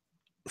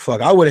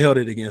held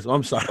it against him.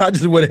 I'm sorry. I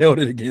just would have held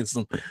it against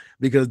him,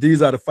 because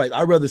these are the fights.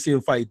 I'd rather see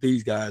him fight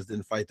these guys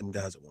than fight them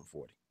guys at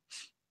 140.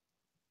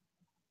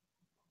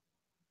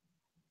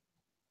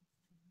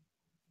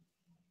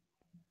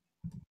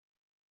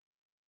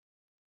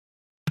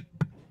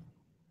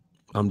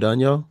 I'm done,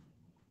 y'all.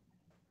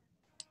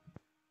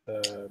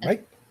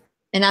 Mike?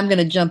 And I'm going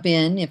to jump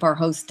in if our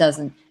host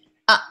doesn't.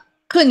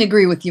 Couldn't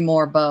agree with you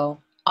more, Bo.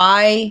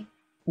 I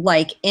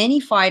like any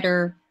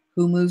fighter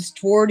who moves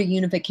toward a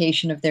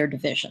unification of their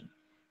division,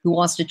 who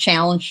wants to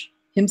challenge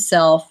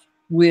himself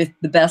with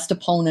the best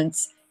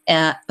opponents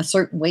at a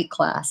certain weight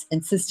class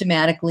and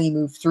systematically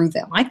move through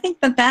them. I think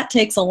that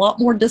takes a lot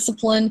more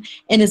discipline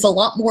and is a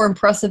lot more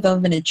impressive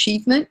of an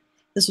achievement.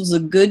 This was a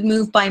good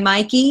move by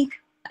Mikey.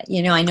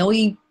 I know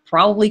he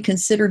probably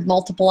considered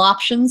multiple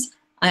options.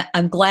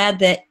 I'm glad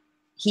that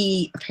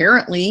he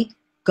apparently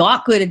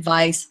got good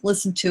advice,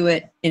 listened to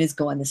it, and is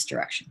going this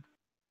direction.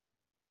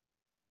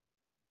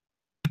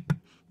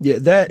 Yeah,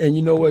 that, and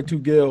you know what, too,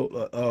 Gail,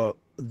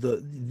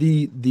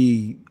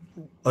 the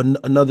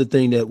another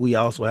thing that we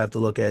also have to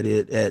look at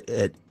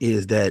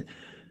is that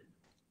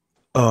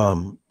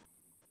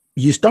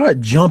you start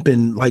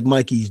jumping like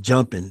Mikey's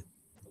jumping.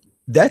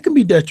 That can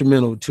be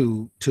detrimental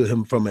to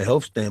him from a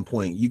health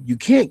standpoint. You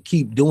can't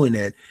keep doing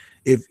that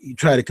if you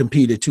try to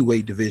compete at 2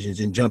 weight divisions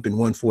and jump in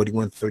 140,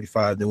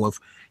 135, then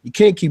you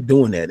can't keep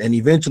doing that, and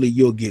eventually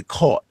you'll get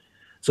caught.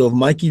 So if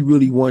Mikey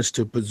really wants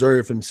to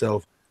preserve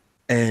himself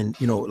and,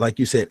 like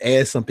you said,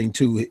 add something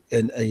to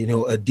and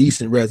a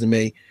decent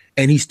resume,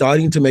 and he's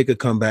starting to make a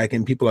comeback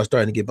and people are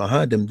starting to get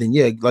behind him, then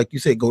yeah, like you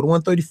said, go to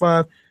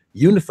 135,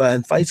 unify,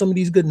 and fight some of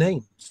these good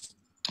names.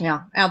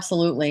 Yeah,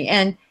 absolutely.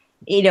 And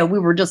we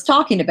were just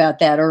talking about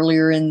that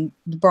earlier in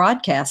the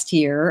broadcast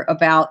here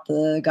about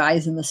the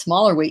guys in the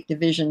smaller weight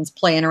divisions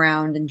playing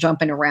around and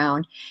jumping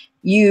around.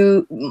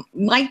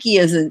 Mikey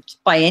isn't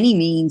by any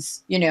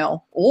means,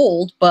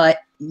 old, but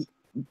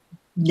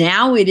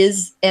now it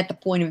is at the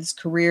point of his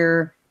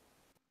career,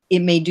 it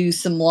may do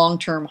some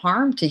long-term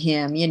harm to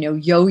him,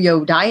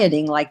 yo-yo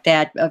dieting like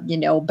that,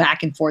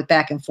 back and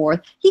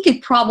forth. He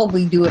could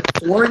probably do it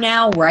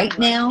right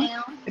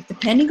now, but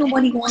depending on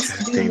what he wants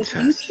to do in the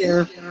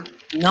future,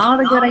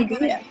 not a good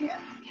idea.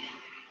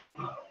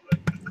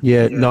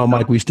 Yeah, no,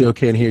 Mike, we still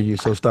can't hear you,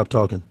 so stop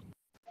talking.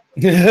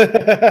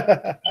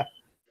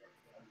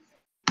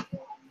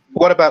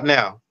 What about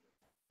now?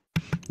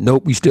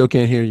 Nope, we still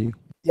can't hear you.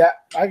 Yeah,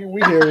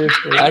 we hear you.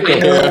 I can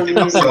hear you.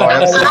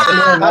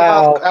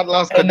 I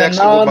lost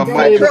connection with my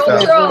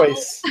microphone.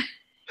 Voice.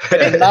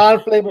 A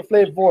non-Flavor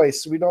Flav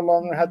voice. We no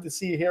longer have to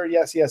see here.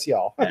 Yes,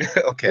 y'all.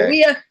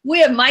 Okay. We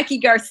have Mikey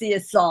Garcia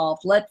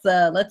solved.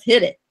 Let's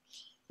hit it.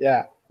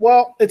 Yeah.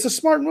 Well, it's a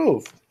smart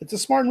move. It's a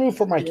smart move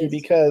for Mikey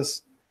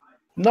because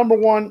number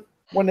one,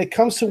 when it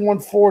comes to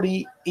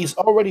 140, he's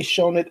already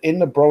shown it in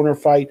the Broner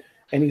fight,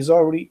 and he's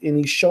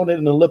shown it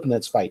in the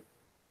Lipinets fight.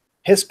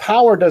 His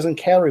power doesn't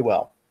carry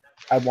well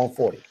at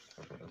 140.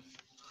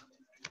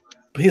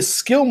 His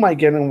skill might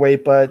get in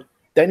weight, but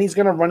then he's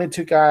going to run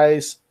into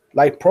guys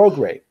like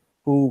Prograde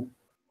who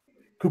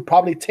could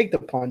probably take the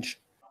punch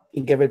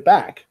and give it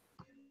back.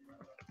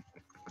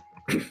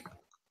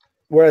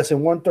 Whereas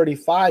in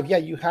 135, yeah,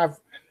 you have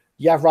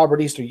Robert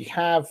Easter, you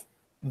have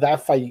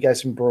that fight you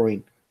guys been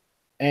brewing.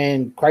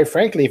 And quite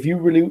frankly,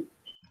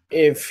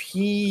 if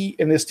he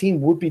and his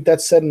team would be that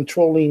set and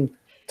trolling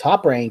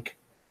Top Rank,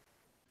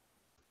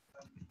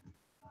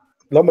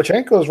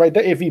 Lomachenko is right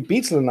there if he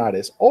beats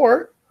Linares.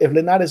 Or if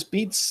Linares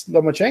beats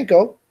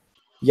Lomachenko,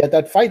 you have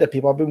that fight that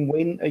people have been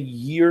waiting a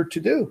year to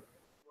do.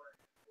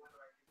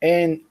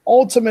 And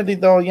ultimately,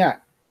 though, yeah,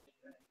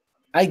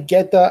 I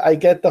get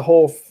the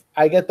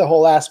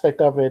whole aspect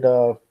of it.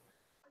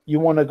 You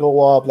want to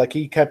go up, like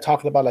he kept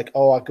talking about, like,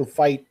 oh, I could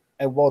fight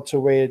at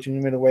welterweight,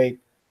 junior middleweight.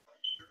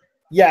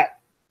 Yeah,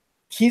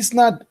 he's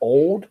not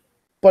old,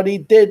 but he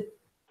did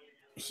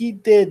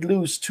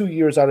lose 2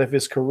 years out of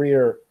his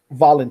career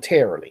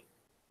voluntarily.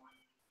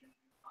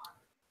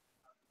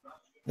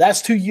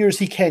 That's 2 years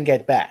he can't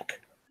get back.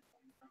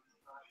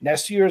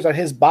 That's 2 years that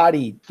his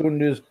body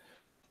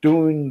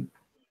doing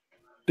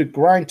the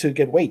grind to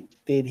get weight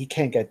that he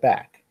can't get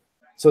back.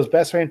 So it's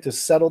best for him to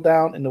settle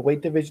down in the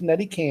weight division that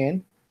he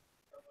can,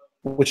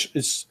 which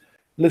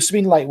looks to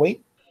be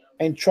lightweight,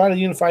 and try to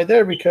unify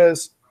there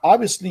because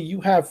obviously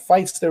you have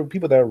fights there with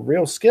people that are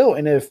real skill,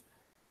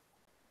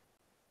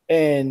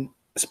 and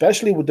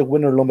especially with the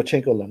winner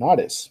Lomachenko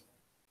Linares,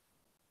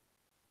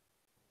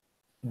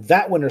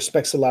 that winner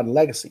expects a lot of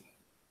legacy.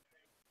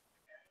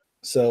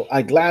 So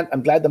I'm glad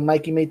that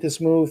Mikey made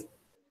this move.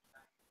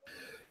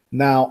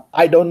 Now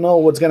I don't know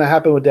what's going to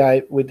happen with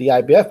the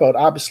IBF belt.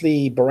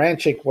 Obviously,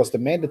 Baranchik was the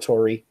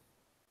mandatory.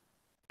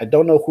 I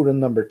don't know who the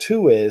number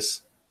 2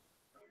 is,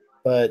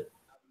 but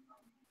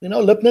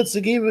Lipnitz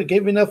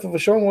gave enough of a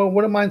showing. Well,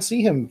 wouldn't mind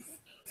see him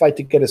fight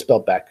to get his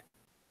belt back.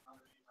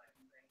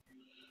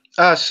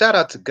 Shout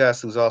out to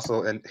Gus, who's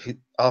also in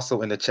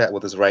the chat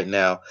with us right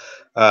now.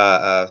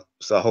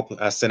 So I hope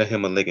I sent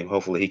him a link, and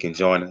hopefully he can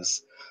join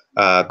us.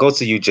 Go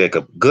to you,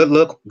 Jacob. Good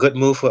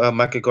move for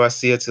Mikey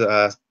Garcia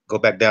to go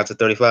back down to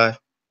 35.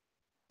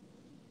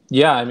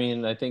 Yeah, I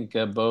mean, I think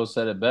Bo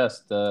said it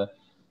best.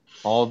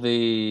 All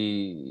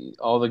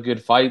the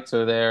good fights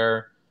are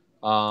there.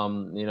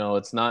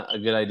 It's not a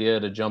good idea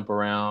to jump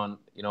around.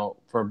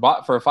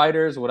 For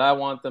fighters, what I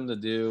want them to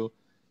do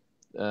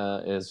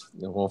is,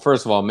 well,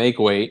 first of all, make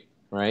weight,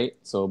 right?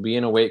 So be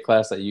in a weight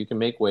class that you can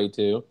make weight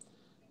to.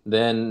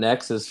 Then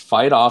next is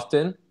fight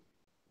often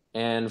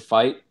and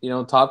fight,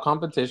 top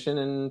competition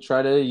and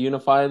try to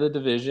unify the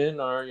division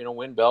or,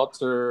 win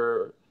belts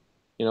or,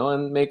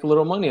 and make a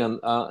little money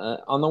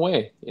on the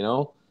way.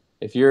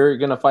 If you're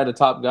going to fight a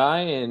top guy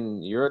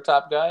and you're a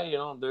top guy,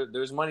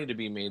 there's money to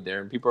be made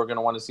there and people are going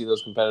to want to see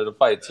those competitive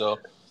fights. So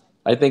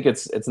I think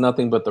it's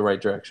nothing but the right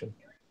direction.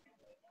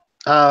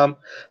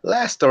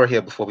 Last story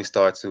here before we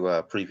start to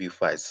preview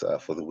fights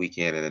for the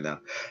weekend. And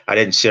I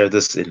didn't share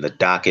this in the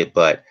docket,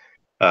 but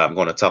I'm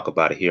going to talk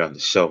about it here on the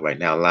show right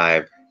now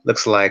live.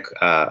 Looks like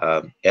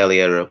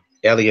Eliot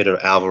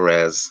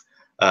Alvarez,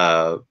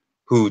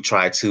 who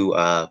tried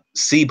to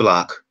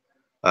C-block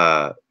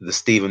the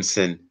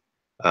Stevenson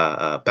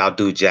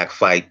Baldu Jack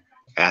fight,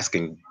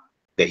 asking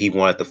that he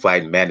wanted the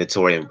fight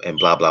mandatory and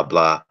blah blah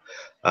blah,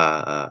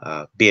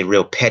 being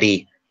real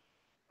petty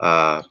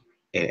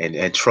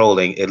and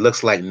trolling. It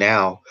looks like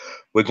now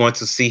we're going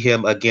to see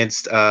him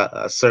against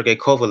Sergey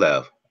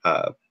Kovalev.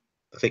 I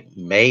think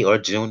May or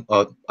June,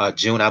 or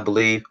June, I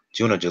believe,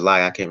 June or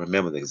July. I can't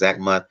remember the exact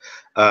month.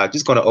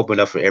 Just going to open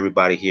up for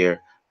everybody here.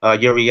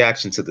 Your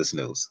reaction to this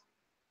news?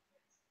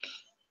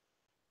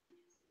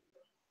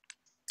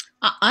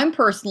 I'm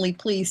personally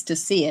pleased to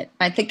see it.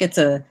 I think it's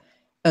a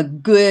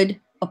good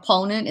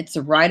opponent. It's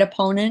the right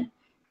opponent.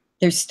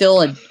 There's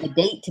still a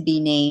date to be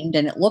named,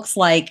 and it looks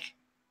like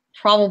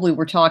probably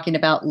we're talking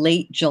about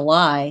late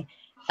July,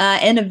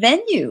 and a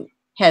venue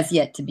has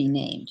yet to be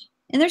named.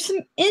 And there's some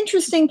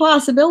interesting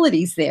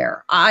possibilities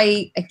there.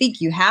 I think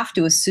you have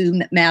to assume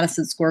that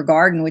Madison Square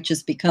Garden, which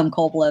has become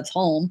Kovalev's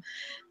home,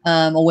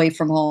 away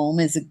from home,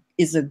 is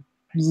a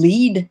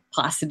lead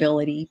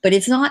possibility, but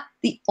it's not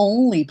the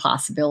only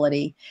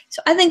possibility.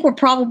 So I think we're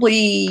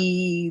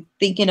probably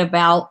thinking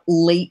about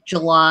late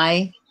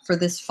July for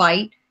this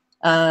fight,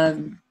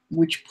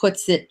 which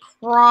puts it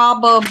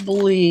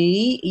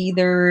probably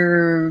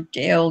either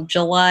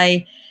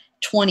July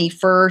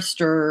 21st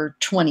or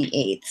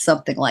 28th,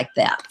 something like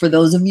that, for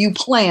those of you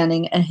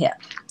planning ahead.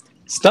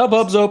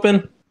 StubHub's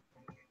open.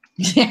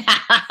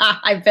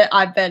 I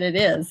bet it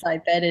is. I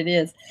bet it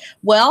is.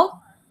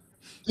 Well,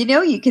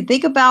 you could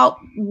think about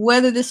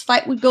whether this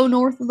fight would go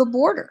north of the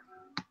border.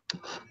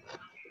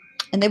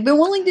 And they've been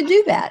willing to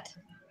do that.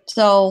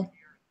 So,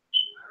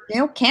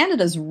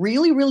 Canada's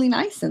really, really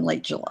nice in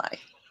late July.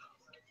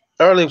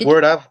 Early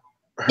word I've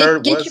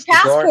heard get was your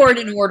passport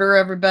in order,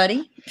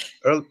 everybody.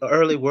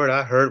 Early word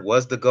I heard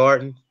was the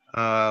Garden,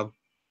 but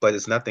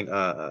it's nothing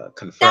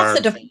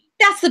confirmed.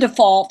 That's the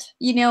default.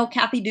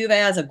 Kathy Duva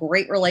has a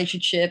great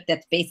relationship.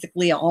 That's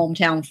basically a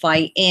hometown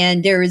fight.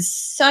 And there is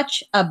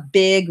such a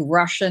big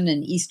Russian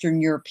and Eastern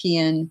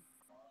European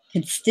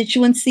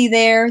constituency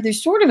there.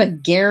 There's sort of a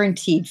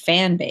guaranteed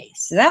fan base.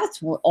 So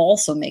that's what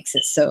also makes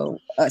it so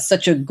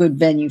such a good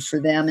venue for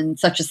them, and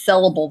such a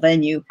sellable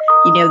venue.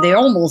 They're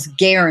almost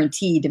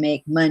guaranteed to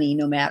make money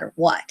no matter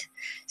what.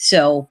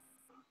 So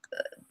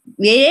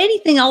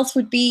anything else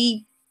would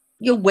be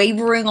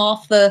wavering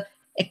off the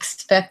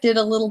expected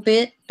a little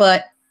bit,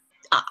 but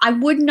I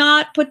would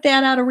not put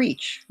that out of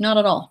reach. Not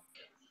at all.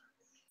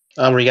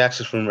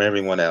 Reactions from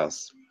everyone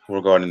else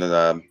regarding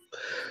the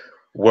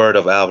word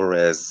of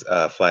Alvarez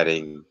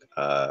fighting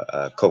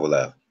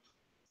Kovalev.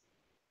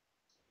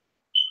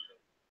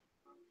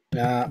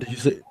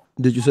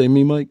 Did you say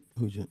me, Mike?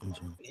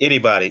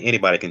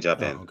 Anybody can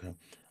jump in. Okay.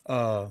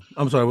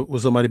 I'm sorry.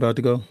 Was somebody about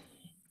to go?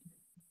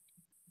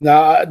 No,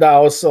 I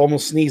was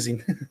almost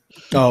sneezing.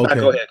 Oh, okay.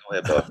 Go ahead,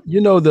 Bob.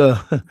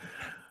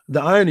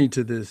 The irony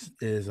to this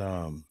is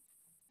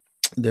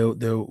there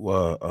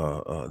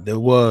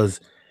was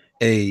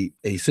a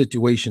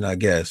situation, I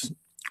guess,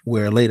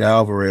 where later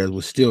Alvarez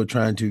was still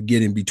trying to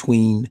get in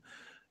between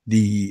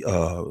the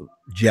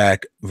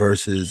Jack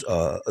versus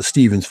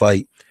Stevens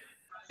fight,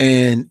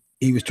 and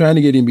he was trying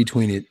to get in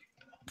between it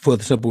for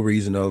the simple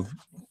reason of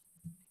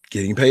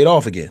getting paid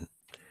off again.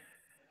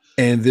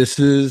 And this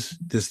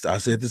I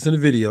said this in the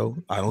video.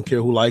 I don't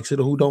care who likes it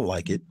or who don't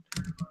like it.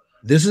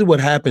 This is what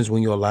happens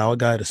when you allow a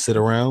guy to sit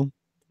around,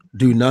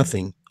 do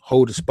nothing,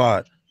 hold a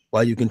spot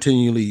while you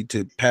continually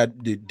to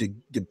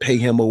pay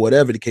him, or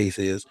whatever the case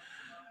is,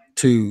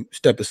 to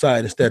step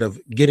aside instead of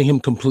getting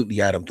him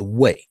completely out of the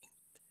way.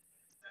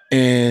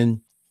 And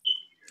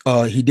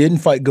he didn't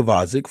fight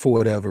Gavazic for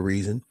whatever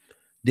reason.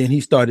 Then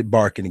he started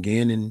barking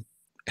again, and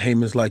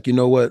Heyman's like, you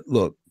know what?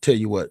 Look, tell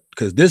you what,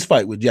 because this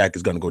fight with Jack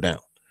is going to go down.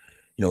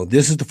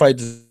 This is the fight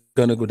that's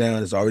going to go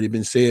down. It's already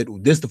been said.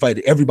 This is the fight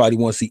that everybody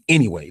wants to see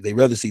anyway. They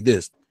rather see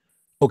this.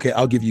 Okay,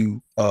 I'll give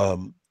you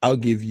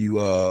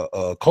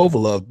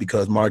Kovalev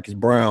because Marcus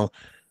Brown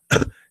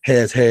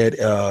has had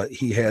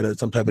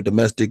some type of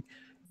domestic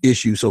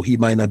issue, so he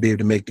might not be able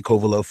to make the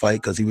Kovalev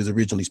fight because he was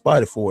originally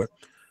spotted for it.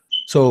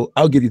 So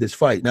I'll give you this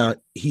fight. Now,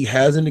 he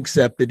hasn't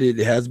accepted it.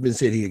 It hasn't been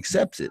said he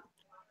accepts it.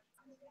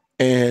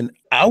 And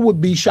I would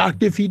be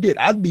shocked if he did.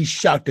 I'd be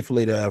shocked if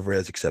later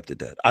Alvarez accepted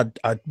that.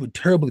 I would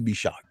terribly be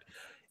shocked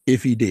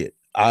if he did.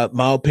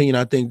 My opinion,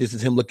 I think this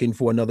is him looking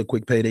for another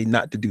quick payday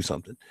not to do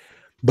something.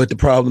 But the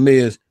problem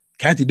is,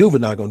 Kathy Duva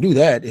not going to do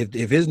that.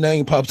 If his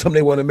name pops up,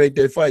 they want to make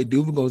that fight,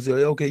 Duva going to say,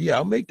 okay, yeah,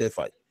 I'll make that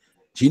fight.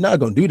 She's not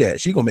going to do that.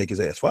 She's going to make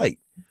his ass fight.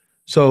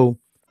 So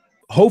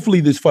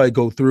hopefully this fight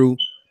go through,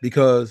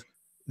 because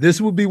this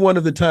would be one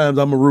of the times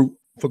I'm a root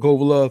for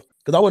Kovalev,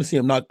 because I want to see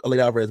him knock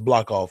later Alvarez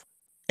block off.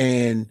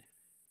 And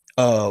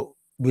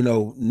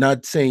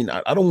not saying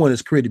I don't want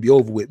his career to be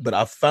over with, but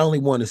I finally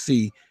want to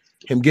see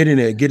him get in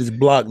there, get his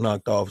block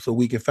knocked off, so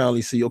we can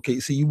finally see, okay,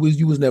 see,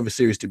 you was never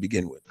serious to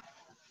begin with.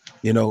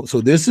 So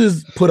this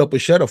is put up a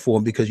shutter for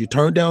him because you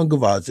turned down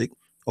Gavazic,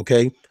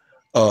 okay?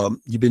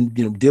 You've been,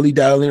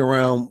 dilly-dallying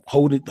around,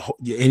 and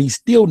he's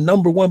still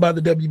number one by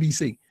the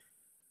WBC.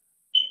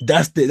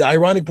 That's the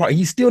ironic part.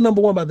 He's still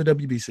number one by the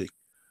WBC.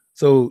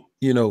 So,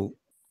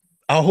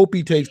 I hope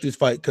he takes this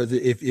fight, because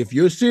if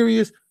you're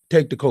serious,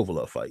 take the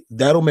Kovalev fight.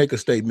 That'll make a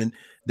statement.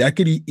 That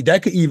could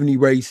even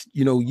erase,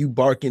 you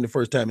barking the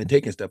first time and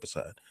taking step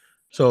aside.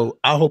 So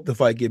I hope the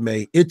fight get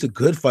made. It's a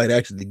good fight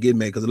actually to get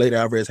made because later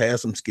Alvarez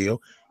has some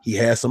skill. He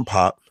has some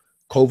pop.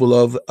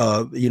 Kovalev,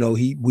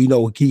 we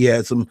know he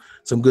had some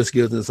good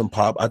skills and some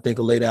pop. I think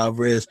later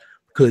Alvarez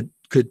could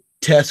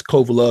test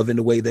Kovalev in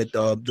the way that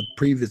the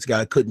previous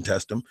guy couldn't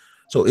test him.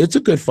 So it's a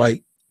good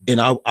fight, and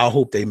I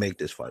hope they make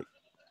this fight.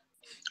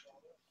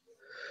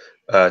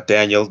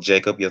 Daniel,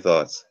 Jacob, your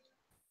thoughts?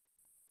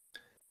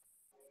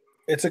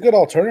 It's a good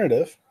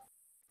alternative.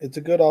 It's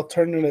a good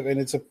alternative,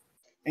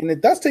 and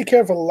it does take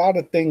care of a lot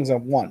of things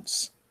at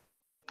once.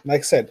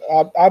 Like I said,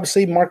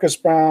 obviously Marcus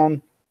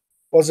Brown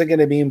wasn't going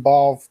to be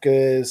involved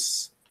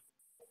because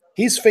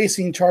he's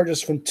facing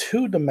charges from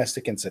 2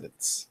 domestic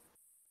incidents.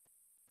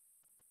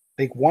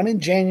 I think one in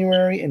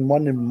January and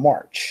one in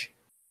March.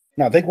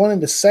 No, I think one in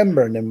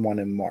December and then one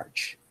in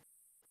March.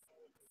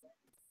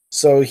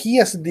 So he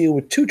has to deal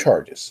with 2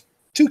 charges,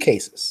 2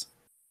 cases.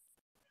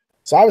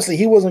 So obviously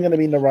he wasn't going to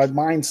be in the right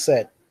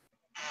mindset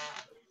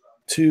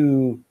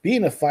to be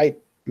in a fight,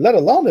 let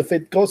alone if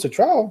it goes to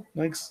trial.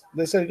 Like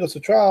they said, it goes to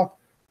trial.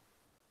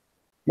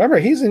 Remember,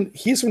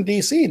 he's from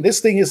D.C. This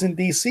thing is in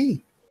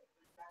D.C.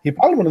 He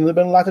probably wouldn't have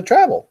been allowed to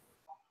travel.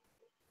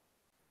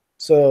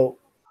 So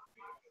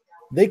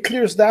they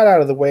clears that out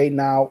of the way.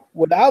 Now,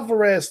 with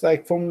Alvarez,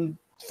 like from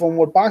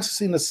what boxing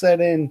scene has set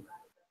in,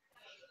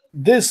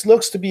 this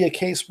looks to be a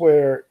case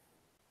where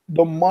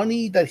the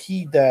money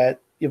that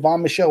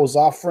Yvonne Michelle was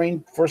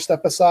offering for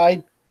step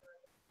aside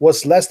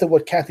was less than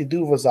what Kathy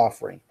Duve was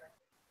offering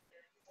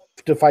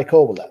to fight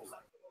Kovalev.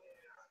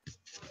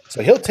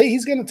 So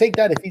he's going to take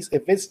that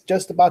if it's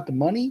just about the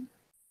money,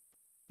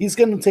 he's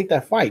going to take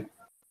that fight.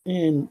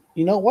 And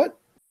you know what?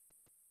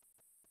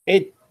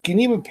 It can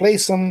even play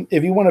some,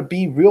 if you want to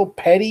be real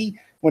petty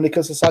when it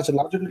comes to such a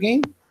logical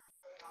game,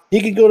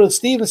 he could go to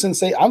Stevenson and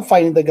say, I'm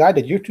fighting the guy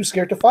that you're too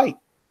scared to fight.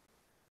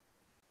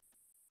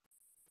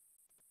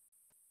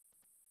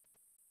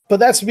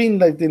 But that's being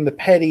like in the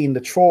petty and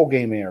the troll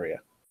game area.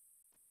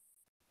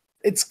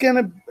 It's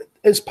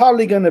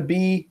probably gonna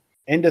be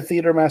in the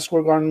theater Madison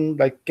Square Garden,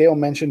 like Gail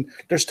mentioned.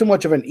 There's too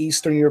much of an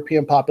Eastern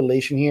European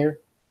population here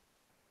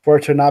for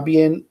it to not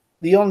be in.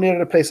 The only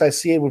other place I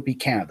see it would be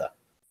Canada,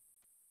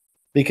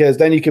 because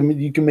then you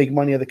can make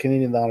money of the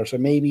Canadian dollar. So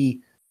maybe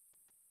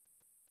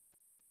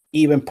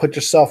even put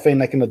yourself in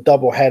like in a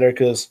double header,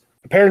 because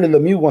apparently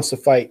Lemieux wants to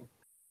fight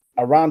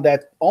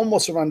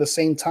almost around the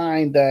same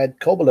time that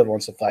Kovalev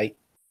wants to fight.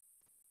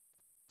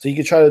 So you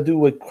could try to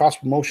do a cross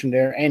promotion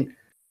there. And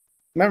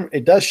remember,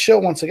 it does show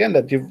once again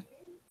that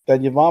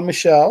Yvonne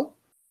Michelle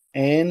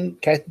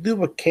and Kathy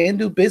Duve can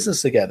do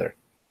business together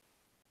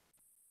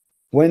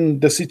when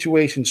the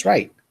situation's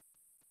right.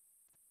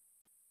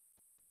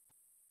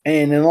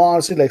 And in all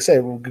honesty, like I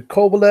said, with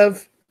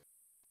Kovalev,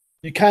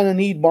 you kind of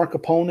need mark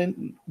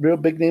opponent, real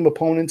big name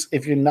opponents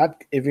if you're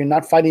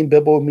not fighting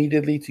Bibbo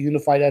immediately to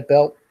unify that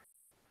belt.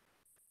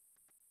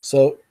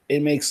 So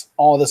it makes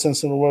all the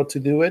sense in the world to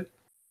do it.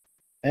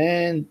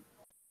 And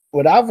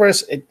with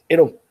Alvarez,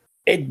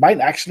 it might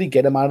actually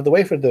get him out of the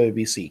way for the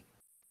WBC.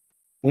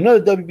 We know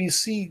the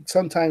WBC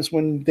sometimes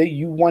when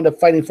you wind up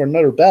fighting for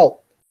another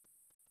belt,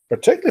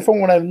 particularly from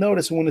what I've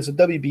noticed when it's a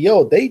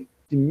WBO, they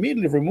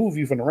immediately remove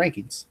you from the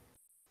rankings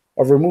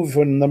or remove you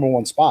from the number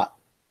 1 spot.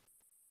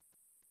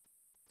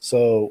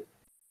 So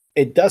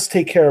it does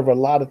take care of a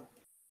lot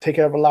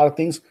of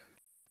things.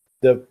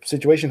 The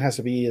situation has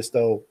to be as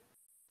though,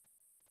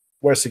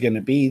 where's it going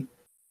to be?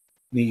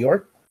 New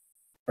York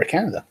or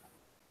Canada?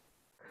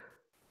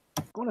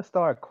 I'm going to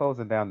start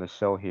closing down the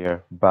show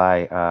here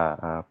by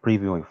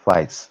previewing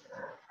fights.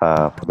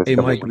 For this Hey,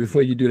 Mike,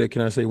 before you do that,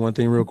 can I say one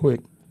thing real quick?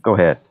 Go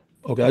ahead.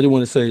 Okay, I just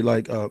want to say,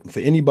 for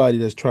anybody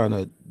that's trying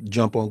to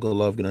jump on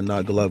Golovkin and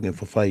not Golovkin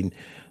for fighting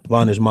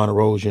Vanes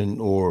Monterosian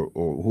or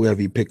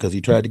whoever he picked, because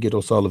he tried to get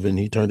O'Sullivan,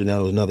 he turned it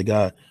down with another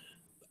guy.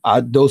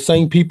 Those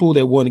same people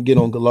that want to get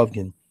on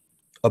Golovkin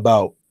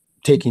about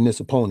taking this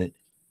opponent,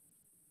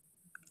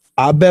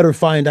 I better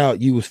find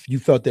out you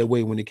felt that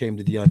way when it came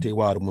to Deontay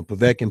Wilder. When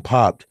Povetkin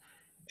popped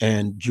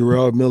and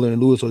Gerard Miller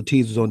and Luis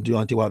Ortiz was on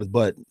Deontay Wilder's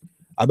butt,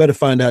 I better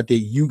find out that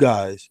you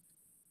guys,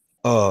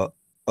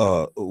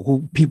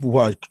 people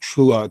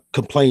who are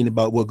complaining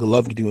about what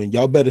Golovkin doing,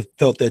 y'all better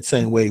felt that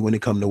same way when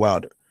it come to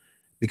Wilder.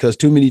 Because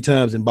too many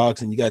times in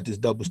boxing, you got this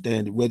double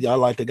standard. Whether I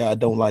like a guy, I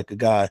don't like a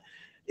guy.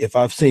 If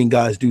I've seen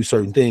guys do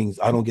certain things,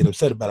 I don't get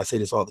upset about it. I say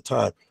this all the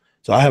time.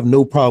 So I have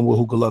no problem with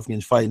who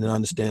Golovkin's fighting and I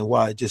understand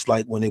why. Just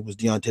like when it was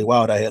Deontay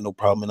Wilder, I had no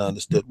problem and I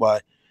understood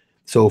why.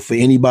 So for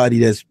anybody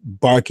that's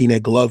barking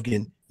at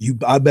Golovkin,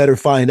 I better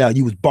find out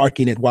you was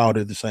barking at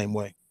Wilder the same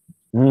way.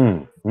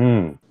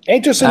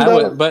 Interesting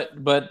though.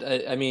 But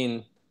I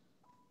mean,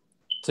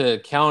 to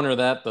counter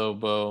that though,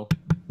 Bo,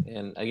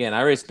 and again,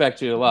 I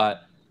respect you a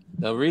lot.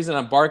 The reason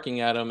I'm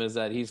barking at him is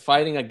that he's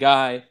fighting a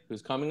guy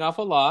who's coming off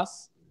a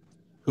loss,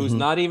 who's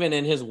not even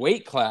in his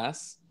weight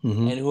class,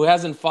 and who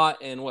hasn't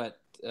fought in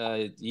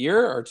a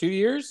year or 2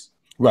 years?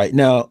 Right.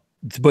 Now,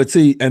 but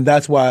see, and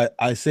that's why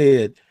I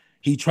said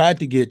he tried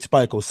to get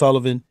Spike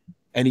O'Sullivan.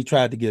 and he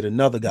tried to get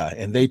another guy,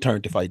 and they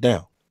turned the fight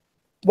down.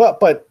 Well,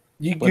 but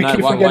you keep why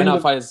forgetting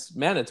not fight is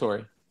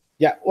mandatory?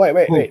 Yeah,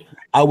 wait.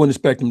 I wouldn't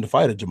expect him to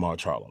fight a Jermall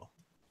Charlo.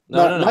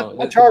 No.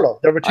 Not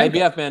Charlo.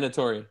 IBF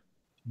mandatory.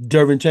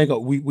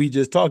 Derevchenko, we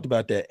just talked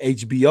about that.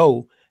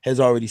 HBO has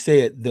already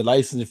said the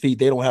licensing fee,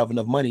 they don't have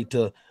enough money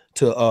to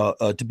be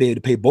able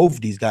to pay both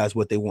of these guys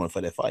what they want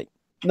for that fight.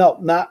 No,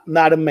 not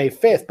on May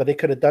 5th, but they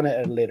could have done it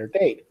at a later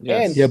date.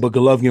 Yes. Yeah, but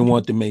Golovkin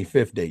want the May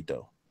 5th date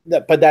though.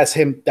 But that's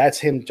him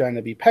trying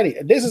to be petty.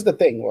 This is the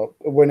thing. Well,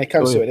 when it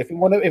comes to it, if you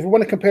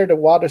want to compare the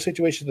Wilder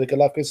situation to the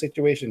Golovkin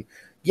situation,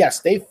 yes,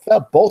 they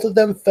fell. Both of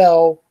them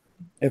fell,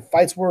 and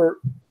fights were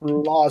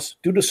lost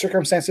due to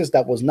circumstances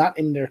that was not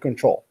in their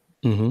control.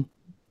 Mm-hmm.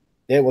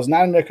 It was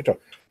not in their control.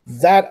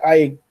 That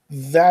I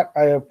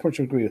approach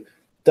agree with.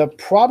 The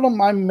problem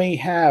I may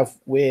have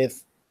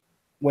with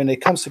when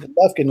it comes to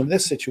Golovkin in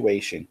this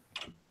situation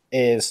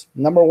is,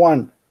 number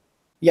one,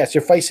 yes,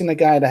 you're facing a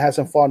guy that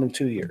hasn't fought in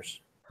 2 years.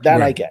 That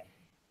right.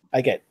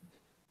 I get.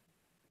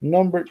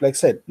 Number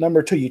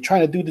two, you're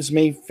trying to do this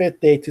May 5th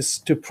day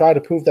to try to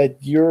prove that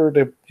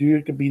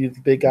you could be the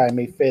big guy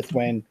May 5th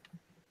when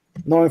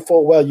knowing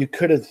full well you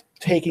could have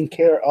taken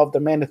care of the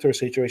mandatory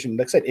situation.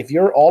 Like I said, if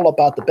you're all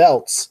about the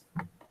belts,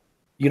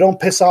 you don't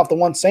piss off the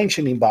one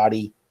sanctioning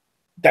body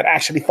that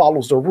actually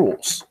follows the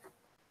rules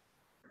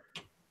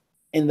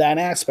in that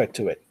aspect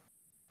to it.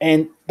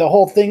 And the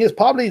whole thing is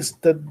probably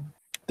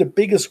the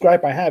biggest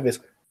gripe I have is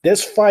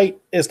this fight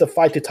is the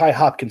fight to tie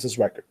Hopkins'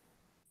 record.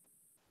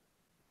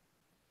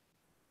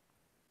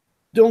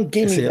 Don't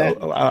give me that.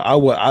 I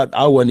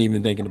wasn't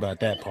even thinking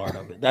about that part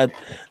of it. That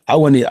I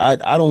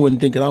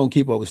wouldn't think I don't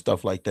keep up with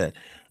stuff like that.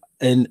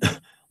 And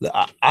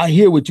I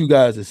hear what you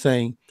guys are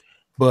saying,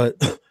 but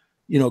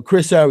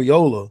Chris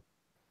Arreola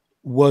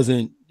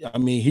wasn't. I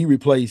mean, he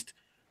replaced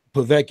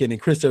Povetkin, and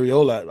Chris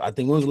Arreola, I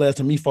think, when was the last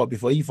time he fought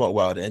before he fought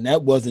Wilder? And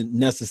that wasn't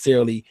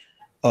necessarily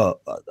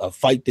a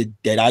fight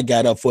that I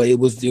got up for. It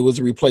was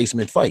a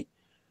replacement fight.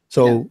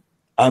 So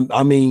yeah.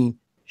 I mean,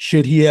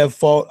 should he have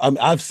fought?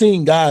 I've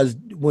seen guys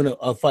when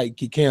a fight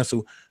get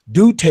canceled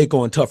do take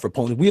on tougher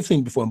opponents. We've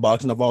seen before in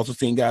boxing. I've also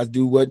seen guys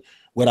do what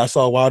I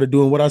saw Wilder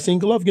doing, what I've seen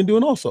Golovkin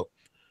doing also.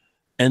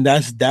 And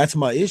that's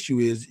my issue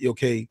is,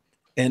 okay,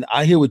 and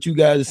I hear what you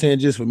guys are saying.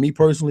 Just for me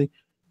personally,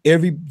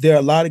 there are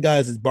a lot of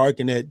guys that's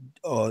barking at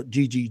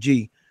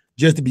GGG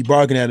just to be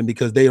barking at him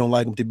because they don't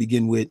like him to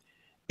begin with,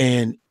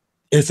 and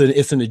it's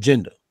an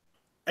agenda.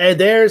 And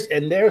there's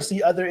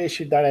the other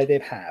issue that I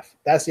did have.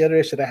 That's the other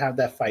issue that I have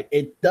that fight.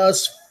 It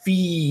does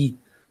feed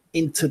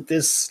into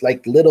this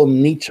like little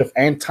niche of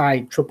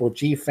anti-Triple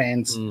G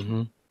fans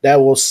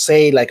that will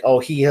say like, oh,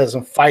 he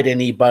doesn't fight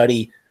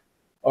anybody,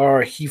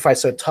 or he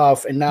fights so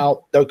tough. And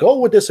now they'll go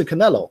with this in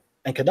Canelo,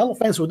 and Canelo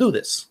fans will do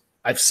this.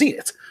 I've seen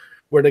it,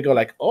 where they go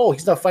like, oh,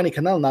 he's not fighting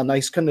Canelo now. Now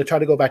he's going to try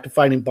to go back to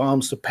fighting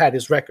bombs to pad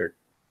his record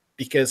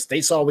because they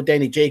saw with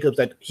Danny Jacobs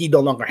that he no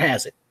longer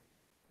has it.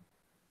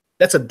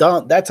 That's a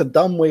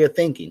dumb way of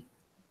thinking.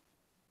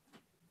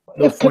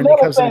 If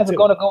Canelo fans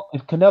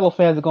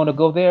are going to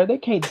go there, they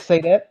can't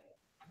say that.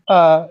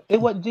 It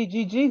wasn't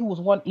GGG who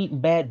was one eating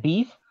bad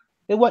beef.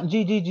 It wasn't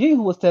GGG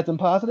who was testing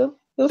positive.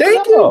 It was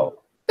Canelo.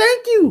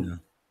 Thank you.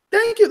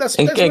 That's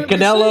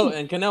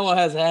Canelo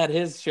has had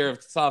his share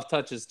of soft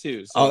touches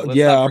too. So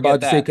I'm about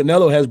to say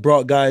Canelo has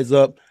brought guys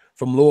up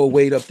from lower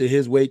weight up to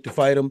his weight to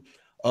fight him.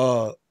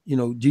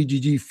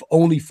 GGG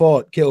only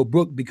fought Kell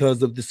Brook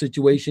because of the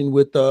situation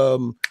with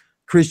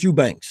Chris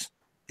Eubanks.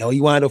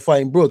 He wound up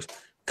fighting Brooks.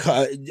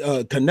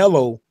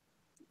 Canelo,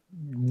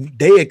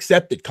 they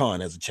accepted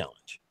Khan as a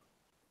challenge.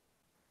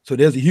 So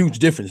there's a huge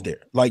difference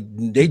there. Like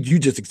you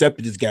just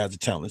accepted this guy as a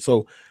challenge.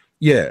 So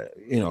yeah,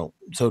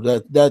 so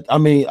that I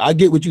mean, I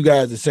get what you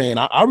guys are saying.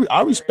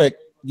 I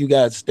respect you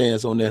guys'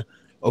 stance on there.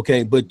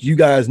 Okay, but you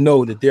guys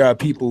know that there are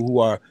people who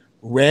are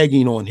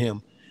ragging on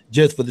him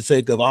just for the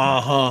sake of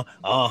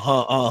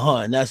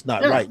and that's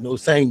not right. No,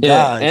 same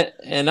guys.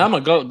 And I'm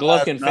a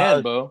Golovkin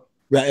fan, Bo.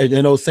 Right,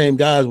 and those same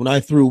guys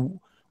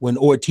when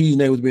Ortiz's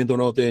name was being thrown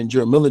out there and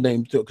Jermall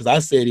name too, because I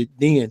said it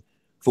then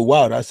for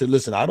Wilder. I said,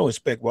 listen, I don't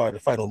expect Wilder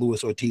to fight on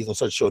Luis Ortiz on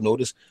such short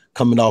notice,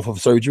 coming off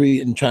of surgery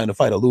and trying to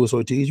fight a Luis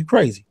Ortiz. You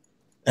crazy.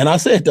 And I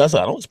said that.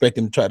 I don't expect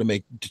him to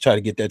try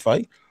to get that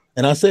fight.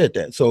 And I said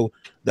that. So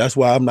that's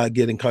why I'm not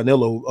getting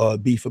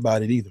Canelo beef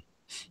about it either.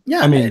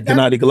 Yeah, I mean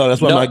Gennady Golovkin.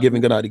 That's why I'm not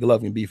giving Gennady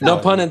Golovkin beef. No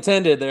pun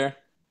intended there.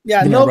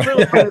 Yeah, no.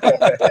 Right.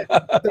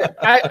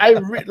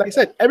 Like I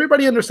said,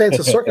 everybody understands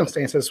the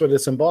circumstances what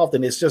it's involved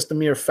in. It's just the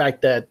mere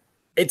fact that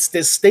it's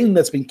this thing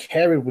that's been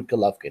carried with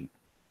Golovkin.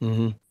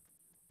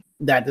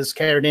 That is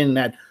carried in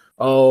that,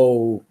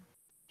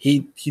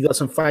 he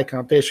doesn't fight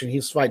competition.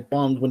 He's fight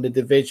bums when the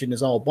division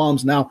is all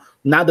bums. Now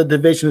the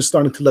division is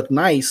starting to look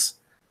nice,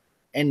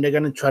 and they're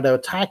going to try to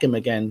attack him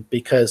again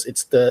because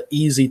it's the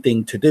easy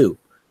thing to do.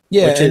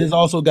 Yeah, and there's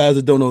also guys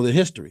that don't know the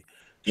history.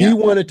 He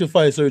wanted to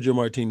fight Sergio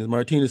Martinez.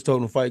 Martinez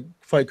told him to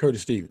fight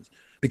Curtis Stevens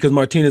because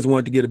Martinez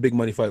wanted to get a big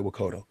money fight with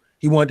Cotto.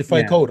 He wanted to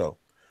fight Cotto.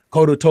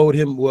 Cotto told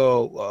him,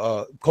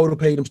 Cotto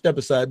paid him step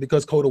aside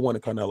because Cotto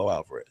wanted Canelo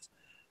Alvarez.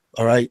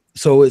 All right.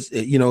 So it's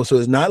so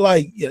it's not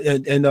like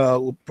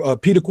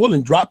Peter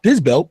Quillen dropped his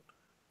belt.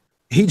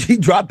 He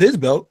dropped his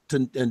belt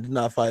and did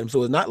not fight him.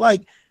 So it's not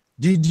like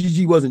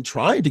GGG wasn't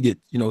trying to get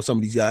some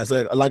of these guys.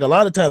 Like a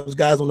lot of times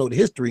guys don't know the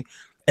history,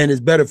 and it's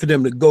better for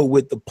them to go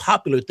with the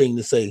popular thing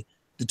to say,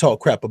 to talk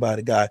crap about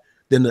a guy,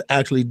 than to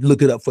actually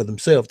look it up for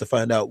themselves to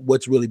find out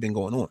what's really been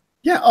going on.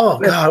 Yeah. Oh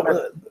God,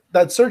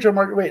 that Sergio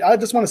Martinez. Wait, I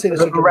just want to say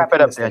this. Wrap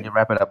it up, Daniel.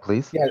 Wrap it up,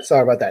 please. Yeah,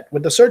 sorry about that.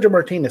 With the Sergio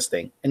Martinez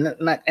thing, and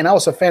I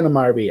was a fan of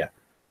Maravilla.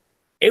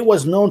 It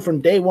was known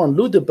from day one.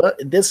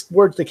 This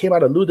word that came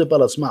out of Lou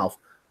DiBella's mouth.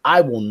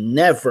 I will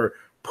never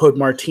put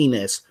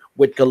Martinez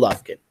with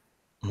Golovkin.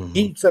 Mm-hmm.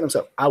 He said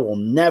himself, I will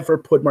never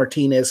put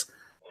Martinez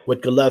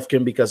with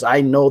Golovkin because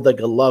I know that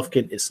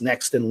Golovkin is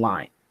next in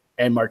line,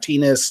 and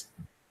Martinez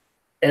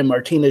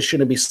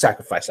shouldn't be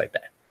sacrificed like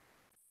that.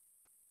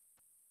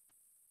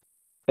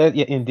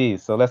 Yeah, indeed.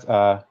 So let's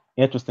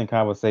interesting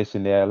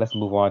conversation there. Let's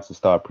move on to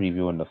start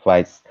previewing the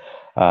fights.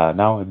 Not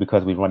only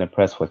because we run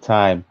pressed for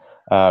time,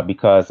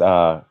 because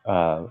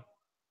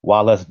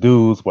while us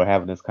dudes were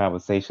having this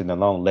conversation, the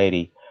lone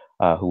lady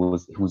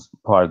who's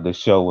part of the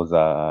show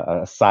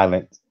was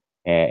silent,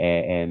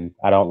 and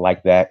I don't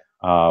like that.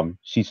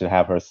 She should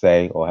have her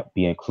say or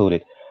be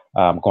included.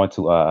 I'm going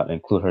to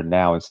include her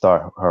now and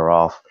start her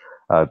off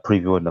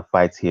previewing the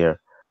fights here.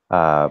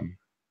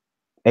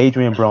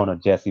 Adrien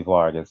Broner, Jessie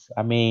Vargas.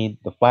 I mean,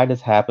 the fight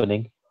is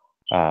happening.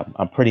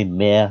 I'm pretty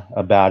meh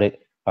about it.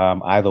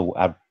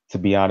 To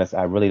be honest,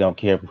 I really don't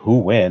care who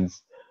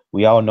wins.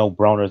 We all know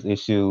Broner's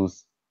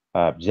issues.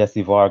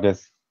 Jessie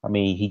Vargas, I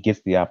mean, he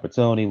gets the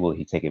opportunity. Will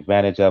he take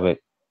advantage of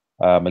it?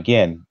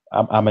 Again,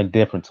 I'm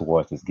indifferent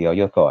towards this, Gail.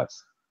 Your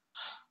thoughts?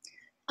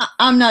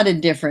 I'm not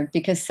indifferent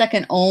because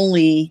second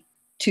only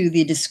to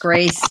the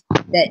disgrace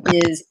that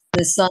is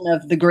the son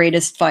of the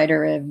greatest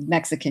fighter of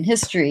Mexican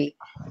history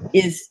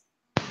is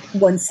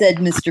one said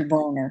Mr.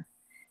 Broner.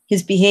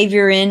 His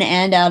behavior in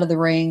and out of the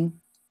ring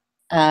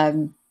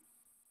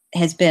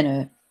has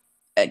been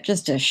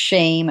just a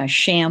shame, a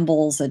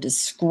shambles, a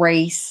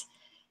disgrace.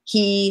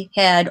 He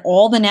had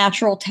all the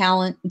natural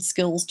talent and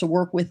skills to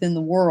work with in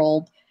the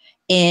world,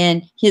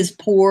 and his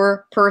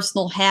poor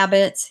personal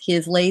habits,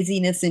 his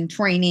laziness in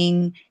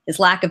training, his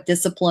lack of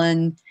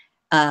discipline,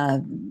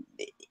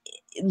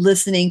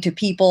 listening to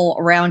people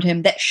around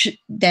him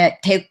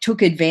that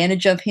took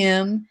advantage of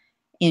him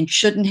and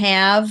shouldn't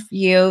have,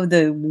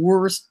 the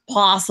worst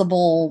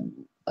possible,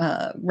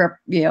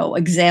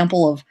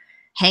 example of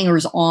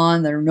hangers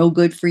on that are no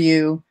good for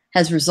you,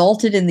 has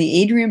resulted in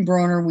the Adrien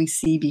Broner we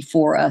see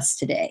before us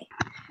today.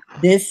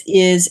 This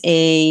is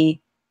a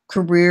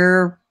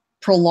career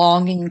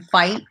prolonging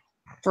fight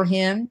for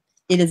him.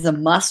 It is a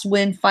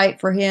must-win fight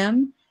for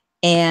him.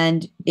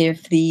 And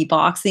if the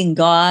boxing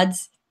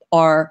gods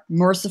are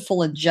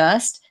merciful and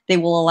just, they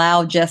will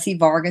allow Jessie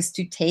Vargas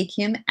to take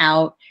him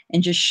out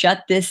and just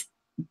shut this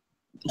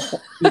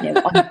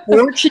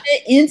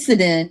unfortunate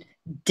incident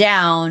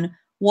down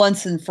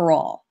once and for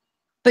all.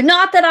 But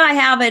not that I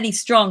have any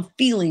strong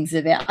feelings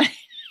about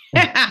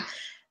it.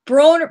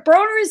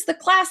 Broner is the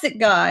classic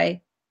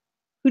guy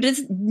who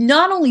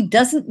not only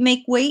doesn't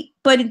make weight,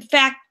 but in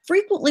fact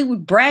frequently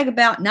would brag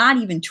about not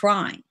even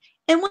trying.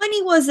 And when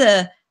he was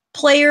a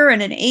player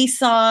and an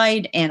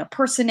A-side and a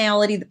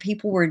personality that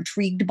people were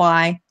intrigued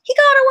by, he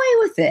got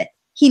away with it.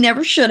 He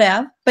never should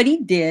have, but he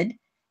did.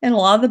 And a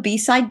lot of the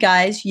B-side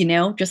guys,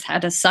 just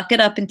had to suck it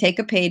up and take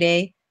a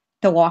payday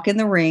to walk in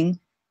the ring.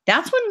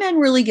 That's when men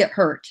really get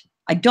hurt.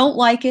 I don't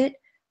like it.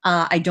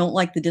 I don't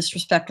like the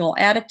disrespectful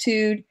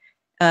attitude.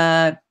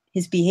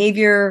 His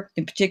behavior,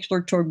 in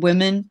particular toward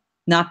women,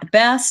 not the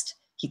best.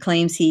 He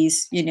claims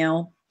he's,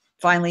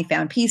 finally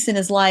found peace in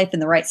his life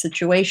in the right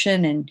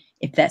situation. And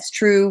if that's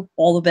true,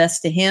 all the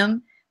best to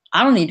him.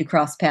 I don't need to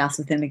cross paths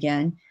with him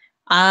again.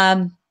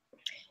 For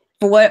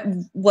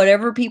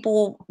whatever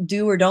people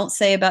do or don't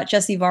say about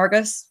Jessie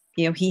Vargas,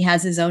 he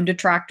has his own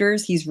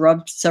detractors. He's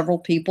rubbed several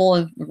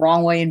people the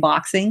wrong way in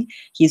boxing.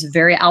 He's a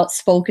very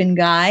outspoken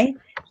guy.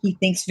 He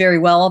thinks very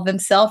well of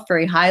himself,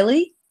 very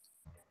highly,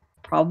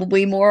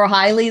 probably more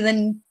highly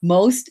than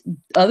most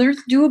others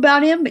do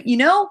about him. But,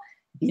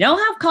 if you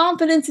don't have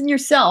confidence in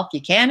yourself, you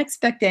can't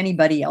expect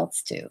anybody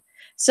else to.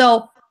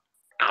 So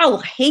I'll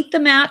hate the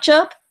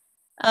matchup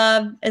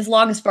as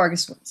long as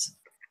Vargas wins.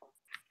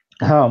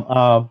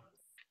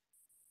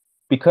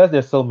 Because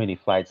there's so many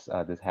fights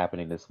that's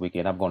happening this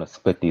weekend, I'm going to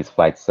split these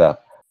fights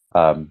up.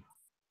 To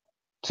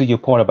your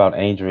point about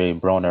Adrien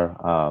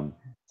Broner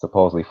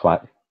supposedly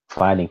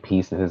finding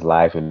peace in his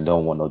life and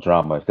don't want no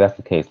drama, if that's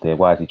the case, then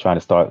why is he trying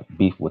to start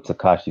beef with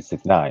Tekashi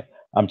 6ix9ine?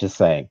 I'm just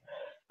saying.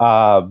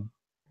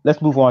 Let's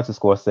move on to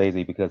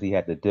Scorsese because he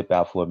had to dip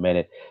out for a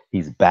minute.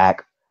 He's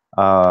back.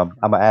 I'm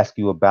going to ask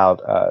you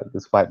about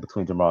this fight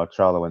between Jermall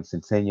Charlo and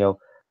Centeno.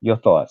 Your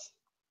thoughts?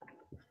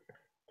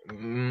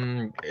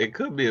 It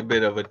could be a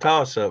bit of a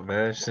toss-up,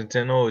 man.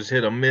 Centeno is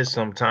hit or miss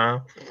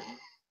sometime.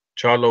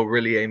 Charlo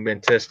really ain't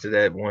been tested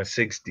at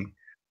 160.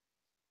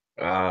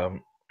 I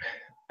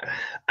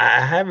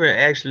haven't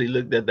actually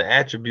looked at the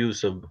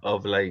attributes of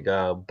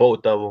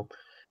both of them.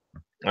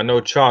 I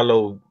know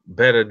Charlo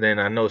better than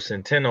I know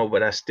Centeno,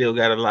 but I still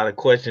got a lot of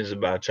questions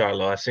about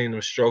Charlo. I seen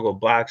him struggle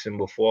boxing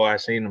before. I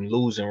seen him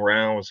losing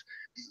rounds,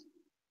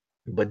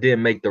 but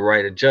didn't make the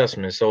right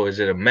adjustment. So is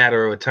it a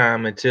matter of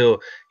time until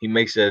he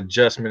makes the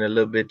adjustment a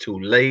little bit too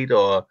late,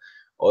 or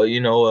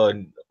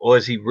or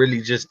is he really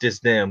just this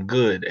damn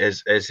good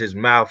as his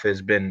mouth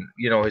has been,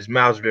 his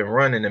mouth's been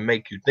running and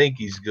make you think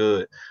he's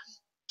good.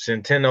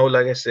 Centeno,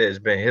 like I said, has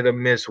been hit or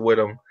miss with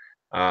him.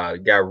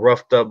 Got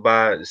roughed up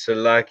by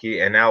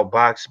Salaki and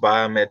outboxed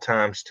by him at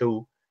times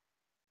too.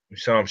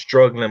 So I'm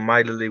struggling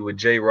mightily with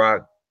J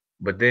Rock,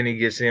 but then he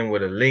gets in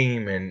with a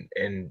lean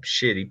and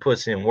shit, he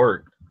puts in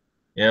work.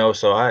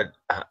 So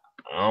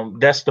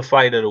that's the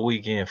fight of the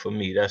weekend for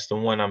me. That's the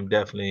one I'm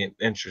definitely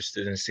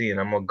interested in seeing.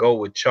 I'm gonna go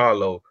with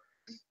Charlo,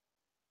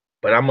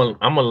 but I'm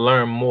gonna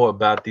learn more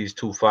about these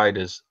two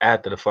fighters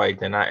after the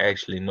fight than I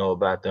actually know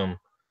about them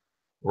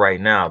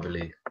right now, I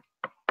believe.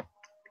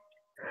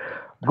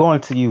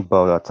 Going to you,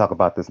 Bo, talk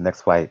about this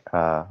next fight,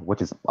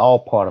 which is all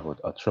part of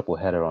a triple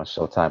header on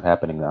Showtime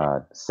happening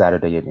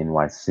Saturday in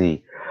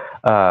NYC.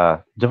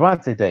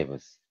 Gervonta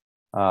Davis.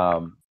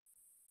 Um,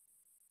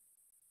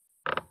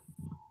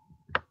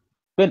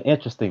 been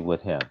interesting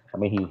with him. I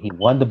mean, he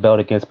won the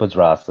belt against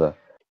Pedraza.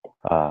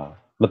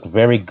 Looked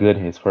very good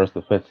in his first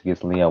defense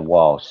against Leon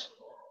Walsh.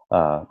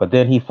 But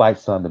then he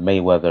fights on the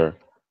Mayweather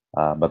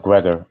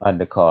McGregor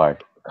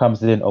undercard,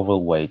 comes in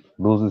overweight,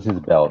 loses his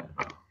belt.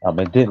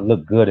 It didn't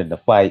look good in the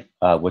fight,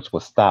 which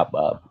was stopped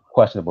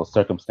questionable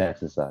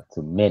circumstances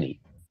to many.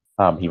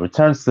 He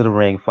returns to the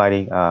ring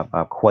fighting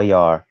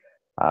Cuellar.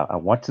 I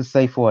want to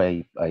say for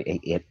a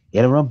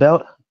interim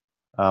belt.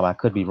 I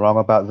could be wrong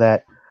about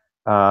that.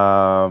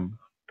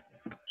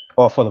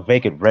 Or for the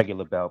vacant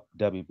regular belt,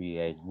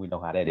 WBA. We know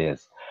how that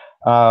is.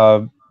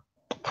 Um,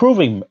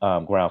 Proving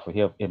ground for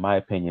him, in my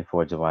opinion,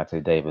 for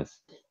Gervonta Davis,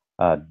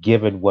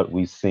 given what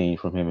we've seen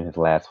from him in his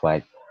last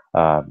fight,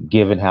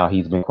 given how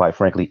he's been, quite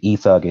frankly,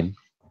 e-thugging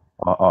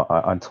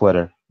on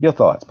Twitter. Your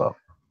thoughts, Bo?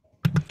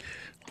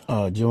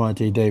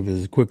 Gervonta Davis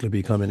is quickly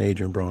becoming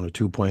Adrien Broner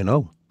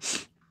 2.0.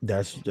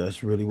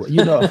 That's really what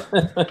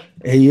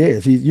he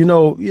is. He's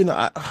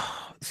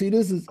see,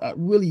 this is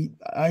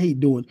I hate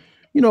doing.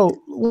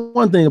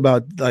 One thing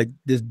about like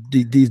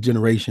these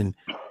generation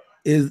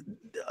is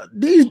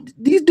these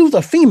dudes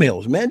are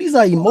females, man. These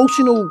are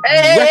emotional,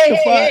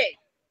 rectified.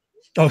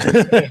 No,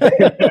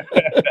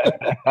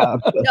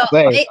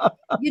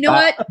 you know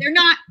what?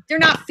 They're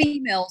not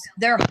females.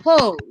 They're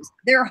hoes.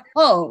 They're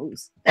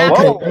hoes.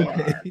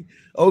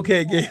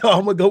 Okay. Yeah,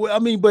 I'm gonna go. I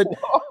mean, but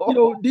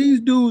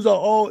these dudes are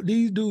all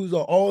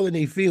in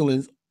their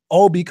feelings,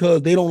 all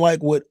because they don't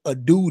like what a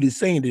dude is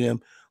saying to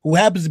them, who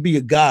happens to be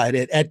a guy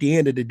that at the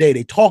end of the day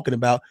they talking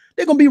about.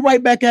 They're gonna be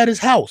right back at his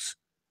house.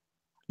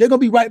 They're gonna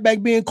be right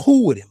back being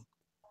cool with him.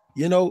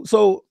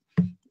 So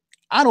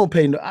I don't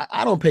pay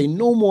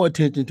no more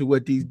attention to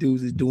what these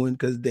dudes is doing,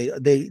 because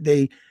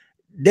they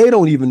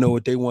don't even know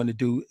what they want to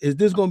do. Is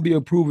this going to be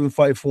a proven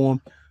fight for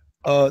him?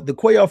 The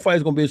Cuellar fight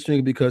is going to be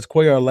interesting because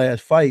Cuellar's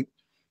last fight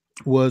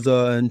was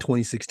in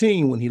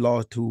 2016 when he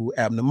lost to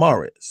Abner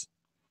Mares.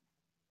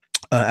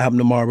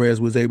 Abner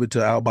Mares was able to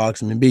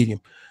outbox him and beat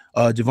him.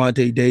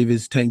 Gervonta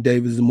Davis, Tank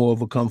Davis is more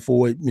of a come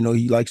forward.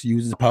 He likes to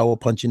use his power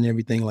punching and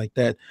everything like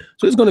that.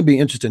 So it's going to be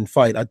an interesting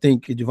fight. I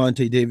think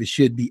Gervonta Davis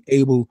should be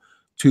able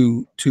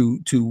to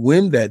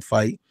win that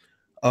fight.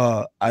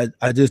 I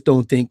just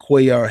don't think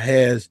Cuellar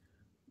has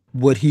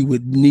what he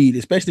would need,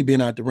 especially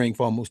being out the ring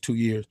for almost 2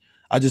 years.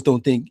 I just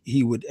don't think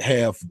he would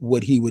have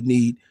what he would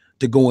need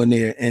to go in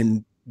there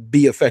and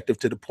be effective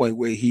to the point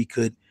where he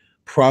could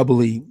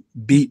probably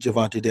beat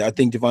Gervonta Davis. I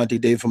think Gervonta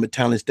Davis, from a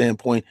talent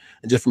standpoint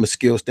and just from a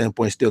skill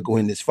standpoint, still go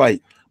in this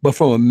fight. But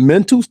from a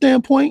mental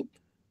standpoint,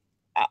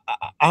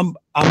 I'm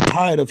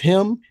tired of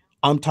him.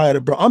 I'm tired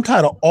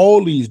of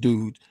all these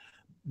dudes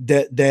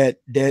that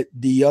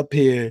the up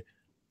here,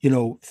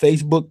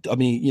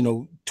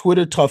 Facebook,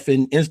 Twitter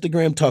toughen,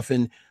 Instagram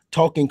toughen,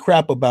 talking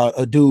crap about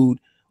a dude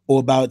or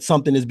about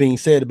something that's being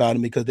said about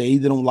him because they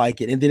either don't like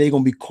it and then they're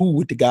gonna be cool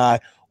with the guy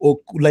or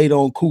later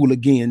on cool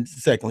again.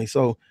 Secondly,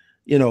 so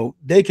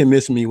they can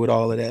miss me with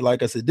all of that.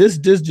 Like I said, this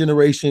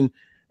generation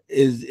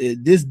is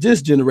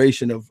this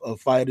generation of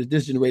fighters,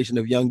 this generation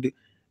of young dudes,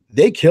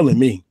 they killing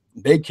me.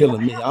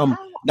 I'm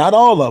not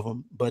all of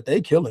them, but they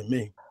killing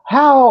me.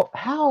 How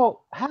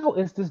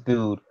is this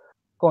dude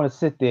going to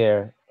sit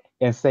there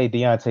and say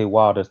Deontay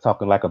Wilder's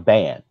talking like a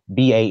ban,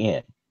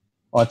 BAN,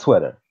 on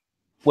Twitter,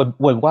 when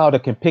Wilder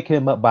can pick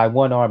him up by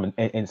one arm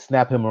and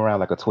snap him around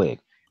like a twig?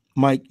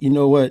 Mike, you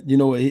know what,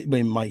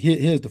 Mike,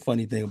 here's the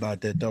funny thing about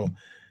that though.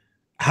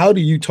 How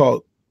do you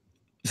talk?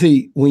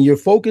 See, when you're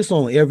focused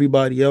on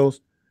everybody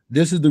else,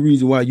 this is the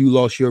reason why you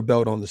lost your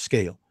belt on the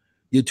scale.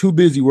 You're too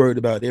busy worried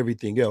about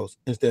everything else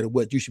instead of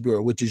what you should be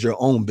worried, which is your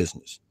own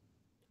business.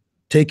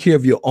 Take care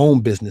of your own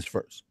business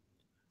first.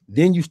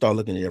 Then you start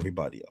looking at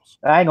everybody else.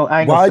 Why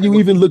are you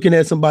even looking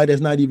at somebody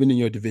that's not even in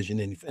your division?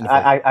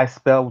 I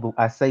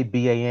say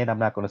BAN. I'm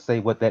not going to say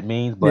what that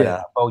means,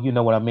 but you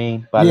know what I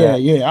mean.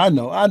 I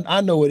know.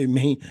 I know what it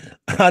means.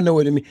 I know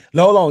what it means.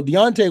 Hold on,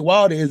 Deontay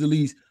Wilder is at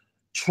least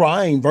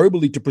trying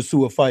verbally to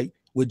pursue a fight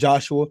with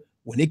Joshua.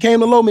 When it came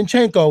to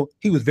Lomachenko,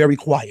 he was very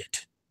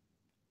quiet.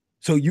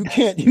 So you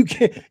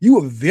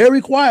were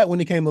very quiet when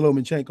it came to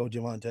Lomachenko,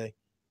 Gervonta.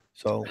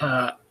 So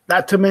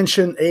not to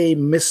mention a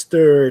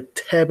Mr.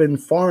 Tevin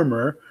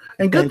Farmer.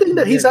 And good thing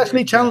that he's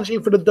actually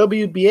challenging for the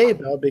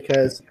WBA belt,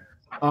 because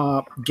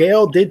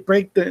Gail did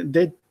break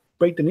the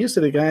news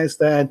to the guys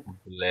that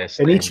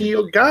Enichi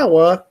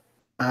Ogawa,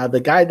 the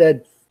guy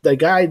that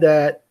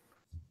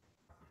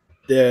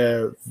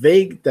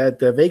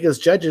the Vegas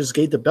judges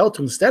gave the belt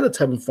to instead of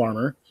Tevin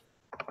Farmer,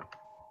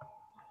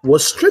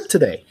 was stripped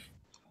today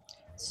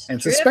and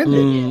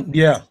suspended.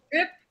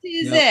 Stripped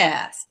his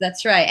ass.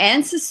 That's right,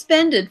 and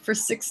suspended for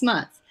 6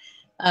 months.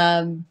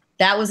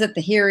 That was at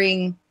the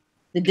hearing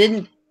that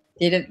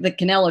the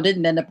Canelo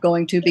didn't end up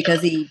going to,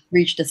 because he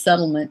reached a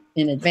settlement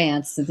in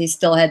advance, and he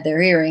still had their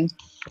hearing,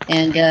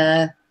 and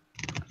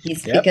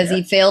because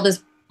he failed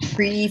his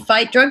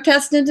pre-fight drug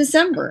test in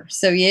December.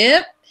 So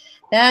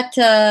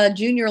that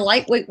junior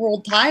lightweight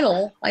world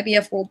title,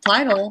 IBF world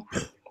title,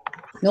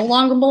 no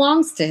longer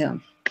belongs to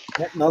him.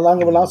 No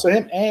longer belongs to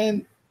him.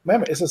 And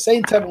remember, it's the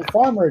same Tevin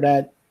Farmer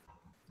that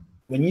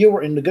when you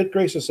were in the good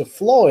graces of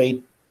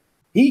Floyd,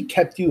 he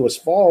kept you as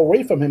far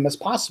away from him as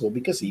possible,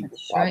 because he would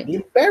probably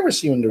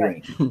embarrass you in the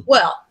ring.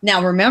 Well,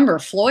 now remember,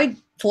 Floyd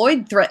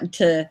threatened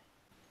to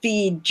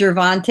feed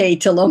Gervonta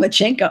to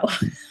Lomachenko.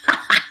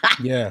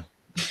 Yeah.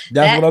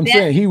 That's what I'm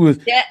saying. He was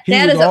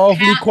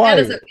awfully quiet. That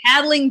is a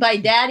paddling by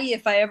daddy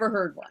if I ever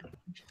heard one.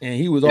 And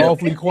he was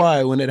awfully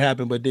quiet when it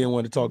happened, but didn't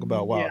want to talk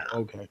about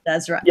okay.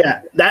 That's right.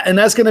 Yeah,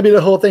 that's going to be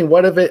the whole thing.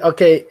 What if it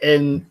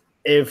and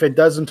if it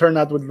doesn't turn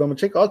out with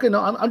Lomachenko, okay,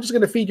 no, I'm just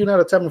going to feed you now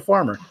to Tevin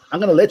Farmer. I'm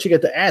going to let you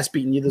get the ass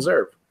beating you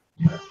deserve.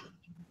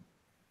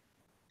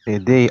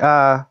 Indeed.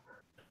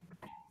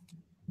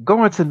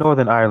 Going to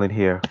Northern Ireland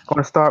here.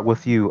 Going to start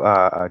with you,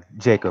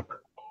 Jacob.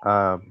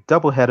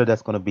 Doubleheader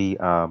that's going to be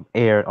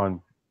aired on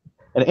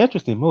an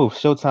interesting move.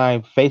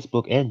 Showtime,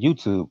 Facebook, and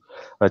YouTube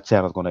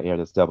channels going to air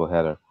this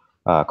doubleheader.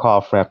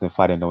 Carl Frampton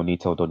fighting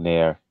Nonito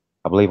Donaire.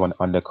 I believe on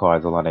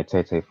undercard, Zolani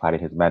Tete fighting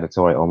his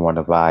mandatory Omar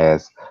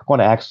Narvaez. I'm going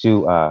to ask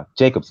you,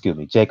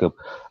 Jacob,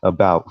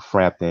 about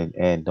Frampton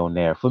and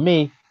Donaire. For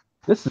me,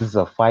 this is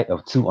a fight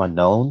of two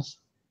unknowns.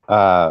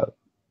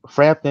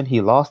 Frampton,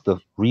 he lost the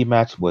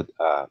rematch with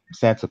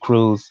Santa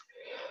Cruz.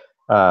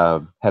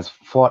 Has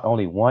fought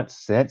only once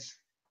since.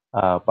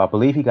 But I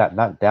believe he got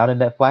knocked down in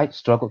that fight,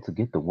 struggled to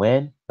get the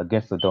win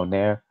against the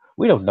Donaire.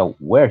 We don't know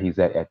where he's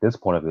at this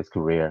point of his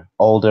career.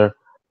 Older,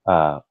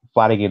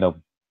 fighting in a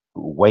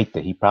weight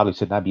that he probably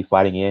should not be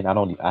fighting in.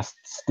 I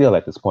still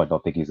at this point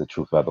don't think he's a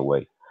true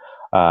featherweight.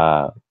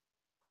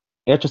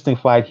 Interesting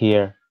fight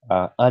here.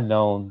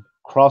 Unknown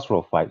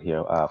crossroad fight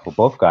here for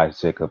both guys.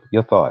 Jacob,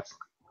 your thoughts?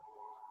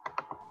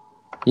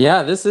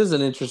 Yeah, this is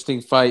an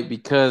interesting fight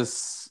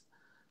because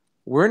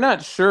we're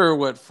not sure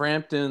what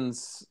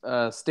Frampton's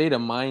state of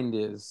mind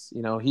is.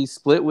 You know, he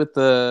split with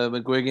the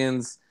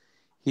McGuigans.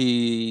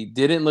 He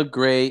didn't look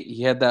great.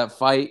 He had that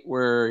fight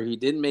where he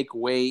didn't make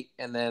weight,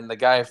 and then the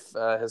guy,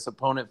 his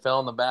opponent,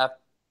 fell in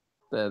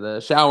the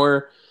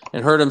shower,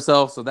 and hurt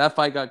himself. So that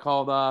fight got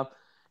called off.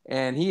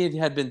 And he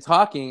had been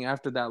talking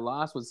after that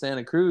loss with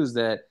Santa Cruz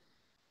that,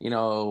 you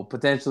know,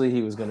 potentially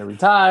he was going to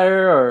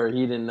retire, or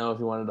he didn't know if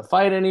he wanted to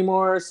fight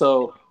anymore.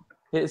 So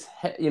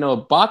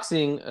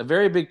boxing, a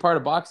very big part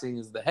of boxing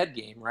is the head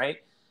game, right?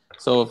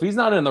 So if he's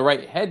not in the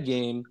right head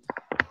game,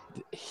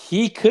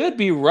 he could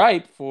be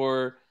ripe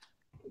for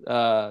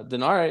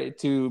Donaire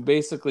to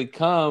basically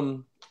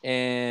come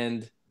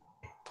and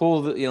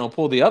pull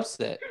the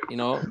upset.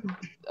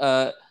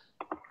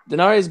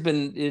 Donaire's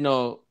been,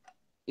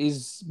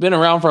 he's been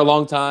around for a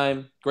long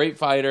time, great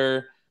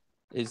fighter,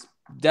 is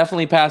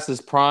definitely past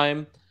his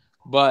prime,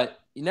 but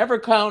you never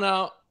count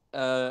out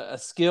a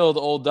skilled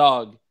old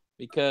dog,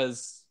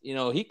 because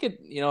he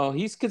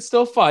could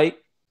still fight,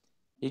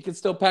 he could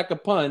still pack a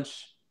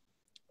punch,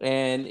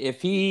 and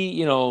if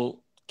he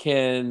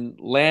can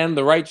land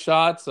the right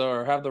shots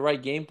or have the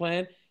right game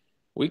plan,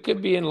 we could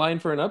be in line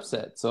for an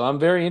upset. So I'm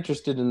very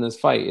interested in this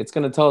fight. It's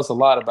going to tell us a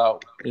lot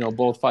about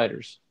both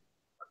fighters.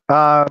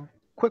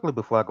 Quickly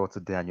before I go to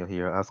Daniel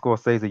here,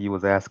 Scorsese, you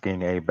was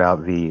asking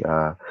about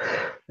the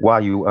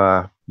while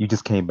you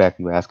just came back,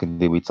 you were asking,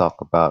 did we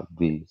talk about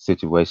the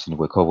situation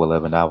with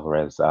Kovalev and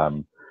Alvarez?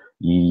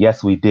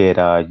 Yes, we did.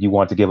 You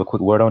want to give a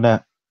quick word on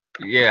that?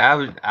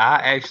 Yeah,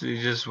 I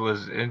actually just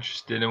was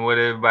interested in what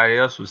everybody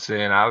else was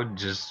saying. I was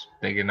just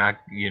thinking,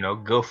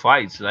 good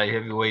fights, like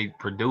heavyweight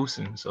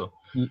producing. So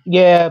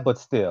yeah, but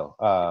still,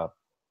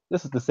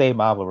 this is the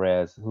same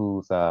Alvarez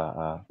who's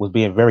was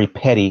being very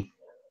petty,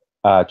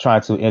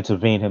 trying to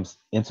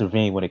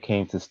intervene when it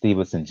came to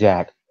Stevenson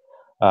Jack,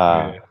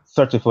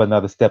 searching for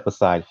another step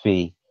aside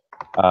fee,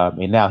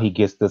 and now he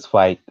gets this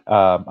fight.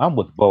 I'm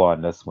with Bo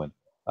on this one.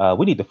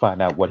 We need to find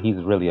out what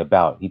he's really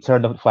about. He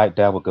turned the fight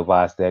down with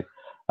Gvozdyk.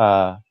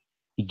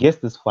 He gets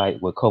this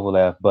fight with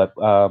Kovalev, but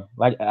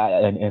like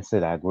I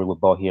said, I agree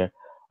with Bo here.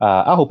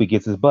 I hope he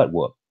gets his butt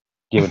whooped,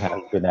 given how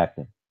he's been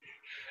acting.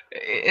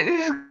 It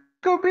is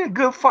gonna be a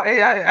good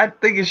fight. I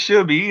think it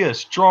should be. He is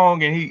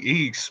strong and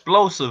he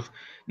explosive.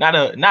 Not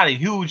a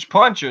huge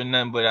puncher or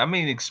nothing, but I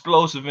mean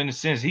explosive in the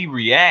sense he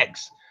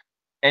reacts.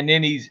 And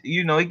then he's,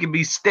 he could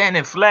be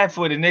standing flat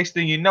for the next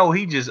thing you know,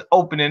 he just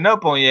opening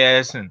up on your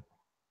ass. And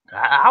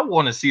I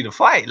want to see the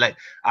fight. Like,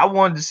 I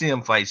wanted to see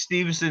him fight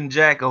Stevenson,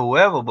 Jack, or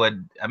whoever. But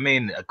I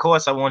mean, of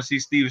course, I want to see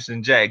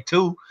Stevenson, Jack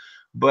too.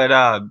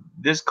 But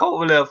this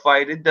Kovalev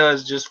fight, it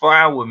does just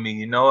fine with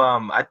me.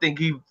 I think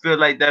he feel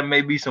like that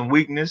may be some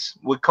weakness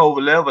with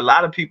Kovalev. A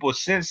lot of people are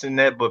sensing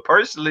that, but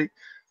personally,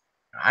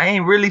 I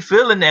ain't really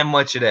feeling that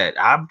much of that.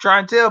 I'm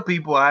trying to tell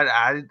people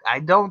I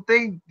don't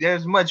think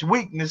there's much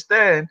weakness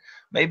there. And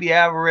maybe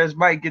Alvarez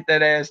might get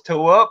that ass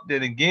toe up.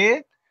 Then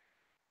again,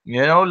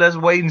 let's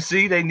wait and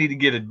see. They need to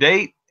get a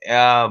date.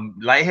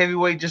 Light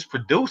heavyweight just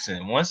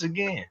producing once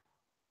again.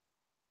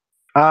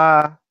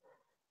 Uh,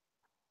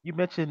 you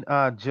mentioned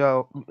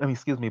Joe. I mean,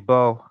 excuse me,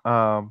 Bo.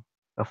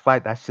 A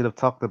fight I should have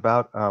talked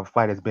about.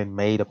 Fight has been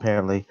made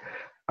apparently.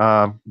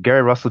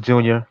 Gary Russell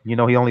Jr. He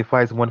only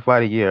fights one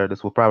fight a year.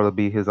 This will probably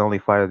be his only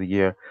fight of the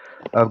year.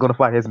 Going to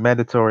fight his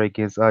mandatory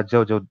against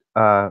Jojo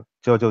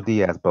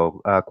Diaz.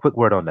 Bo. Quick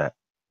word on that.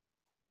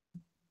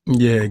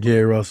 Yeah,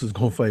 Gary Russell's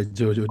gonna fight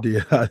Jojo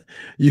Diaz.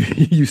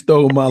 You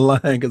stole my line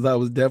because I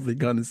was definitely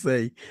gonna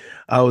say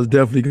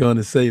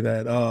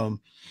that.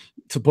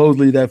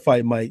 Supposedly that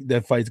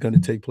fight's gonna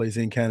take place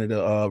in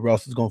Canada.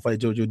 Russell's gonna fight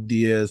Jojo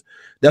Diaz.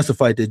 That's a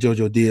fight that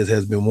Jojo Diaz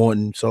has been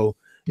wanting. So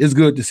it's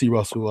good to see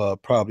Russell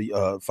probably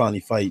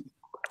finally fight.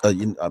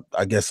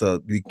 I guess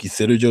we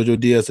consider Jojo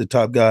Diaz a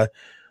top guy,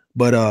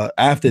 but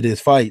after this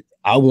fight,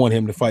 I want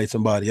him to fight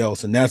somebody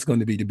else, and that's going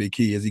to be the big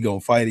key. Is he gonna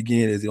fight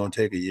again? Is he gonna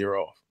take a year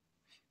off?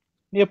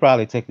 He'll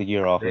probably take the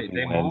year off if he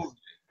They wins.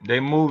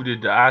 moved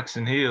it to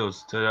Oxon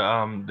Hills to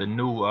the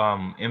new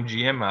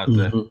MGM out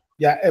there.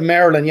 Yeah, in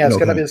Maryland. Yeah, it's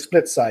gonna be a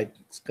split side.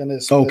 It's gonna.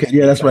 Okay,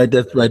 yeah, that's right.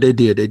 That's right. They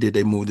did.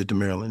 They moved it to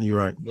Maryland. You're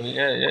right.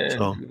 Yeah.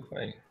 So,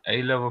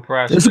 A-level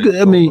price. it's a good.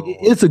 I mean,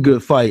 it's a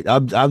good fight.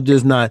 I'm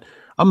just not.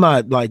 I'm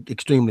not like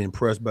extremely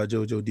impressed by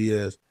Jojo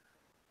Diaz,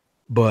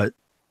 but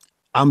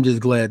I'm just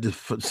glad to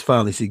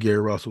finally see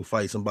Gary Russell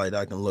fight somebody that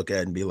I can look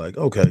at and be like,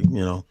 okay,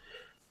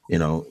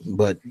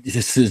 But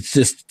it's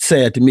just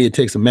sad to me. It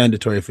takes a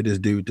mandatory for this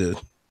dude to,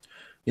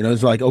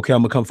 it's like, okay,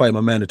 I'm gonna come fight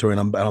my mandatory,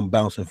 and I'm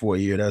bouncing for a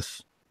year.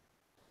 That's.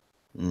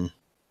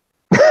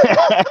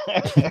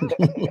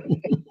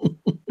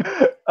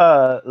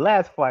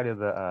 Last fight is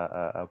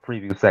a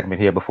preview segment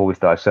here before we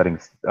start shutting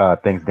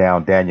things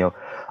down. Daniel,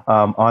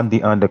 on the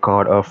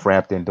undercard of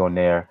Frampton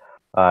Donaire,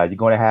 you're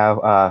going to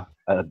have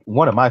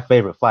one of my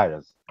favorite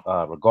fighters,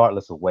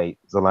 regardless of weight,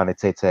 Zolani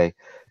Tete,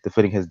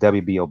 defending his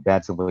WBO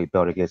bantamweight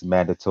belt against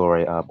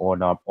mandatory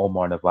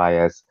Omar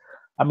Narvaez.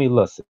 I mean,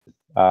 listen,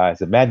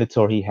 as a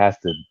mandatory, he has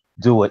to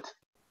do it,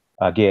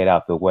 get it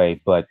out the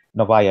way. But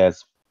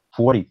Narvaez,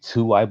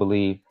 42, I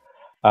believe.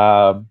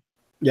 Never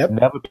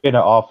been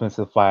an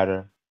offensive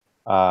fighter.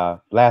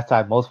 Last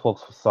time most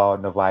folks saw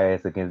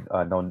Narvaez against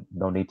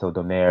Nonito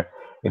Donaire,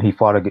 and he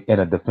fought in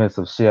a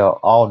defensive shell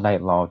all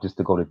night long just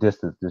to go the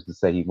distance, just to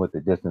say he went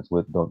the distance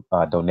with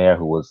Donaire,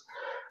 who was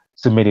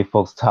to many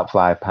folks top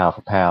 5 pound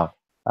for pound.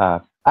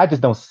 I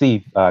just don't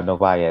see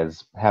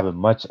Narvaez having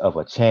much of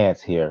a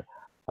chance here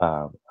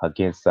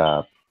against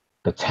the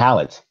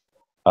talent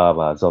of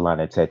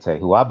Zolani Tete,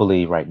 who I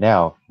believe right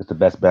now is the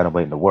best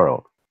bantamweight in the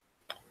world.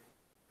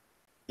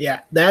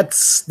 Yeah,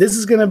 this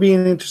is going to be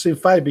an interesting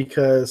fight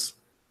because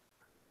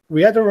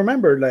we have to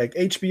remember, like,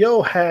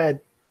 HBO had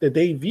the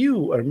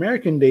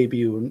American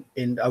debut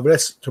in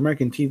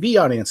American TV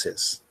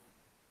audiences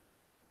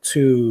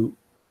to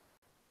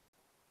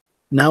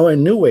now a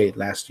new weight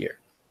last year.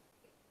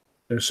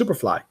 They're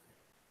Superfly.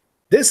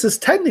 This is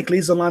technically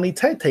Zolani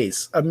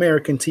Tete's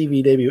American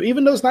TV debut,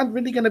 even though it's not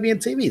really going to be in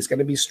TV. It's going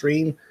to be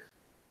streamed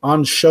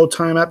on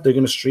Showtime app. They're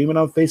going to stream it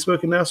on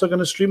Facebook, and they're also going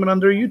to stream it on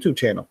their YouTube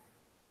channel.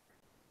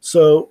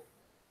 So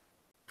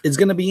it's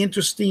going to be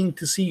interesting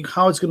to see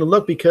how it's going to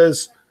look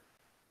because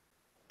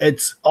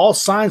it's all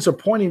signs are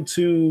pointing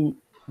to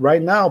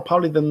right now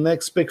probably the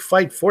next big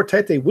fight for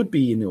Tete would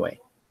be Inoue.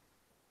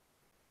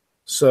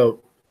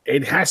 So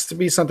it has to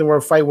be something where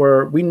a fight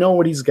where we know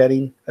what he's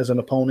getting as an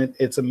opponent.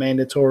 It's a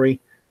mandatory,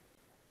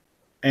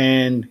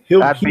 and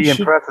I'd be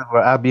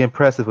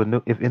impressed if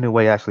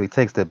Inoue actually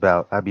takes that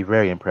bout. I'd be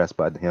very impressed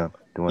by him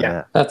doing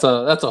that. That's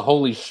a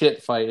holy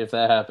shit fight if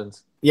that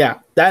happens. Yeah,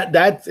 but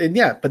that's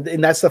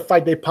the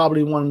fight they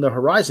probably want on the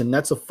horizon.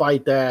 That's a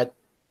fight that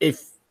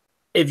if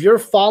you're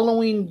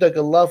following the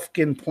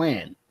Golovkin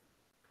plan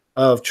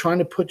of trying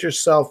to put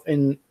yourself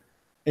in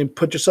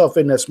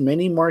as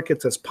many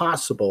markets as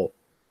possible,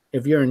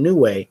 if you're a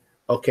Inoue,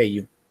 okay,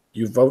 you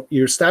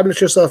establish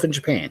yourself in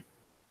Japan.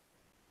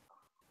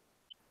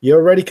 You're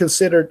already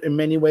considered in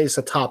many ways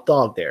a top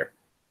dog there.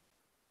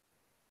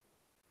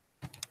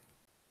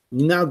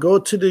 You now go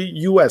to the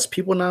U.S.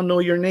 People now know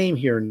your name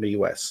here in the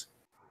U.S.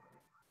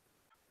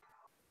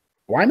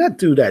 Why not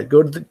do that?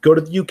 Go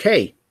to the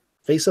UK,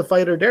 face a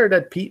fighter there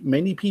that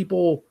many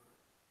people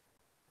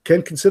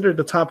can consider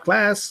the top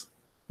class.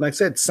 Like I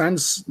said,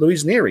 sans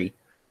Luis Neri.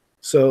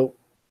 So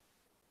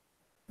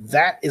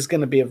that is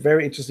going to be a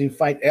very interesting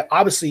fight.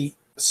 Obviously,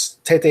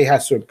 Tete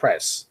has to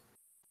impress.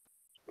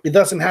 It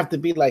doesn't have to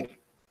be like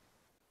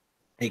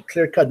a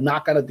clear-cut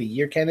knockout of the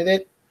year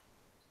candidate,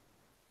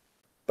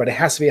 but it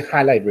has to be a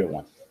highlight reel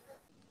one.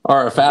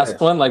 Or a fast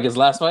one, like his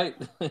last fight?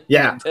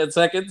 Yeah. Like 10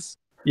 seconds?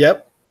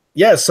 Yep.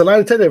 Yes,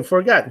 Zolani Tete,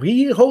 forgot.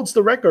 He holds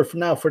the record for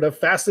now for the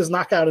fastest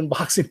knockout in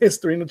boxing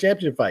history in a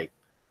championship fight.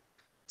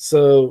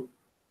 So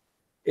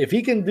if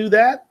he can do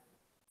that,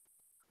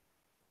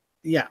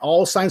 yeah,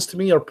 all signs to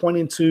me are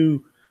pointing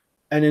to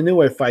an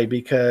Inoue fight,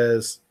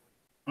 because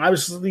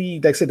obviously,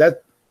 like I said,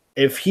 that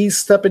if he's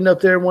stepping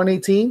up there at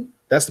 118,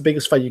 that's the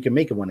biggest fight you can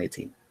make at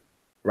 118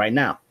 right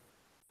now.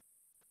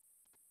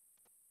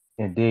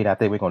 Indeed, I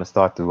think we're going to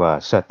start to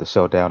shut the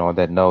show down on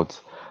that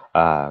note.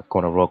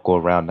 Going to go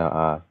around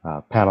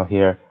the panel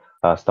here,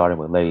 starting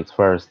with ladies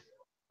first.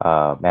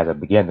 As I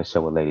begin the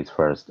show with ladies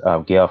first,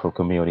 Gail from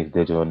Communities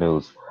Digital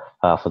News.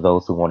 For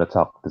those who want to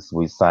talk the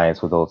sweet science,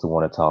 for those who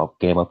want to talk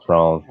Game of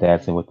Thrones,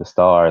 Dancing with the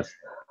Stars,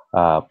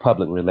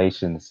 public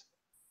relations,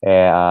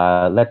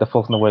 and let the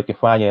folks know where they can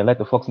find you, and let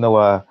the folks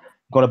know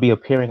going to be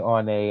appearing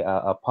on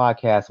a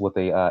podcast with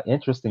a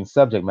interesting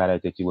subject matter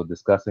that you were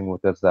discussing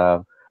with us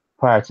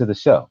prior to the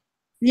show.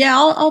 Yeah,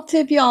 I'll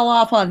tip you all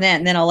off on that,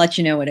 and then I'll let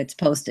you know when it's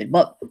posted.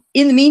 But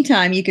in the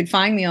meantime, you can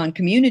find me on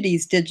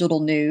Communities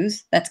Digital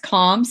News. That's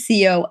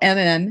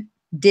COMM,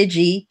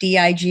 Digi,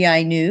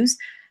 D-I-G-I News,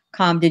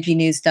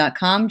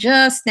 comdiginews.com.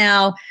 Just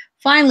now,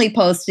 finally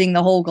posting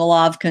the whole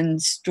Golovkin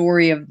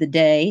story of the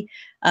day.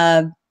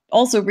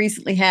 Also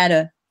recently had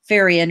a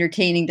very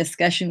entertaining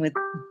discussion with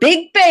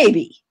Big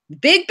Baby,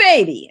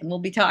 and we'll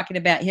be talking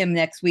about him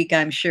next week,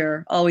 I'm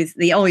sure. Always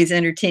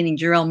entertaining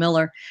Jarrell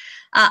Miller.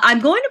 I'm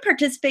going to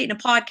participate in a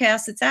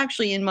podcast that's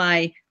actually in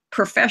my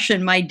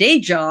profession, my day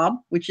job,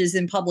 which is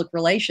in public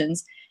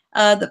relations.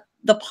 The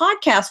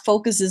podcast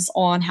focuses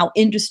on how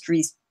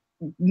industries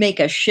make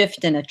a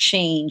shift and a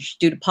change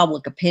due to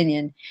public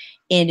opinion.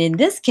 And in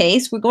this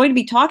case, we're going to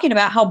be talking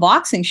about how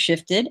boxing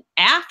shifted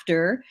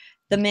after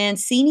the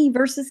Mancini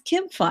versus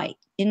Kim fight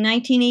in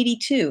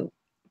 1982.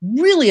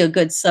 Really a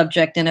good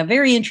subject and a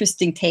very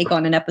interesting take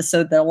on an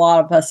episode that a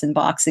lot of us in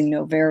boxing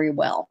know very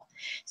well.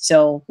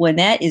 So when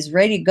that is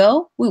ready to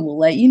go, we will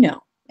let you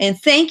know. And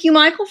thank you,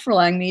 Michael, for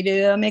allowing me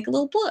to make a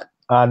little plug.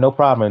 No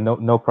problem.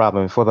 No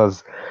problem. For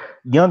those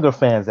younger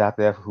fans out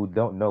there who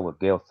don't know what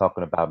Gail's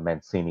talking about,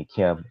 Mancini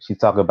Kim, she's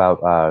talking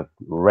about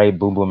Ray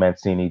Boom Boom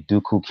Mancini,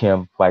 Dooku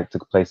Kim fight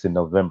took place in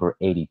November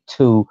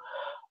 '82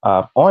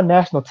 on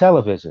national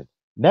television,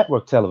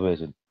 network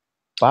television,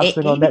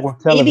 boxing on network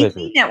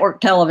television. ABC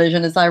network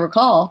television, as I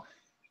recall.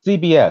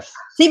 CBS,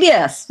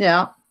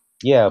 yeah.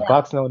 Yeah,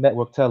 boxing on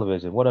network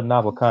television. What a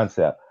novel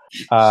concept.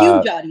 Huge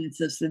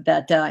audiences at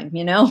that time,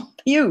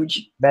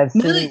 huge. Tens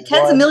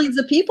of millions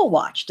of people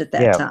watched at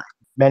that time.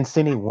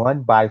 Mancini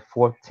won by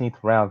 14th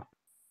round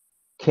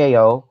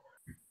KO.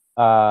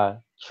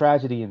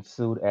 Tragedy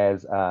ensued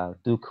as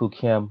Dooku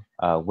Kim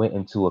went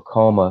into a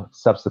coma,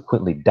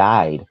 subsequently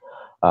died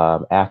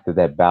after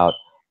that bout.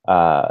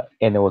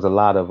 And there was a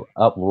lot of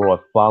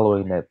uproar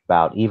following that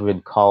bout,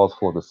 even calls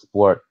for the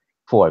sport,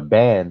 for a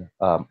ban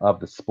of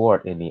the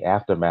sport in the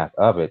aftermath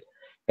of it.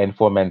 And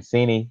for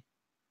Mancini,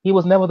 he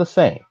was never the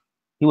same.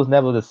 He was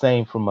never the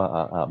same from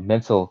a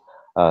mental,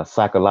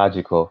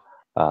 psychological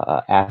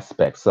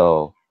aspect.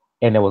 So,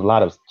 and there was a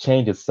lot of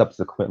changes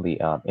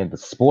subsequently in the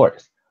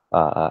sport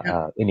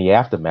in the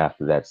aftermath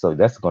of that. So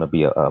that's going to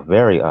be a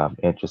very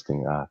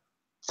interesting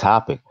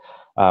topic.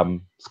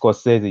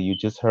 Scorsese, you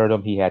just heard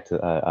him. He had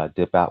to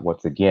dip out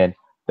once again.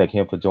 Thank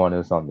him for joining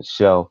us on the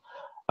show.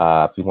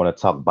 If you want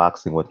to talk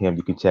boxing with him,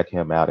 you can check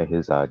him out at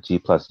his G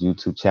Plus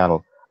YouTube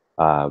channel,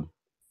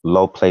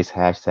 Low Place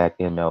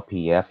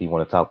 #MLPF. If you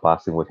want to talk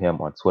boxing with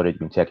him on Twitter, you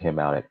can check him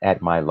out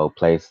at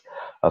MyLowPlace.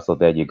 So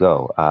there you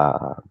go.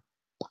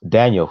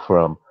 Daniel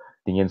from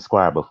the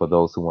Inscriber, for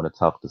those who want to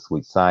talk the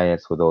sweet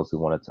science, for those who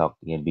want to talk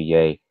the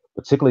NBA,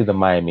 particularly the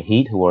Miami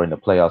Heat, who are in the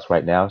playoffs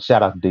right now.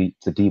 Shout out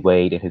to D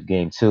Wade and his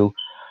game too.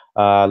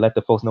 Let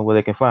the folks know where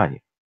they can find you.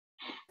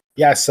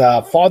 Yes,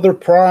 Father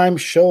Prime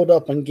showed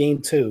up in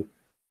game 2.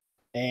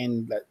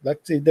 And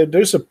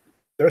there's a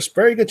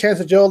very good chance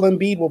that Joel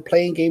Embiid will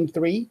play in game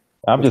 3.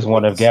 I'm just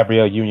wondering if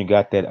Gabrielle Union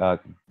got that,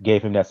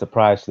 gave him that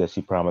surprise that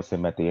she promised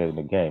him at the end of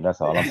the game.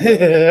 That's all I'm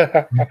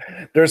saying.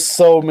 There's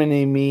so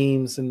many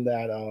memes in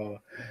that.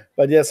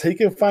 But yes, he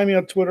can find me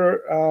on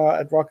Twitter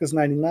at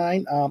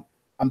Rockus99.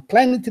 I'm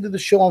planning to do the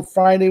show on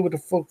Friday with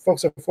the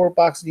folks at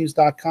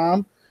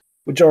 4boxnews.com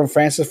with Jordan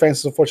Francis.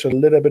 Francis, unfortunately,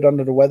 a little bit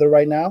under the weather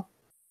right now.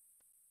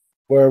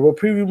 Where we'll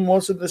preview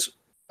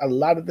a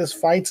lot of this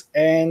fights,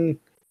 and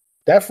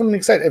definitely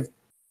excited. If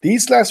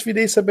these last few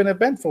days have been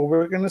eventful,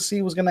 we're going to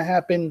see what's going to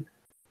happen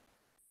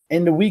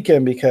in the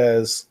weekend,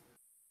 because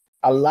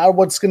a lot of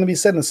what's going to be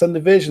said in some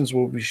divisions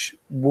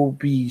will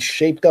be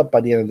shaped up by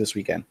the end of this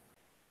weekend.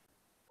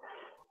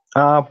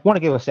 I want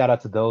to give a shout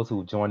out to those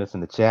who joined us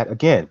in the chat.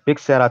 Again, big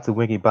shout out to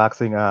Wingy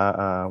Boxing, one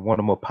of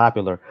the more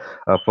popular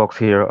folks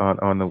here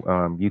on the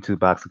YouTube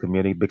boxing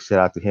community. Big shout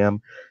out to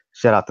him.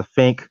 Shout out to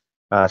Fink.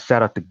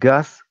 Shout out to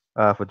Gus.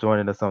 for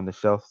joining us on the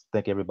show.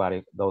 Thank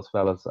everybody, those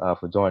fellas,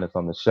 for joining us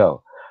on the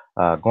show.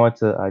 Going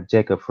to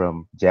Jacob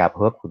from Jab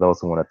Hook for those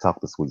who want to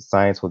talk the sweet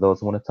science, for those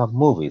who want to talk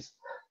movies.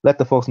 Let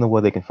the folks know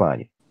where they can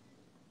find you.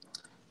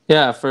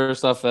 Yeah,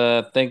 first off,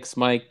 thanks,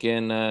 Mike,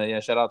 and yeah,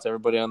 shout out to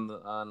everybody on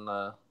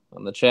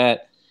the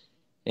chat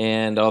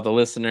and all the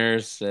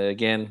listeners.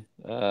 Again,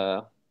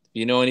 if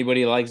you know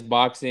anybody who likes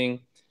boxing,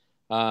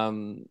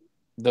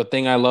 the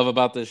thing I love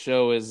about this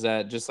show is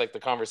that just like the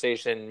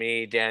conversation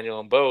me, Daniel,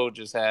 and Bo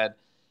just had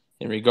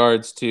in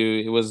regards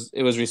to it was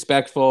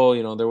respectful.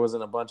 You know, there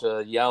wasn't a bunch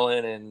of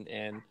yelling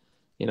and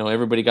you know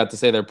everybody got to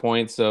say their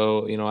points.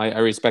 So you know I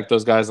respect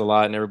those guys a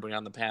lot and everybody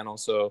on the panel.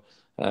 So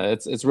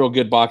it's real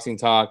good boxing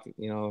talk.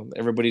 You know,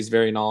 everybody's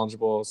very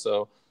knowledgeable.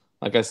 So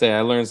like I say,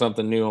 I learn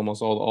something new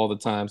almost all the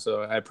time.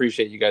 So I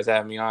appreciate you guys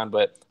having me on.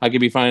 But I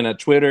could be finding at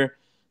Twitter,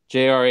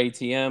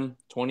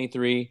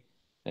 JRATM23.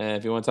 And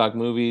if you want to talk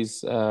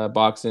movies,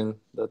 boxing,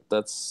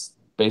 that's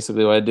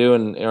basically what I do.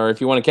 And or if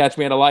you want to catch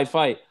me at a live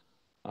fight,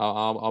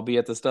 I'll be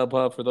at the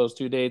StubHub for those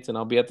 2 dates, and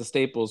I'll be at the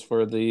Staples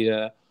for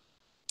the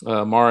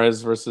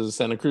Mares versus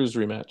Santa Cruz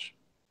rematch.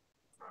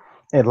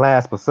 And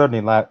last but certainly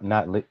not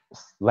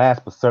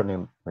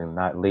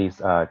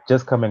least,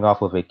 just coming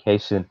off of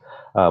vacation,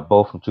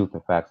 both from Truth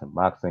and Facts and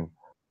Boxing.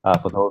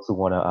 For those who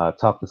want to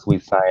talk the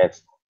sweet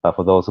science,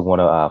 for those who want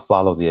to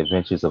follow the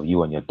adventures of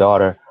you and your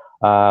daughter,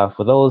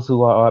 for those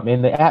who are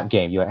in the app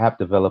game, you're an app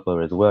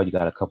developer as well. You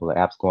got a couple of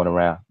apps going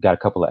around, got a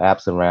couple of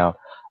apps around.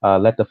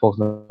 Let the folks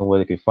know where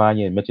they can find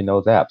you and mention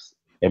those apps.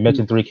 And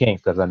mention Three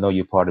Kings because I know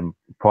you're part of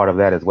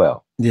that as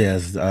well.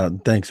 Yes,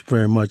 thanks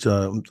very much.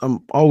 I'm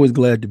always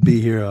glad to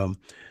be here.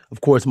 Of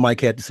course,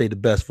 Mike had to say the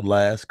best for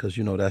last because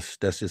you know that's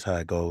just how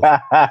it goes.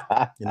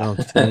 You know,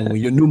 when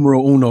you're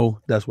numero uno,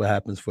 that's what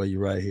happens for you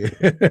right here.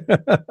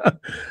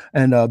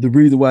 And the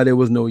reason why there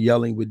was no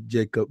yelling with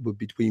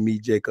between me,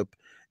 Jacob,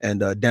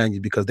 and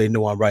Daniel because they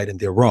know I'm right and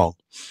they're wrong.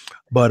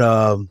 But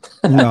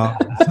no,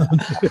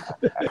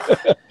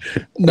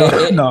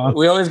 no.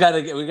 We always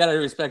gotta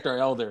respect our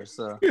elders.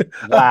 So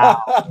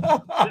Wow.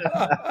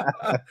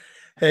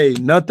 Hey,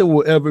 nothing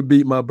will ever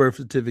beat my birth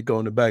certificate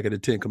on the back of the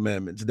 10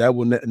 Commandments. That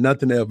will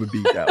nothing ever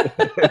beat that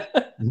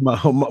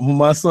one.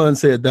 my son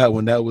said that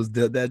one.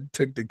 That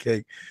took the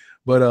cake.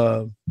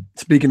 But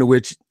speaking of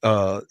which,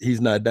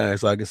 he's not dying,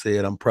 so I can say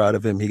it. I'm proud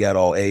of him. He got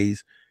all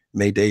A's,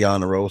 made the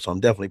honor roll, so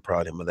I'm definitely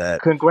proud of him of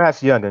that.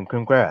 Congrats, youngin.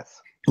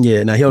 Congrats.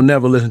 Yeah, now he'll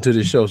never listen to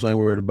this show, so I ain't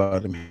worried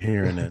about him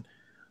hearing that.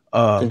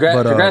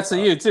 Congrats to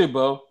you too,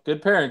 Bo.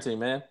 Good parenting,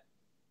 man.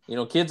 You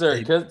know, kids are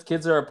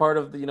a part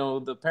of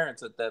the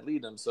parents that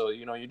lead them. So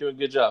you know, you're doing a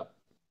good job.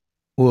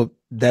 Well,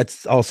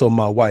 that's also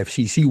my wife.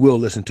 She will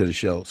listen to the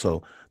show,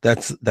 so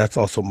that's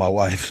also my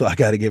wife. So I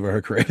got to give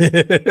her credit.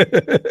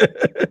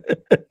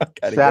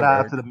 Shout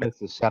out to the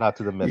missus. Shout out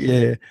to the missus.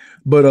 Yeah,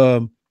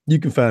 but you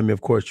can find me,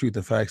 of course, Truth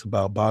and Facts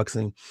about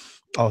boxing.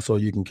 Also,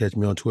 you can catch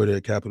me on Twitter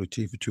at capital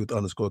T for Truth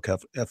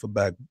 _F for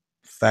back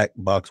Fact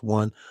Box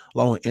 1,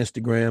 along with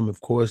Instagram, of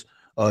course.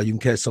 You can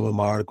catch some of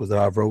my articles that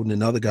I've written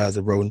and other guys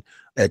have written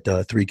at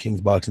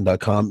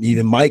 3kingsboxing.com.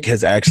 Even Mike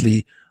has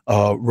actually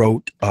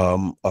wrote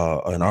an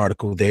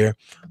article there.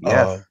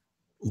 Yes.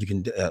 You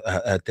can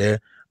at there,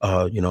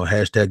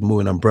 hashtag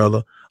Moving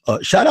Umbrella.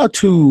 Shout out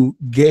to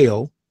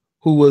Gail,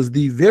 who was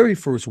the very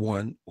first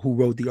one who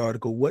wrote the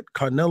article, What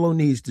Canelo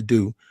Needs to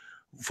Do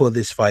for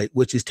This Fight,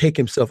 which is take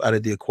himself out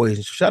of the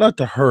equation. So shout out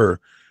to her.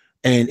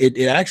 And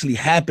it actually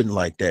happened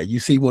like that. You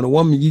see, when a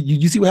woman,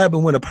 you see what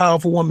happened when a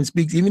powerful woman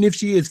speaks, even if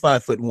she is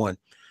 5'1",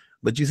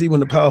 but you see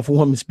when a powerful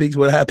woman speaks,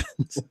 what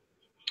happens?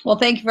 Well,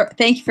 thank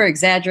you for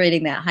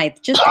exaggerating that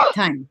height just a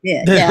tiny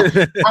bit.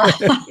 Yeah,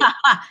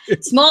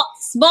 small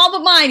but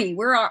mighty.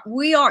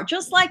 We are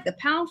just like the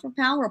pound for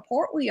pound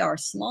report. We are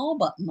small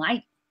but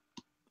mighty.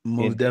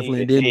 Most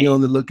definitely. Did be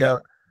on the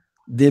lookout.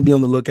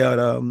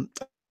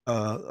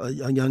 A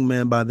young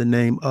man by the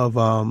name of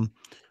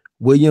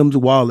Williams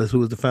Wallace,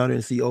 who is the founder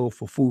and CEO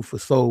for Food for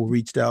Soul,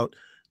 reached out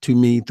to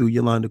me through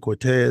Yolanda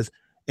Cortez,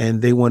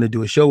 and they want to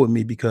do a show with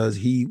me because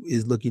he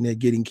is looking at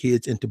getting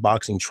kids into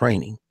boxing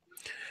training.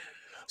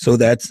 So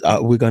that's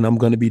I'm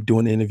going to be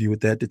doing an interview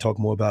with that to talk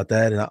more about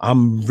that, and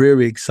I'm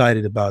very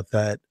excited about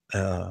that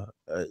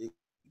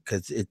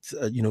because it's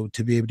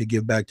to be able to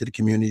give back to the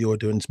community or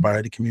to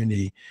inspire the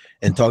community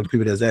and talk to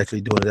people that's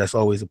actually doing it. That's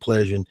always a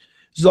pleasure. And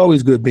it's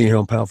always good being here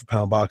on Pound for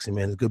Pound Boxing,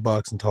 man. It's good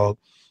boxing talk.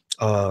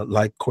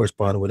 Like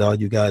corresponding with all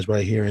you guys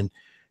right here. And,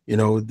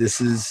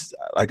 this is,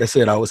 like I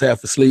said, I was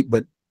half asleep,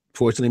 but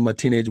fortunately my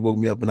teenager woke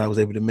me up and I was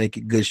able to make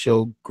it. Good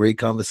show, great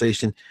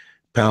conversation,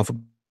 pound for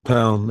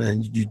pound,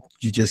 man. You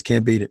just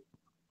can't beat it.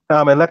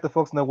 And let the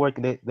folks know where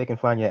they can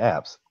find your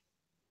apps.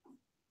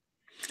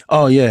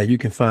 Oh yeah, you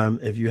can find,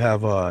 if you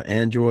have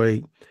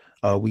Android,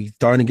 we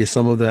starting to get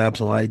some of the apps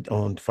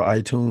for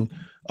iTunes.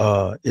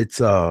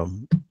 It's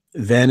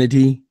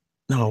Vanity.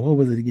 No, what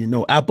was it again?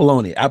 No,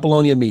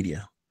 Apollonia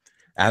Media.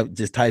 I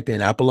just type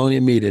in Apollonia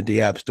Media at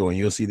the App Store and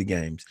you'll see the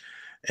games.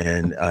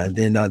 And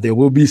then there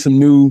will be some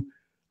new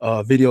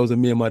videos of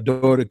me and my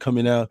daughter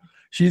coming out.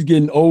 She's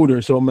getting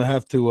older, so I'm gonna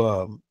have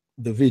to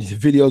the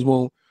videos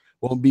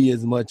won't be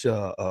as much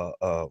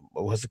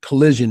was a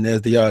collision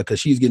as they are, because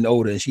she's getting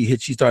older and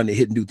she's starting to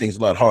hit and do things a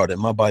lot harder.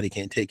 And my body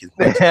can't take as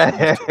much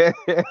as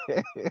it used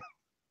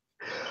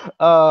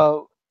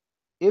to.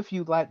 If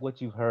you like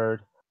what you've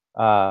heard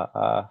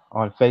on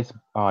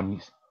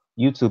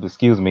YouTube,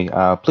 excuse me,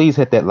 please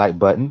hit that like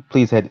button.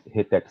 Please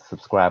hit that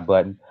subscribe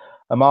button.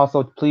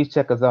 Also, please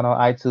check us out on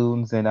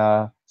iTunes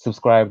and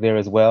subscribe there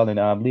as well,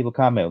 and leave a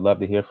comment. Love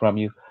to hear from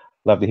you.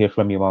 Love to hear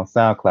from you on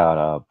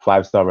SoundCloud.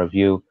 5-star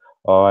review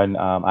on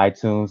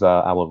iTunes.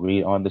 I will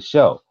read on the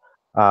show.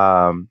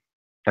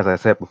 As I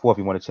said before, if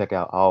you want to check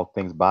out all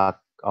things pound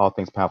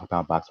for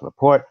pound boxing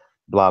report,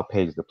 blog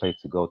page is the place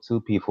to go to.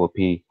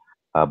 P4P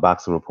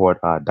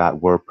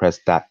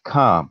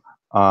boxingreport.wordpress.com.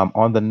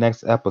 On the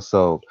next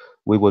episode,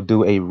 we will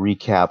do a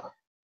recap.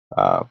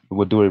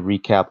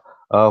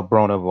 Of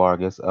Broner,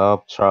 Vargas,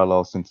 of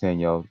Charlo,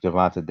 Centeno,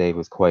 Gervonta,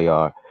 Davis,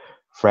 Cuellar,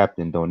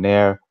 Frampton,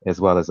 Donaire,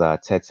 as well as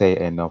Tete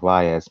and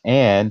Narvaez.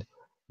 And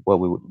what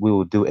we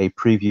will do a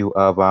preview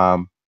of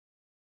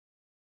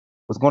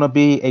was going to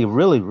be a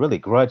really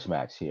grudge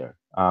match here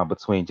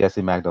between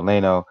Jessie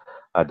Magdaleno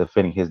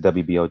defending his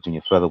WBO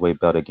junior featherweight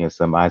belt against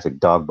Isaac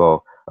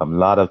Dogbo. A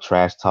lot of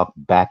trash talk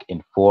back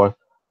and forth,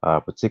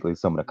 particularly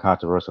some of the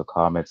controversial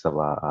comments of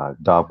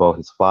Dogbo,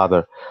 his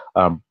father.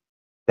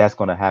 That's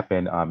going to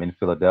happen in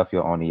Philadelphia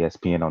on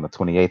ESPN on the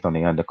 28th on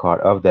the undercard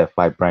of that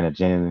fight. Bryant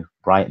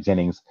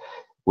Jennings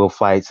will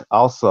fight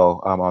also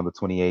on the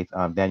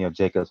 28th. Daniel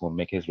Jacobs will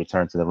make his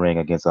return to the ring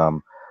against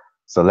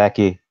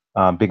Selecki.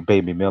 Big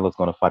Baby Miller is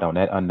going to fight on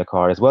that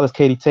undercard, as well as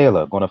Katie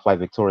Taylor going to fight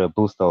Victoria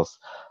Bustos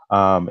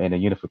in a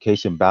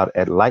unification bout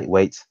at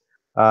lightweight.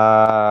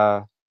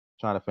 Trying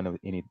to find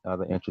any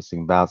other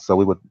interesting bouts. So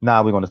we're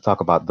going to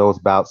talk about those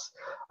bouts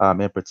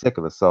in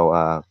particular.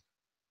 So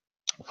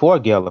for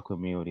Gala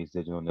Communities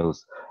Digital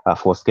News,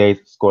 for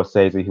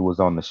Scorsese, who was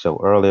on the show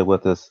earlier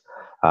with us,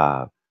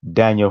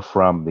 Daniel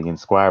from The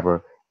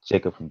Inscriber,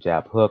 Jacob from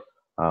Jab Hook,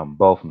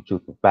 both from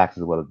Truth and Facts,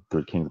 as well as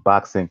Three Kings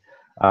Boxing.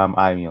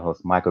 I'm your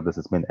host, Michael. This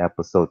has been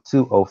episode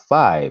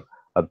 205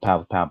 of the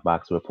Pound for Pound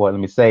Boxing Report. Let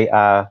me say,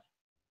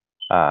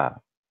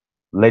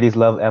 Ladies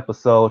Love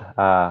episode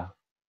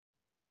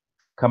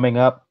coming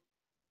up,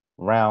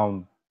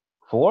 round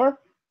 4.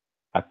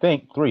 I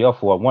think 3 or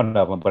 4, one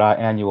of them, but our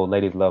annual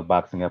Ladies Love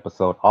Boxing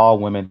episode, all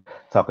women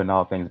talking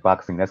all things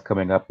boxing, that's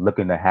coming up.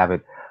 Looking to have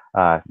it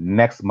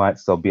next month,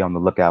 so be on the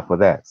lookout for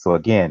that. So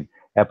again,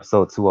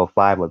 episode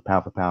 205 with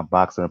Pound for Pound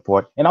Boxing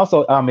Report. And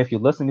also, if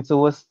you're listening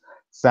to us,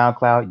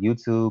 SoundCloud,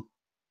 YouTube,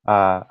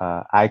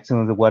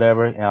 iTunes, or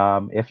whatever,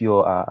 if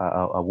you're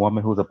a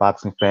woman who's a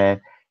boxing fan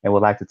and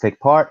would like to take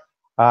part,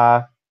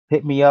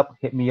 hit me up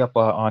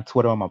on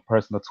Twitter, on my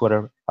personal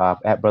Twitter,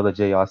 at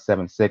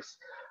BrotherJR76.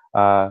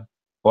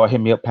 Or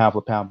hit me up, Pound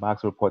for Pound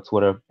Boxing Report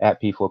Twitter,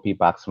 at P4P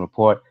Boxing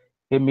Report.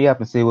 Hit me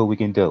up and see what we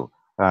can do.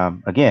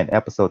 Again,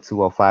 episode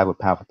 205 of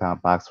Pound for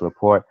Pound Boxing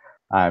Report.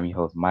 I'm your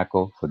host,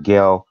 Michael, for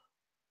Gail,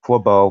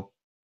 for Bo,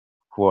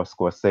 for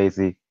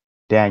Scorsese,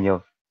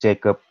 Daniel,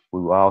 Jacob. We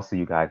will all see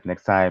you guys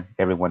next time.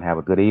 Everyone have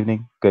a good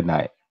evening. Good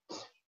night.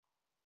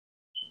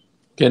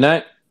 Good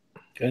night.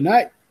 Good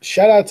night.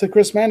 Shout out to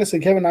Chris Manis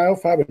and Kevin Io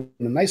for having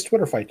a nice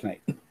Twitter fight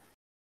tonight.